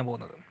കുറിച്ചിട്ടാണ് പഠിക്കാൻ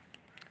പോകുന്നത്.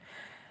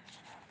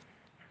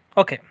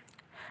 ഓക്കെ,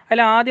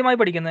 അതിൽ ആദ്യമായി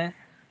പഠിക്കുന്നത്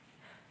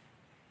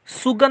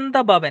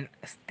സുഗന്ധഭവൻ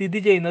സ്ഥിതി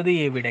ചെയ്യുന്നത്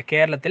എവിടെ?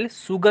 കേരളത്തിൽ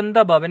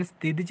സുഗന്ധഭവൻ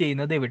സ്ഥിതി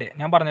ചെയ്യുന്നത് എവിടെ?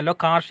 ഞാൻ പറഞ്ഞല്ലോ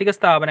കാർഷിക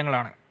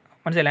സ്ഥാപനങ്ങളാണ്,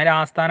 മനസ്സിലായി? അതിൻ്റെ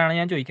ആസ്ഥാനമാണ്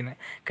ഞാൻ ചോദിക്കുന്നത്.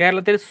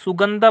 കേരളത്തിൽ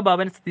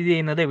സുഗന്ധഭവൻ സ്ഥിതി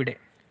ചെയ്യുന്നത് എവിടെ?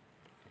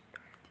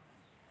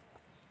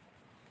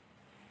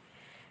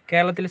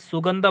 കേരളത്തിൽ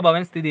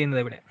സുഗന്ധഭവൻ സ്ഥിതി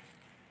ചെയ്യുന്നത് എവിടെ?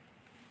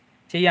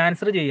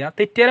 ആൻസർ ചെയ്യുക.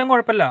 തെറ്റിയാലും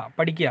കുഴപ്പമില്ല,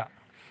 പഠിക്കുക.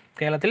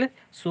 കേരളത്തിൽ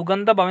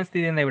സുഗന്ധഭവൻ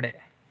സ്ഥിതി ചെയ്യുന്നത് എവിടെ?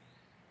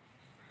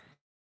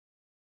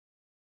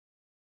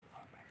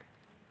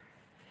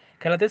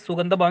 കേരളത്തിൽ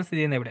സുഗന്ധഭവൻ സ്ഥിതി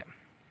ചെയ്യുന്നത് എവിടെ?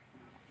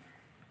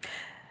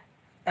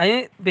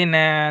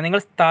 അതിന് നിങ്ങൾ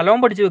സ്ഥലവും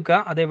പഠിച്ചു വെക്കുക,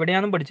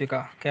 അതെവിടെയാണെന്നും പഠിച്ചു വെക്കുക.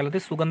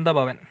 കേരളത്തിൽ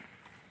സുഗന്ധഭവൻ.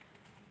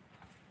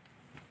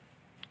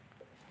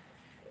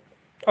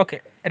 ഓക്കെ,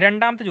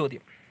 രണ്ടാമത്തെ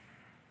ചോദ്യം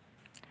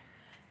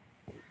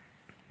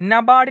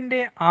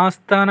നബാർഡിൻ്റെ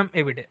ആസ്ഥാനം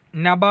എവിടെ?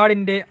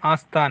 നബാർഡിൻ്റെ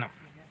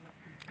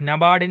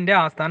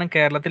ആസ്ഥാനം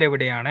കേരളത്തിൽ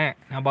എവിടെയാണ്?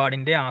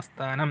 നബാർഡിൻ്റെ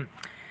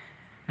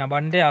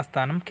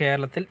ആസ്ഥാനം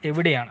കേരളത്തിൽ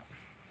എവിടെയാണ്?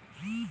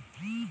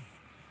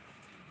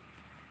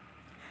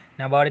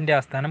 നബാർഡിൻ്റെ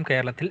ആസ്ഥാനം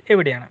കേരളത്തിൽ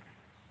എവിടെയാണ്?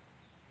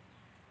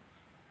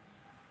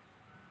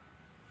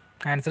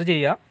 ആൻസർ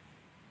ചെയ്യുക.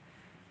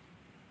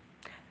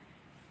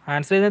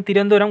 ആൻസർ ചെയ്യുന്നത്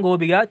തിരുവനന്തപുരം.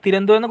 ഗോപിക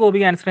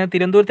ആൻസർ ചെയ്യുന്നത്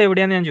തിരുവനന്തപുരത്ത്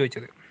എവിടെയാണെന്ന് ഞാൻ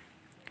ചോദിച്ചത്.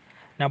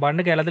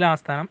 നബാർഡിൻ്റെ കേരളത്തിലെ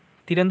ആസ്ഥാനം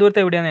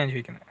തിരുവനന്തപുരത്ത് എവിടെയാണെന്ന് ഞാൻ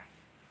ചോദിക്കുന്നത്.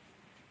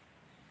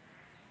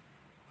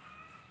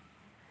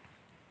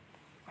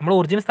 നമ്മൾ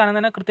ഒറിജിനൽ സ്ഥലം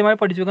തന്നെ കൃത്യമായി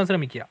പഠിച്ചു വെക്കാൻ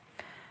ശ്രമിക്കുക,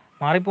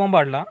 മാറിപ്പോകാൻ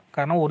പാടില്ല.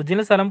 കാരണം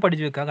ഒറിജിനൽ സ്ഥലം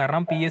പഠിച്ചു വെക്കുക.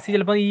 കാരണം PSC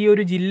ചിലപ്പോൾ ഈ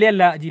ഒരു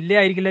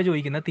ജില്ലയായിരിക്കില്ല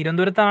ചോദിക്കുന്നത്,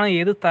 തിരുവനന്തപുരത്താണ്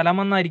ഏത്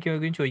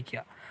സ്ഥലമെന്നായിരിക്കും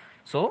ചോദിക്കുക.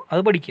 സോ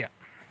അത് പഠിക്കുക.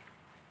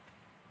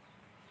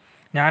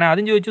 ഞാൻ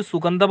ആദ്യം ചോദിച്ചു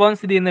സുഗന്ധഭവൻ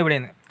സ്ഥിതി ചെയ്യുന്നത്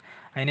എവിടെയെന്ന്.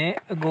 അതിന്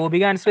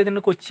ഗോപിക ആൻസർ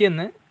ചെയ്തിട്ടുണ്ട് കൊച്ചി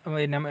എന്ന്,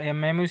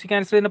 MMUCക്ക്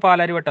ആൻസർ ചെയ്തിട്ടുണ്ട്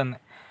പാലാരിവട്ടം എന്ന്.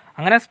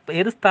 അങ്ങനെ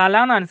ഏത്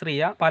സ്ഥലമാണെന്ന് ആൻസർ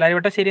ചെയ്യുക.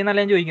 പാലാരിവട്ടം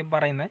ശരിയെന്നല്ല ഞാൻ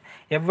പറയുന്നത്.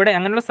 എവിടെ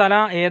അങ്ങനെയുള്ള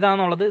സ്ഥലം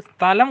ഏതാണെന്നുള്ളത്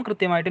സ്ഥലം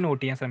കൃത്യമായിട്ട്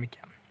നോട്ട് ചെയ്യാൻ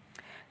ശ്രമിക്കുക.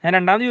 ഞാൻ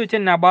രണ്ടാമത്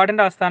ചോദിച്ചാൽ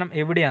നബാർഡിൻ്റെ ആസ്ഥാനം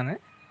എവിടെയാണ്?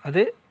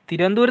 അത്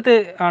തിരുവനന്തപുരത്ത്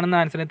ആണെന്ന്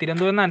ആൻസർ ചെയ്യുന്നത്.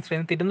 തിരുവനന്തപുരത്ത് ആൻസർ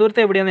ചെയ്യുന്നത്.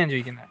 തിരുവനന്തപുരത്ത് എവിടെയാണെന്ന് ഞാൻ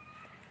ചോദിക്കുന്നത്.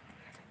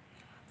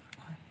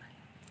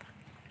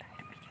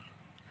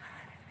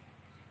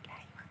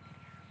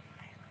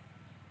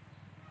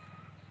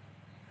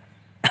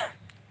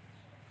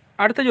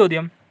 അടുത്ത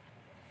ചോദ്യം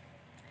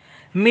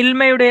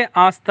മിൽമയുടെ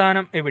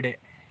ആസ്ഥാനം എവിടെ?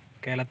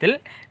 കേരളത്തിൽ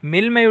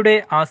മിൽമയുടെ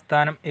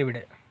ആസ്ഥാനം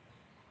എവിടെ?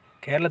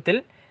 കേരളത്തിൽ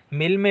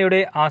മിൽമയുടെ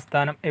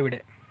ആസ്ഥാനം എവിടെ?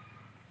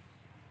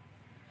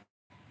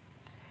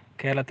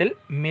 കേരളത്തിൽ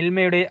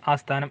മിൽമയുടെ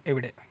ആസ്ഥാനം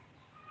എവിടെ?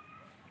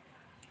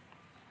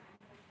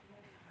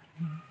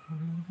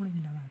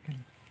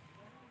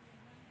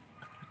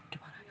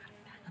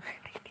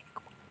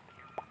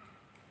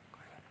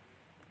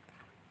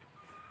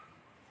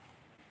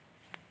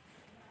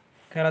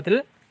 കേരളത്തിൽ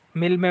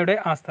മിൽമയുടെ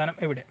ആസ്ഥാനം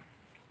എവിടെ?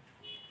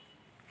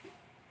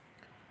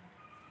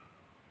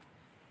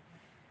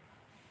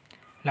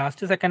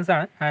 ലാസ്റ്റ് സെക്കൻഡ്സ്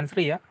ആണ്, ആൻസർ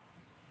ചെയ്യുക.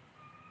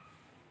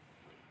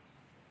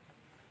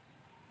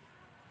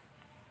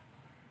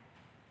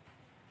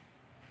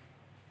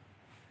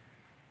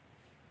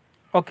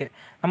 ഓക്കെ,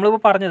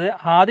 നമ്മളിപ്പോൾ പറഞ്ഞത്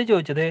ആദ്യം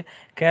ചോദിച്ചത്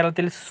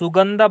കേരളത്തിൽ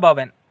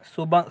സുഗന്ധഭവൻ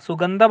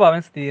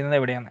സ്ഥിതി ചെയ്യുന്നത്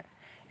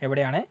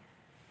എവിടെയാണ്?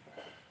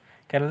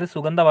 കേരളത്തിൽ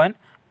സുഗന്ധഭവൻ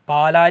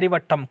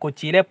പാലാരിവട്ടം,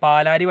 കൊച്ചിയിലെ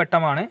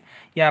പാലാരിവട്ടമാണ്.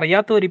 ഈ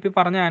അറിയാത്തവർ ഇപ്പോൾ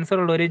പറഞ്ഞ ആൻസർ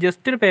ഉള്ളവർ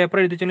ജസ്റ്റ് ഒരു പേപ്പർ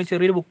എഴുതിച്ചാലും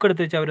ചെറിയൊരു ബുക്ക്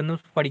എടുത്ത് വെച്ച് അവരൊന്ന്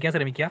പഠിക്കാൻ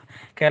ശ്രമിക്കുക.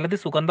 കേരളത്തിൽ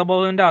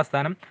സുഗന്ധഭവൻ്റെ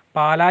ആസ്ഥാനം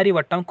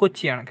പാലാരിവട്ടം,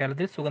 കൊച്ചിയാണ്.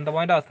 കേരളത്തിൽ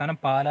സുഗന്ധഭവൻ്റെ ആസ്ഥാനം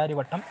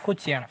പാലാരിവട്ടം,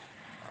 കൊച്ചിയാണ്.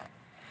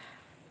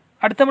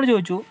 അടുത്ത നമ്മൾ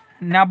ചോദിച്ചു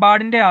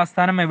നബാർഡിൻ്റെ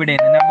ആസ്ഥാനം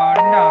എവിടെയാണ്?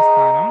 നബാർഡിൻ്റെ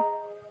ആസ്ഥാനം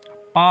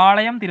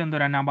പാളയം,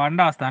 തിരുവനന്തപുരം.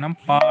 നബാർഡിൻ്റെ ആസ്ഥാനം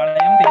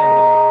പാളയം,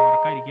 തിരുവനന്തപുരം.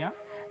 മറക്കാതിരിക്കുക,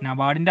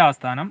 നബാർഡിൻ്റെ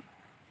ആസ്ഥാനം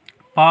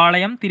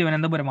പാളയം,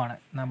 തിരുവനന്തപുരമാണ്.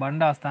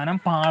 നബാർഡിൻ്റെ ആസ്ഥാനം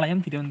പാളയം,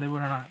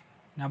 തിരുവനന്തപുരമാണ്.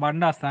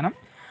 നബാർഡിൻ്റെ ആസ്ഥാനം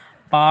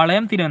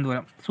പാളയം,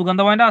 തിരുവനന്തപുരം.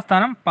 സുഗന്ധഭവൻ്റെ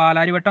ആസ്ഥാനം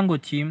പാലാരിവട്ടം,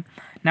 കൊച്ചിയും.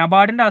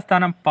 നബാർഡിൻ്റെ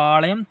ആസ്ഥാനം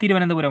പാളയം,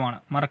 തിരുവനന്തപുരമാണ്.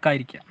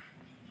 മറക്കാതിരിക്കുക.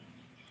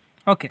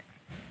 ഓക്കെ,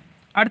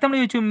 അടുത്ത നമ്മൾ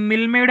ചോദിച്ചു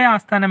മിൽമയുടെ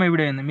ആസ്ഥാനം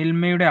എവിടെയെന്ന്.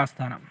 മിൽമയുടെ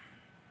ആസ്ഥാനം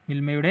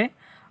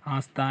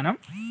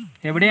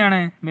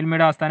എവിടെയാണ്?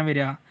 മിൽമയുടെ ആസ്ഥാനം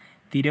വരിക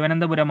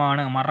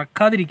തിരുവനന്തപുരമാണ്.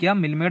 മറക്കാതിരിക്കുക,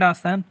 മിൽമയുടെ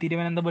ആസ്ഥാനം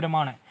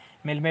തിരുവനന്തപുരമാണ്.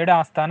 മിൽമയുടെ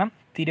ആസ്ഥാനം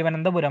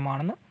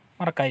തിരുവനന്തപുരമാണെന്ന്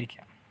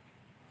മറക്കാതിരിക്കുക.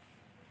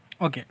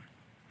 ഓക്കെ,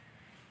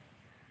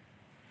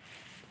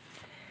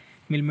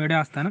 മിൽമയുടെ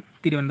ആസ്ഥാനം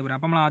തിരുവനന്തപുരം.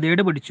 അപ്പം നമ്മൾ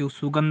ആദ്യമായിട്ട് പഠിച്ചു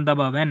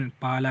സുഗന്ധഭവൻ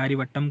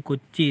പാലാരിവട്ടം,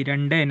 കൊച്ചി.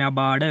 2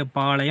 നബാർഡ്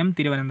പാളയം,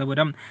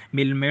 തിരുവനന്തപുരം.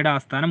 മിൽമയുടെ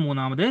ആസ്ഥാനം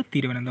 3ാമത്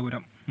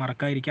തിരുവനന്തപുരം.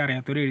 മറക്കാതിരിക്കുക,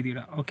 അറിയാത്തവർ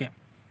എഴുതിയിടുക. ഓക്കെ,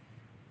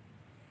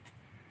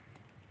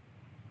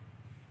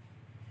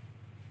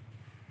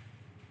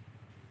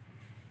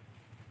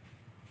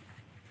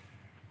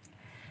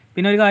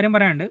 പിന്നെ ഒരു കാര്യം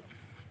പറയാനുണ്ട്.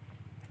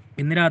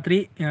 ഇന്ന് രാത്രി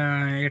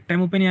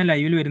 8:30 ഞാൻ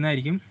ലൈവിൽ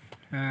വരുന്നതായിരിക്കും.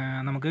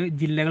 നമുക്ക്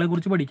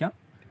ജില്ലകളെക്കുറിച്ച് പഠിക്കാം.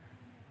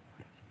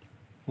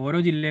 ഓരോ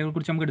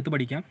ജില്ലകളെക്കുറിച്ച് നമുക്ക് എടുത്ത്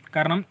പഠിക്കാം.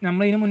 കാരണം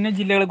നമ്മൾ ഇതിന് മുന്നേ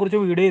ജില്ലകളെക്കുറിച്ച്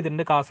വീഡിയോ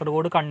ചെയ്തിട്ടുണ്ട്.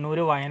 കാസർഗോഡ്, കണ്ണൂർ,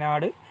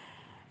 വയനാട്,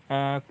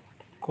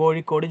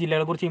 കോഴിക്കോട്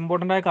ജില്ലകളെക്കുറിച്ച്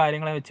ഇമ്പോർട്ടൻ്റ് ആയ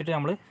കാര്യങ്ങളെ വെച്ചിട്ട്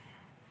നമ്മൾ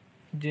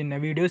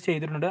വീഡിയോസ്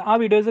ചെയ്തിട്ടുണ്ട്. ആ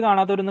വീഡിയോസ്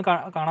കാണാത്തവരൊന്ന്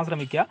കാണാൻ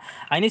ശ്രമിക്കുക.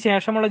 അതിന്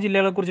ശേഷമുള്ള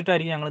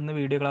ജില്ലകളെക്കുറിച്ചിട്ടായിരിക്കും ഞങ്ങൾ ഇന്ന്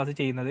വീഡിയോ ക്ലാസ്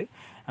ചെയ്യുന്നത്.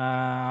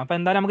 അപ്പോൾ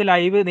എന്തായാലും നമുക്ക്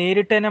ലൈവ്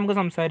നേരിട്ട് തന്നെ നമുക്ക്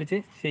സംസാരിച്ച്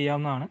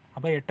ചെയ്യാവുന്നതാണ്.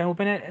 അപ്പോൾ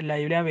 8:30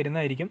 ലൈവിൽ ഞാൻ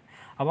വരുന്നതായിരിക്കും.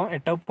 അപ്പം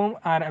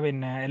 8:30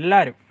 പിന്നെ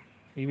എല്ലാവരും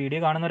ഈ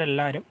വീഡിയോ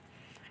കാണുന്നവരെല്ലാവരും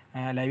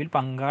ലൈവിൽ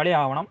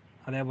പങ്കാളിയാവണം.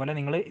 അതേപോലെ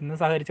നിങ്ങൾ ഇന്ന്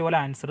സഹകരിച്ച പോലെ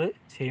ആൻസർ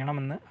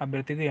ചെയ്യണമെന്ന്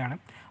അഭ്യർത്ഥിക്കുകയാണ്.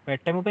 അപ്പോൾ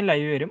 8:30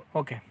 ലൈവ് വരും.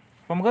 ഓക്കെ,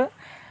 അപ്പോൾ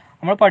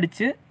നമ്മൾ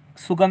പഠിച്ച്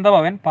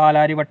സുഗന്ധഭവൻ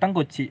പാലാരിവട്ടം,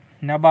 കൊച്ചി.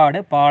 നബാർഡ്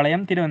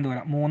പാളയം,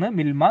 തിരുവനന്തപുരം. 3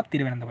 മിൽമ,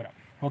 തിരുവനന്തപുരം.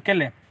 ഓക്കെ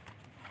അല്ലേ?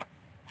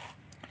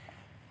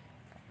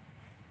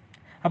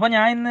 അപ്പോൾ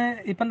ഞാൻ ഇന്ന്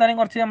ഇപ്പം എന്തായാലും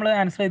കുറച്ച് നമ്മൾ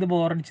ആൻസർ ചെയ്ത്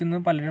ബോറടിച്ചെന്ന്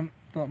പലരും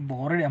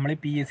നമ്മൾ ഈ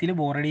PSCയിൽ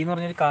ബോറടി എന്ന്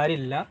പറഞ്ഞൊരു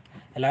കാര്യമില്ല,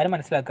 എല്ലാവരും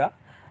മനസ്സിലാക്കുക.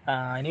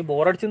 ഇനി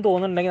ബോറടിച്ചെന്ന്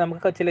തോന്നുന്നുണ്ടെങ്കിൽ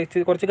നമുക്ക്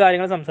കുറച്ച്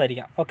കാര്യങ്ങൾ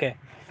സംസാരിക്കാം. ഓക്കെ,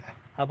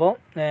 അപ്പോൾ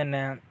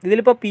പിന്നെ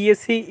ഇതിലിപ്പോൾ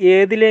PSC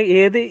ഏത്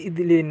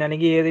ഇതിൽ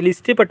അല്ലെങ്കിൽ ഏത്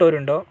ലിസ്റ്റിൽ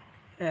പെട്ടവരുണ്ടോ?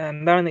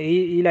 എന്താണ്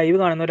ഈ ലൈവ്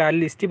കാണുന്നവർ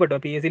ആരും ലിസ്റ്റിൽ പെട്ടോ?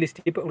 PSC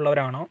ലിസ്റ്റിൽ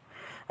ഉള്ളവരാണോ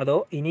അതോ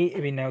ഇനി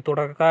പിന്നെ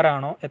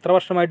തുടക്കക്കാരാണോ? എത്ര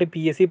വർഷമായിട്ട്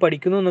PSC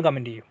പഠിക്കുന്നു എന്ന്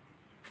കമൻറ്റ് ചെയ്യും.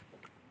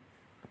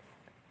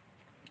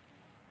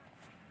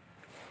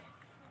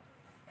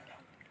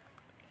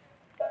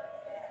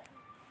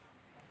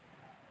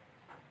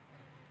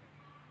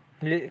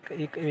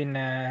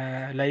 പിന്നെ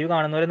ലൈവ്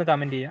കാണുന്നവരൊന്ന്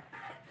കമൻറ്റ് ചെയ്യുക.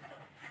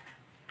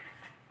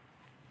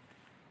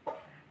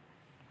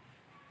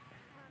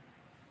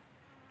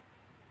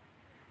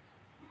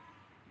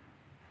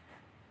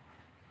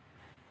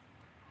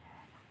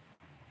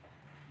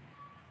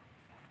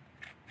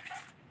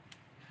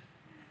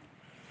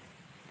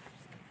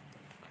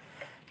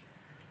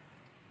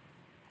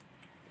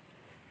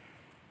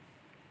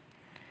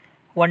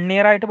 വൺ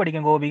ഇയർ ആയിട്ട്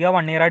പഠിക്കും. ഗോപിക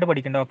 1 ഇയർ ആയിട്ട്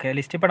പഠിക്കുന്നുണ്ട്. ഓക്കെ,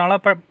 ലിസ്റ്റിൽ പെടാനുള്ള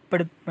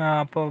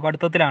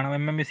പഠിത്തത്തിലാണ്.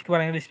 MMBCക്ക്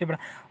പറയുന്നത് ലിസ്റ്റിൽ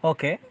പെടാൻ.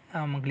 ഓക്കെ,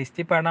 നമുക്ക്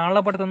ലിസ്റ്റിൽ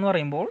പെടാനുള്ള പഠിത്തം എന്ന്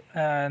പറയുമ്പോൾ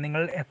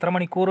നിങ്ങൾ എത്ര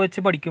മണിക്കൂർ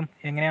വെച്ച് പഠിക്കും?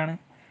 എങ്ങനെയാണ്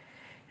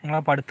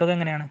നിങ്ങളെ പഠിത്തമൊക്കെ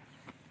എങ്ങനെയാണ്?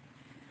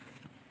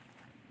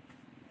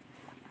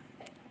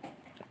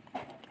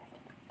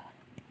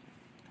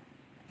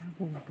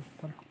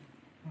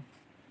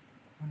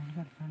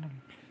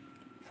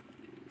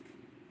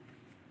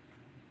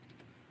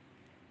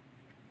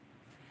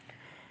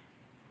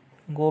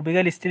 ഗോപിക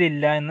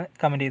ലിസ്റ്റിലില്ല എന്ന്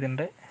കമൻറ്റ്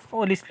ചെയ്തിട്ടുണ്ട്.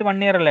 ലിസ്റ്റിൽ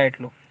 1 ഇയർ അല്ലേ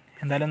ആയിട്ടുള്ളൂ.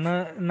 എന്തായാലും ഒന്ന്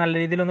നല്ല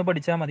രീതിയിലൊന്ന്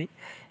പഠിച്ചാൽ മതി.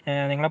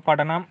 നിങ്ങളെ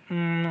പഠനം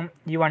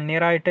ഈ 1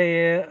 ഇയർ ആയിട്ട്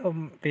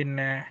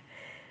പിന്നെ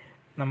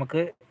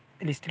നമുക്ക്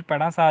ലിസ്റ്റിൽ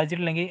പെടാൻ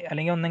സാധിച്ചിട്ടില്ലെങ്കിൽ,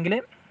 അല്ലെങ്കിൽ ഒന്നെങ്കിൽ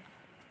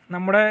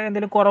നമ്മുടെ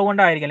എന്തെങ്കിലും കുറവ്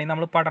കൊണ്ടായിരിക്കും, അല്ലെങ്കിൽ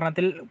നമ്മൾ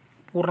പഠനത്തിൽ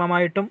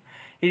പൂർണ്ണമായിട്ടും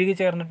ഇഴുകി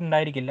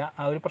ചേർന്നിട്ടുണ്ടായിരിക്കില്ല.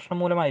 ആ ഒരു പ്രശ്നം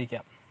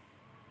മൂലമായിരിക്കാം.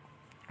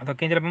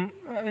 അതൊക്കെ ചിലപ്പം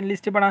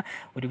ലിസ്റ്റ് പെടാൻ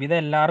ഒരുവിധം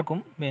എല്ലാവർക്കും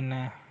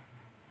പിന്നെ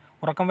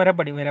ഉറക്കം വരെ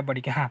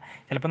പഠിക്കാം.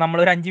 ചിലപ്പോൾ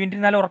നമ്മളൊരു 5 മിനിറ്റ്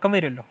ഇരുന്നാലും ഉറക്കം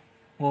വരുമല്ലോ.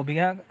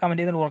 ഗോപിക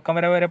കമൻറ്റ് ചെയ്തിട്ട് ഉറക്കം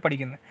വരെ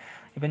പഠിക്കുന്നത്.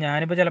 ഇപ്പം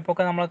ഞാനിപ്പോൾ ചിലപ്പോൾ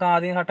ഒക്കെ നമ്മളൊക്കെ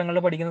ആദ്യ ഘട്ടങ്ങളിൽ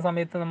പഠിക്കുന്ന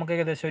സമയത്ത് നമുക്ക്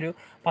ഏകദേശം ഒരു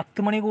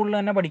 10 മണി കൂടുതൽ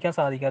തന്നെ പഠിക്കാൻ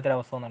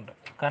സാധിക്കാത്തൊരവസ്ഥ വന്നിട്ടുണ്ട്.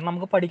 കാരണം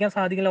നമുക്ക് പഠിക്കാൻ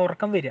സാധിക്കില്ല,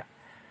 ഉറക്കം വരിക.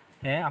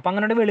 അപ്പം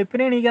അങ്ങനെ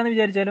വെളുപ്പിനെ എണീക്കാമെന്ന്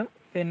വിചാരിച്ചാലും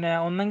പിന്നെ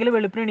ഒന്നെങ്കിൽ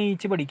വെളുപ്പിനെ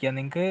എണീച്ച് പഠിക്കുക.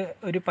 നിങ്ങൾക്ക്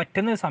ഒരു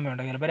പറ്റുന്ന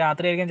സമയമുണ്ട്. ചിലപ്പോൾ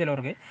രാത്രി ആയിരിക്കാം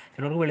ചിലവർക്ക്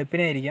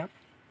വെളുപ്പിനെ ആയിരിക്കാം,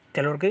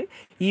 ചിലവർക്ക്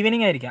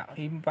ഈവനിങ് ആയിരിക്കാം.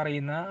 ഈ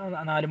പറയുന്ന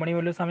 4 മണി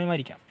പോലുള്ള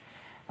സമയമായിരിക്കാം.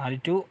 4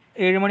 to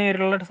 7 മണി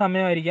വരെയുള്ള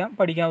സമയമായിരിക്കാം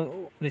പഠിക്കാൻ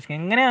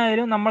ഉദ്ദേശിക്കുന്നത്.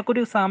 എങ്ങനെയായാലും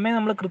നമ്മൾക്കൊരു സമയം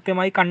നമ്മൾ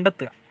കൃത്യമായി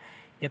കണ്ടെത്തുക.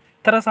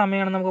 എത്ര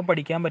സമയമാണ് നമുക്ക്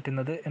പഠിക്കാൻ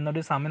പറ്റുന്നത്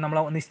എന്നൊരു സമയം നമ്മൾ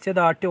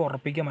നിശ്ചയദാർഢ്യം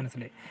ഉറപ്പിക്കുക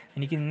മനസ്സിൽ.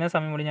 എനിക്ക് ഇന്ന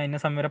സമയം വരെ ഞാൻ ഇന്ന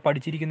സമയം വരെ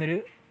പഠിച്ചിരിക്കുന്നൊരു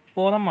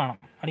ബോധം വേണം,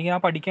 അല്ലെങ്കിൽ ആ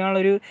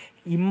പഠിക്കാനുള്ളൊരു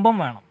ഇമ്പം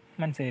വേണം.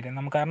 മനസ്സിലായില്ലേ?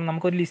 കാരണം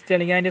നമുക്കൊരു ലിസ്റ്റ്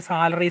അല്ലെങ്കിൽ അതിൻ്റെ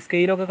സാലറി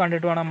സ്കെയിലൊക്കെ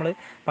കണ്ടിട്ട് വേണം നമ്മൾ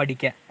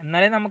പഠിക്കാൻ.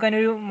 എന്നാലേ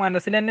നമുക്കതിനൊരു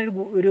മനസ്സിൽ തന്നെ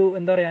ഒരു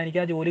എന്താ പറയുക,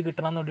 എനിക്ക് ആ ജോലി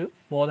കിട്ടണം എന്നൊരു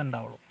ബോധം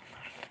ഉണ്ടാവുള്ളൂ.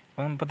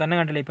 അപ്പം ഇപ്പോൾ തന്നെ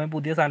കണ്ടില്ലേ, ഇപ്പം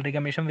പുതിയ സാലറി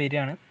കമ്മീഷൻ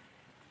വരികയാണ്.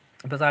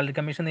 ഇപ്പോൾ സാലറി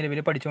കമ്മീഷൻ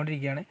നിലവിൽ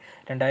പഠിച്ചുകൊണ്ടിരിക്കുകയാണ്.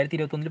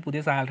 2021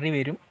 പുതിയ സാലറി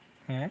വരും.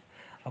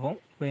 അപ്പം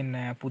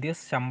പിന്നെ പുതിയ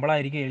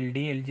ശമ്പളമായിരിക്കും.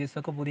 LGS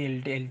ഒക്കെ പുതിയ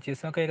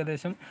LGS ഒക്കെ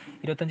ഏകദേശം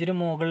 25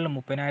 മുകളിൽ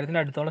 30,000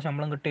 അടുത്തോളം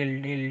ശമ്പളം കിട്ടും.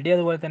 LD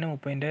അതുപോലെ തന്നെ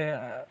 30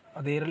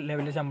 അതേ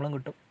ലെവലിൽ ശമ്പളം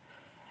കിട്ടും.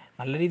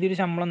 നല്ല രീതിയിൽ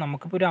ശമ്പളം.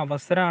 നമുക്കിപ്പോൾ ഒരു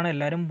അവസരമാണ്.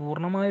 എല്ലാവരും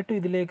പൂർണ്ണമായിട്ടും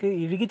ഇതിലേക്ക്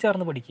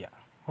ഇഴുകിച്ചേർന്ന് പഠിക്കുക.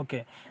 ഓക്കെ,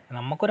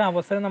 നമുക്കൊരു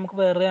അവസരം നമുക്ക്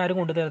വേറെ ആരും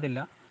കൊണ്ടുതരത്തില്ല,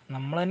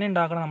 നമ്മൾ തന്നെ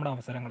ഉണ്ടാക്കണം നമ്മുടെ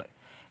അവസരങ്ങൾ.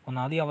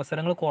 ഒന്നാമത് ഈ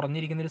അവസരങ്ങൾ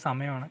കുറഞ്ഞിരിക്കുന്നൊരു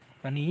സമയമാണ്.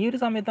 കാരണം ഈ ഒരു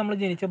സമയത്ത് നമ്മൾ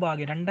ജനിച്ച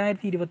ഭാഗ്യം.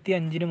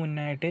 2025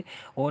 മുന്നായിട്ട്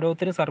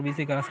ഓരോരുത്തരും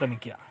സർവീസ് കയറാൻ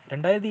ശ്രമിക്കുക.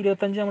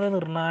 2025 നമ്മൾ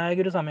നിർണായക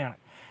ഒരു സമയമാണ്.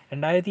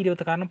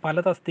 2020 കാരണം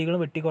പല തസ്തികകളും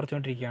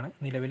വെട്ടിക്കുറച്ചുകൊണ്ടിരിക്കുകയാണ്.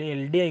 നിലവിൽ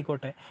LD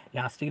ആയിക്കോട്ടെ,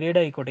 ലാസ്റ്റ്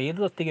ഗ്രേഡ് ആയിക്കോട്ടെ,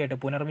 ഏത് തസ്തികയായിട്ട്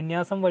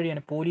പുനർവിന്യാസം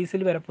വഴിയാണ്.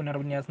 പോലീസിൽ വരെ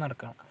പുനർവിന്യാസം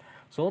നടക്കുകയാണ്.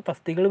 സോ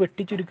തസ്തികകൾ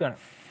വെട്ടിച്ചുരുക്കുകയാണ്.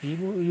 ഈ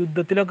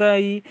യുദ്ധത്തിലൊക്കെ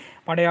ഈ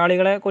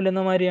പടയാളികളെ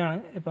കൊല്ലുന്ന മാതിരിയാണ്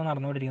ഇപ്പോൾ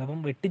നടന്നുകൊണ്ടിരിക്കുന്നത്.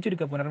 അപ്പം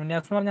വെട്ടിച്ചുരുക്കുക,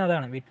 പുനർവിന്യാസം എന്ന് പറഞ്ഞാൽ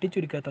അതാണ്,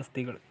 വെട്ടിച്ചുരുക്കുക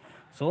തസ്തികകൾ.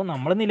 സോ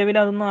നമ്മൾ നിലവിൽ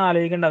അതൊന്നും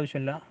ആലോചിക്കേണ്ട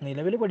ആവശ്യമില്ല.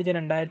 നിലവിൽ പഠിച്ച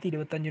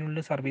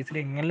 2025 സർവീസിൽ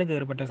എങ്ങനെയും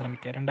കയറിപ്പറ്റാൻ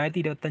ശ്രമിക്കുക.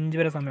 2025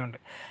 വരെ സമയമുണ്ട്.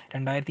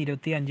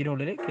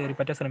 2025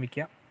 കയറിപ്പറ്റാൻ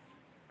ശ്രമിക്കുക.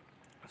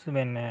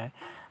 പിന്നെ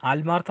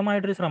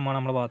ആത്മാർത്ഥമായിട്ടൊരു ശ്രമമാണ്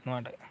നമ്മുടെ ഭാഗത്തുനിന്ന്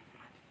വേണ്ടത്.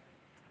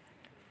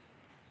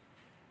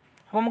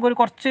 അപ്പോൾ നമുക്കൊരു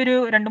കുറച്ചൊരു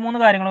 2-3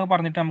 കാര്യങ്ങളൊക്കെ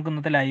പറഞ്ഞിട്ട് നമുക്ക്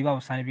ഇന്നത്തെ ലൈവ്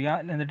അവസാനിപ്പിക്കുക.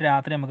 എന്നിട്ട്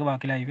രാത്രി നമുക്ക്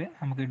ബാക്കി ലൈവ്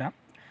നമുക്ക് ഇടാം.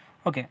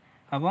 ഓക്കെ,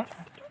 അപ്പം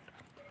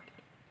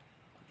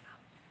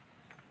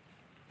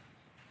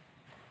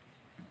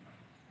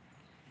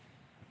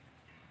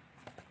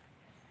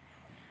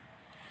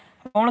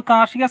നമ്മൾ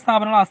കാർഷിക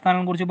സ്ഥാപനങ്ങൾ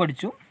ആസ്ഥാനങ്ങളെ കുറിച്ച്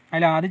പഠിച്ചു.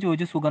 അതിൽ ആദ്യം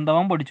ചോദിച്ചു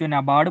സുഗന്ധവം പഠിച്ചു,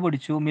 നബാർഡ്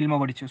പഠിച്ചു, മിൽമ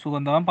പഠിച്ചു.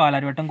 സുഗന്ധവം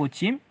പാലാരിവട്ടം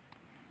കൊച്ചിയും,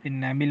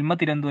 പിന്നെ മിൽമ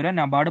തിരുവനന്തപുരം,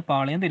 നബാർഡ്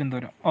പാളയം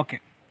തിരുവനന്തപുരം. ഓക്കെ,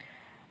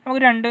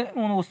 നമുക്ക്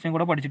 2-3 ക്വസ്റ്റ്യൻ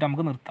കൂടെ പഠിച്ചിട്ട്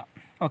നമുക്ക് നിർത്താം.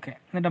 ഓക്കെ,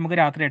 എന്നിട്ട് നമുക്ക്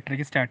രാത്രി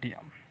 8:30 സ്റ്റാർട്ട്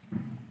ചെയ്യാം.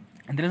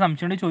 എന്തെങ്കിലും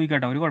സംശയം ഉണ്ടെങ്കിൽ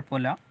ചോദിക്കട്ടെ, ഒരു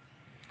കുഴപ്പമില്ല.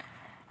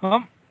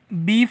 അപ്പം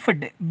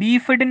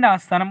ബീഫെഡിൻ്റെ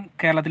ആസ്ഥാനം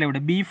കേരളത്തിലെവിടെ?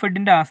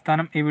 ബീഫെഡിൻ്റെ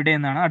ആസ്ഥാനം എവിടെ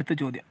എന്നാണ് അടുത്ത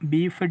ചോദ്യം.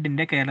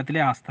 ബീഫെഡിൻ്റെ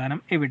കേരളത്തിലെ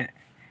ആസ്ഥാനം എവിടെ?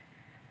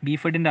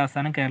 ബീഫെഡിൻ്റെ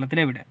ആസ്ഥാനം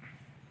കേരളത്തിലെവിടെ?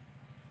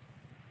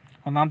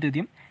 ഒന്നാമത്തെ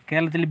ചോദ്യം,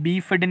 കേരളത്തിൽ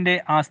ബീഫെഡിൻ്റെ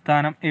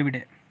ആസ്ഥാനം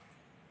എവിടെ?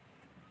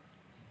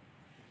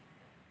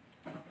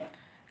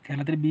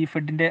 കേരളത്തിൽ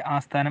ബീഫെഡിൻ്റെ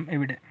ആസ്ഥാനം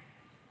എവിടെ?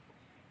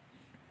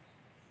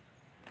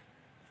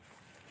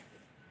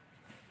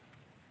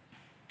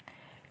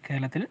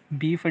 കേരളത്തിൽ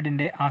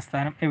ബീഫെഡിൻ്റെ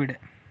ആസ്ഥാനം എവിടെ?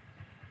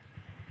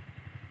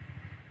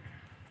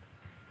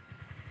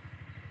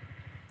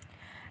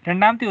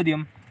 രണ്ടാമത്തെ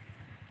ചോദ്യം,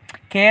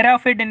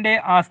 കേരാഫെഡിൻ്റെ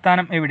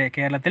ആസ്ഥാനം എവിടെ?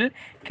 കേരളത്തിൽ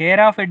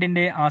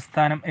കേരാഫെഡിൻ്റെ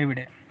ആസ്ഥാനം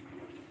എവിടെ?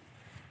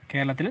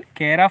 കേരളത്തിൽ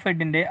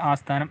കേരാഫെഡിൻ്റെ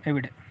ആസ്ഥാനം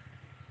എവിടെ?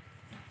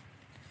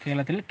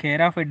 കേരളത്തിൽ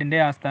കേരാഫെഡിൻ്റെ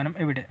ആസ്ഥാനം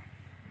എവിടെ?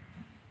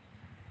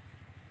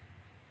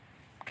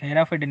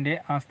 കേരാഫെഡിൻ്റെ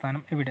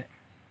ആസ്ഥാനം എവിടെ?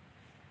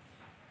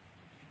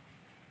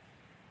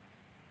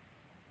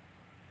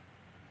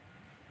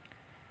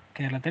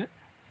 കേരളത്തിൽ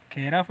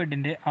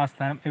കേരാഫെഡിൻ്റെ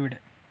ആസ്ഥാനം എവിടെ?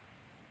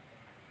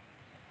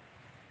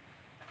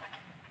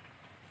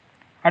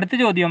 അടുത്ത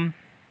ചോദ്യം,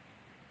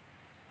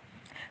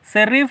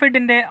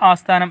 സെറിഫെഡിൻ്റെ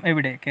ആസ്ഥാനം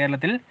എവിടെ?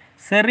 കേരളത്തിൽ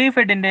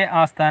സെറിഫെഡിൻ്റെ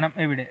ആസ്ഥാനം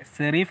എവിടെ?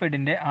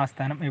 സെറിഫെഡിൻ്റെ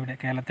ആസ്ഥാനം എവിടെ?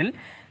 കേരളത്തിൽ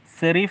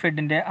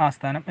സെറിഫെഡിൻ്റെ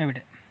ആസ്ഥാനം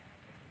എവിടെ?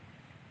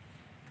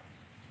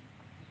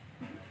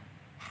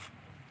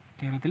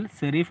 കേരളത്തിൽ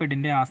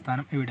സെറിഫെഡിൻ്റെ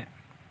ആസ്ഥാനം എവിടെ?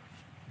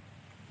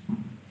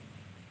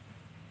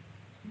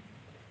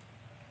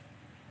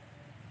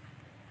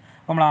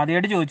 നമ്മൾ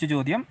ആദ്യമായിട്ട് ചോദിച്ച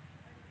ചോദ്യം,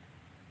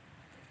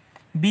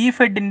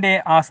 ബീഫെഡിൻ്റെ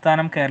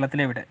ആസ്ഥാനം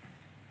കേരളത്തിലെവിടെ?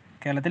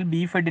 കേരളത്തിൽ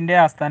ബീഫെഡിൻ്റെ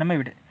ആസ്ഥാനം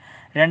എവിടെ?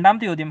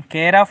 രണ്ടാമത്തെ ചോദ്യം,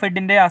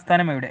 കേരാഫെഡിൻ്റെ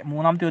ആസ്ഥാനം എവിടെ?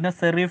 മൂന്നാമത്തെ ചോദ്യം,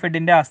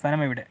 സെറിഫെഡിൻ്റെ ആസ്ഥാനം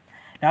എവിടെ?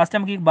 ലാസ്റ്റ്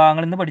നമുക്ക് ഈ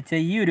ഭാഗങ്ങളിൽ നിന്ന് പഠിച്ച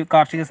ഈ ഒരു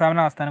കാർഷിക സ്ഥാപന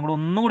ആസ്ഥാനം കൂടെ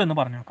ഒന്നുകൂടി ഒന്ന്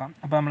പറഞ്ഞു നോക്കാം.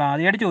 അപ്പോൾ നമ്മൾ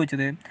ആദ്യമായിട്ട്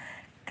ചോദിച്ചത്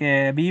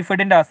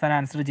ബീഫെഡിൻ്റെ ആസ്ഥാനം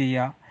ആൻസർ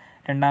ചെയ്യുക.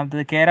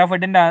 രണ്ടാമത്തത്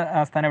കേരാഫെഡിൻ്റെ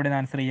ആസ്ഥാനം എവിടെ നിന്ന്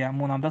ആൻസർ ചെയ്യുക.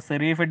 മൂന്നാമത്തെ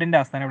സെറിഫെഡിൻ്റെ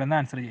ആസ്ഥാനം എവിടെ നിന്ന്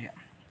ആൻസർ ചെയ്യുക.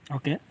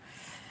 ഓക്കെ,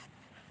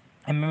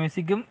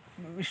 MMSCക്കും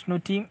വിഷ്ണു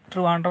ടീം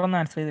ട്രിവാൻഡ്രം എന്ന്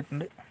ആൻസർ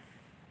ചെയ്തിട്ടുണ്ട്.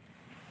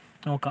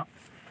 നോക്കാം.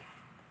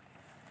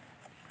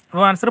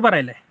 അപ്പോൾ ആൻസർ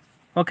പറയല്ലേ?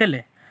 ഓക്കെ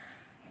അല്ലേ?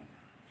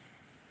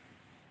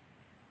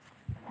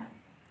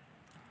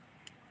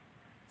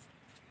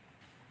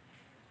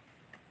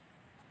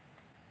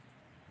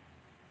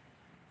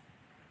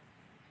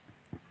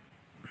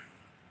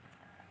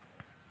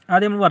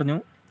 ആദ്യം നമ്മൾ പറഞ്ഞു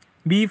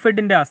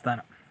ബിഫെഡിൻ്റെ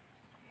ആസ്ഥാനം.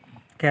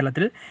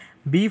 കേരളത്തിൽ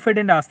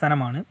ബിഫെഡിൻ്റെ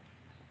ആസ്ഥാനമാണ്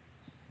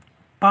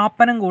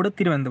പാപ്പനംകോട്,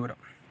 തിരുവനന്തപുരം.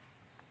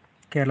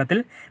 കേരളത്തിൽ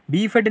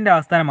ബിഫെഡിൻ്റെ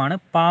ആസ്ഥാനമാണ്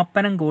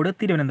പാപ്പനംകോട്,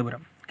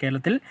 തിരുവനന്തപുരം.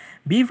 കേരളത്തിൽ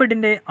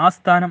ബിഫെഡിൻ്റെ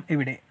ആസ്ഥാനം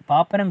എവിടെ?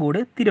 പാപ്പനംകോട്,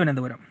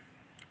 തിരുവനന്തപുരം.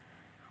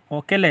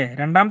 ഓക്കെ അല്ലേ?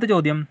 രണ്ടാമത്തെ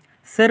ചോദ്യം,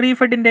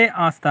 സെറിഫെഡിൻ്റെ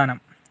ആസ്ഥാനം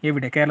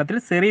എവിടെ? കേരളത്തിൽ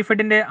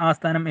സെറിഫെഡിൻ്റെ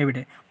ആസ്ഥാനം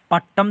എവിടെ?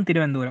 പട്ടം,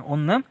 തിരുവനന്തപുരം.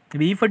 1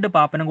 ബിഫെഡ്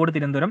പാപ്പനംകോട്,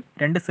 തിരുവനന്തപുരം.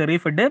 2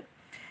 സെറിഫെഡ്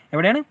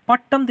എവിടെയാണ്?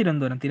 പട്ടം,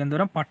 തിരുവനന്തപുരം.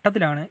 തിരുവനന്തപുരം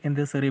പട്ടത്തിലാണ്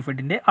എന്ത്?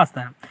 സെറിഫെഡിൻ്റെ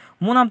ആസ്ഥാനം.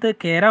 മൂന്നാമത്തെ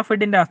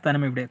കേരാഫെഡിൻ്റെ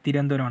ആസ്ഥാനം എവിടെ?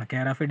 തിരുവനന്തപുരമാണ്.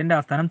 കേരാഫെഡിൻ്റെ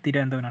ആസ്ഥാനം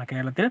തിരുവനന്തപുരമാണ്.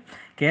 കേരളത്തിൽ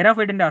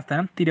കേരാഫെഡിൻ്റെ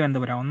ആസ്ഥാനം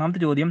തിരുവനന്തപുരം.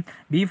 ഒന്നാമത്തെ ചോദ്യം,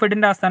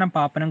 ബിഫെഡിൻ്റെ ആസ്ഥാനം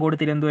പാപ്പനംകോട്,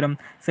 തിരുവനന്തപുരം.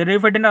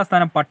 സെറിഫെഡിൻ്റെ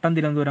ആസ്ഥാനം പട്ടം,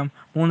 തിരുവനന്തപുരം.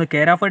 3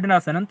 കേരാഫെഡിൻ്റെ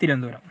ആസ്ഥാനം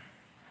തിരുവനന്തപുരം.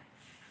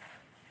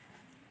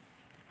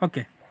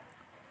 ഓക്കെ.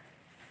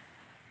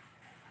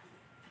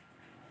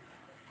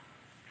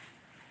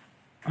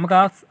 നമുക്ക്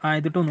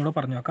ഇതിട്ട് ഒന്നുകൂടെ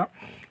പറഞ്ഞു നോക്കാം.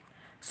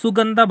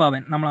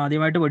 സുഗന്ധഭവൻ നമ്മൾ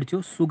ആദ്യമായിട്ട് പഠിച്ചു.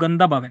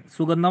 സുഗന്ധഭവൻ.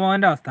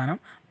 സുഗന്ധഭവൻ്റെ ആസ്ഥാനം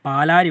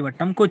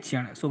പാലാരിവട്ടം,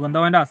 കൊച്ചിയാണ്.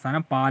 സുഗന്ധഭവൻ്റെ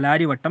ആസ്ഥാനം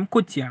പാലാരിവട്ടം,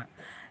 കൊച്ചിയാണ്.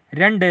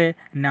 2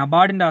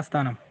 നബാർഡിൻ്റെ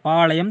ആസ്ഥാനം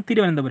പാളയം,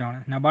 തിരുവനന്തപുരമാണ്.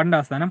 നബാർഡിൻ്റെ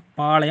ആസ്ഥാനം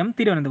പാളയം,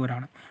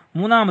 തിരുവനന്തപുരമാണ്.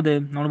 മൂന്നാമത്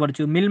നമ്മൾ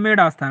പഠിച്ചു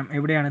മിൽമയുടെ ആസ്ഥാനം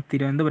എവിടെയാണ്?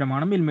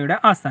 തിരുവനന്തപുരമാണ് മിൽമയുടെ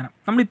ആസ്ഥാനം.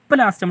 നമ്മളിപ്പോൾ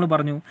ലാസ്റ്റ് നമ്മൾ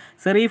പറഞ്ഞു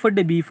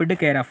സെറിഫെഡ്, ബിഫെഡ്,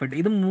 കേരാഫെഡ്.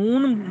 ഇത്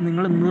മൂന്നും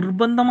നിങ്ങൾ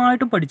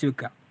നിർബന്ധമായിട്ടും പഠിച്ചു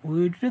വെക്കുക.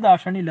 ഒരു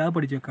ദാക്ഷണ്യം ഇല്ലാതെ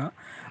പഠിച്ചു വെക്കുക.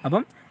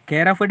 അപ്പം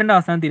കേരാഫെഡിൻ്റെ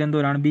ആസ്ഥാനം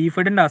തിരുവനന്തപുരമാണ്.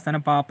 ബിഫെഡിൻ്റെ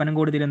ആസ്ഥാനം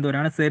പാപ്പനംകോട്,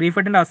 തിരുവനന്തപുരമാണ്.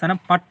 സെറിഫെഡിൻ്റെ ആസ്ഥാനം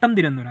പട്ടം,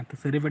 തിരുവനന്തപുരം.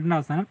 സെറിഫെഡിൻ്റെ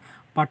ആസ്ഥാനം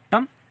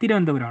പട്ടം,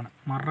 തിരുവനന്തപുരമാണ്.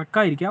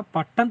 മറക്കാതിരിക്കുക,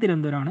 പട്ടം,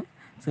 തിരുവനന്തപുരമാണ്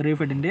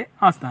സെറിഫെഡിൻ്റെ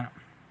ആസ്ഥാനം.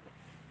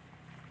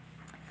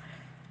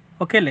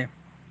 ഓക്കെ അല്ലേ?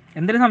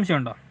 എന്തെങ്കിലും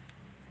സംശയമുണ്ടോ?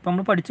 ഇപ്പോൾ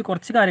നമ്മൾ പഠിച്ച്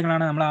കുറച്ച്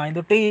കാര്യങ്ങളാണ്. നമ്മൾ ആദ്യം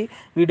തൊട്ട് ഈ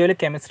വീഡിയോയിൽ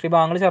കെമിസ്ട്രി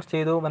ഭാഗങ്ങൾ ചർച്ച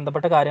ചെയ്തു,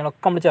 ബന്ധപ്പെട്ട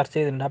കാര്യങ്ങളൊക്കെ നമ്മൾ ചർച്ച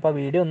ചെയ്തിട്ടുണ്ട്. അപ്പോൾ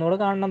വീഡിയോ ഒന്നുകൂടെ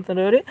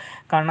കാണുന്നവർ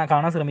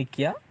കാണാൻ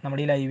ശ്രമിക്കുക.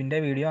 നമ്മുടെ ഈ ലൈവിൻ്റെ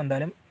വീഡിയോ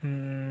എന്തായാലും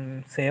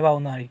സേവ്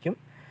ആവുന്നതായിരിക്കും.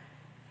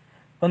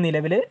 അപ്പോൾ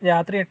നിലവിൽ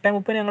രാത്രി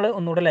 8:30 ഞങ്ങൾ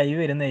ഒന്നുകൂടെ ലൈവ്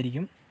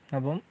വരുന്നതായിരിക്കും.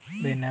 അപ്പം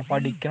പിന്നെ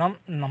പഠിക്കണം,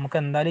 നമുക്ക്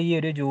എന്തായാലും ഈ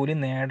ഒരു ജോലി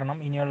നേടണം,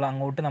 ഇനിയുള്ള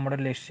അങ്ങോട്ട് നമ്മുടെ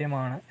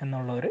ലക്ഷ്യമാണ്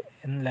എന്നുള്ളവർ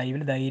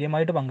ലൈവിൽ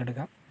ധൈര്യമായിട്ട്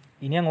പങ്കെടുക്കാം.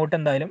 ഇനി അങ്ങോട്ട്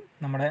എന്തായാലും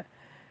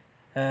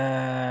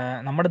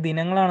നമ്മുടെ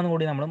ദിനങ്ങളാണെന്ന്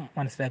കൂടി നമ്മൾ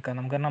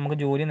മനസ്സിലാക്കുക. നമുക്ക്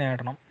ജോലി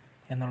നേടണം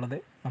എന്നുള്ളത്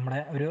നമ്മുടെ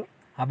ഒരു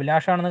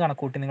അഭിലാഷമാണെന്ന്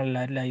കണക്കൂട്ടി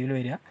നിങ്ങളെല്ലാവരും ലൈവിൽ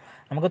വരിക.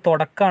 നമുക്ക്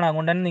തുടക്കമാണ്,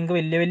 അതുകൊണ്ട് തന്നെ നിങ്ങൾക്ക്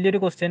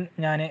വലിയൊരു ക്വസ്റ്റ്യൻ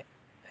ഞാൻ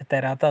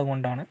തരാത്തത്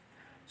കൊണ്ടാണ്.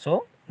 സോ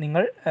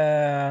നിങ്ങൾ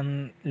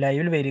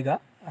ലൈവിൽ വരിക,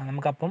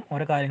 നമുക്കപ്പം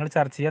ഓരോ കാര്യങ്ങൾ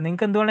ചർച്ച ചെയ്യാം.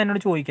 നിങ്ങൾക്ക് എന്തുകൊണ്ട്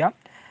എന്നോട് ചോദിക്കാം.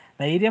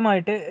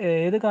 ധൈര്യമായിട്ട്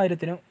ഏത്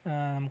കാര്യത്തിനും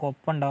നമുക്ക്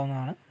ഒപ്പം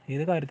ഉണ്ടാവുന്നതാണ്.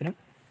 ഏത് കാര്യത്തിനും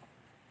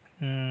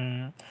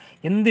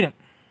എന്തിനും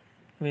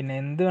പിന്നെ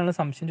എന്ത് വേണമെങ്കിലും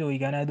സംശയം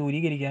ചോദിക്കാനും അത്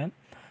ദൂരീകരിക്കാനും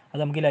അത്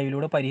നമുക്ക്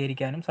ലൈവിലൂടെ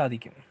പരിഹരിക്കാനും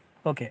സാധിക്കും.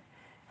 ഓക്കെ.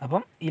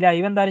 അപ്പം ഈ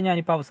ലൈവ് എന്തായാലും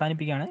ഞാനിപ്പോൾ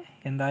അവസാനിപ്പിക്കുകയാണ്.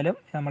 എന്തായാലും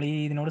നമ്മൾ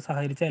ഇതിനോട്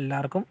സഹകരിച്ച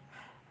എല്ലാവർക്കും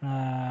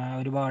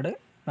ഒരുപാട്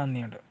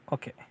നന്ദിയുണ്ട്.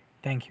 Okay,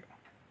 thank you.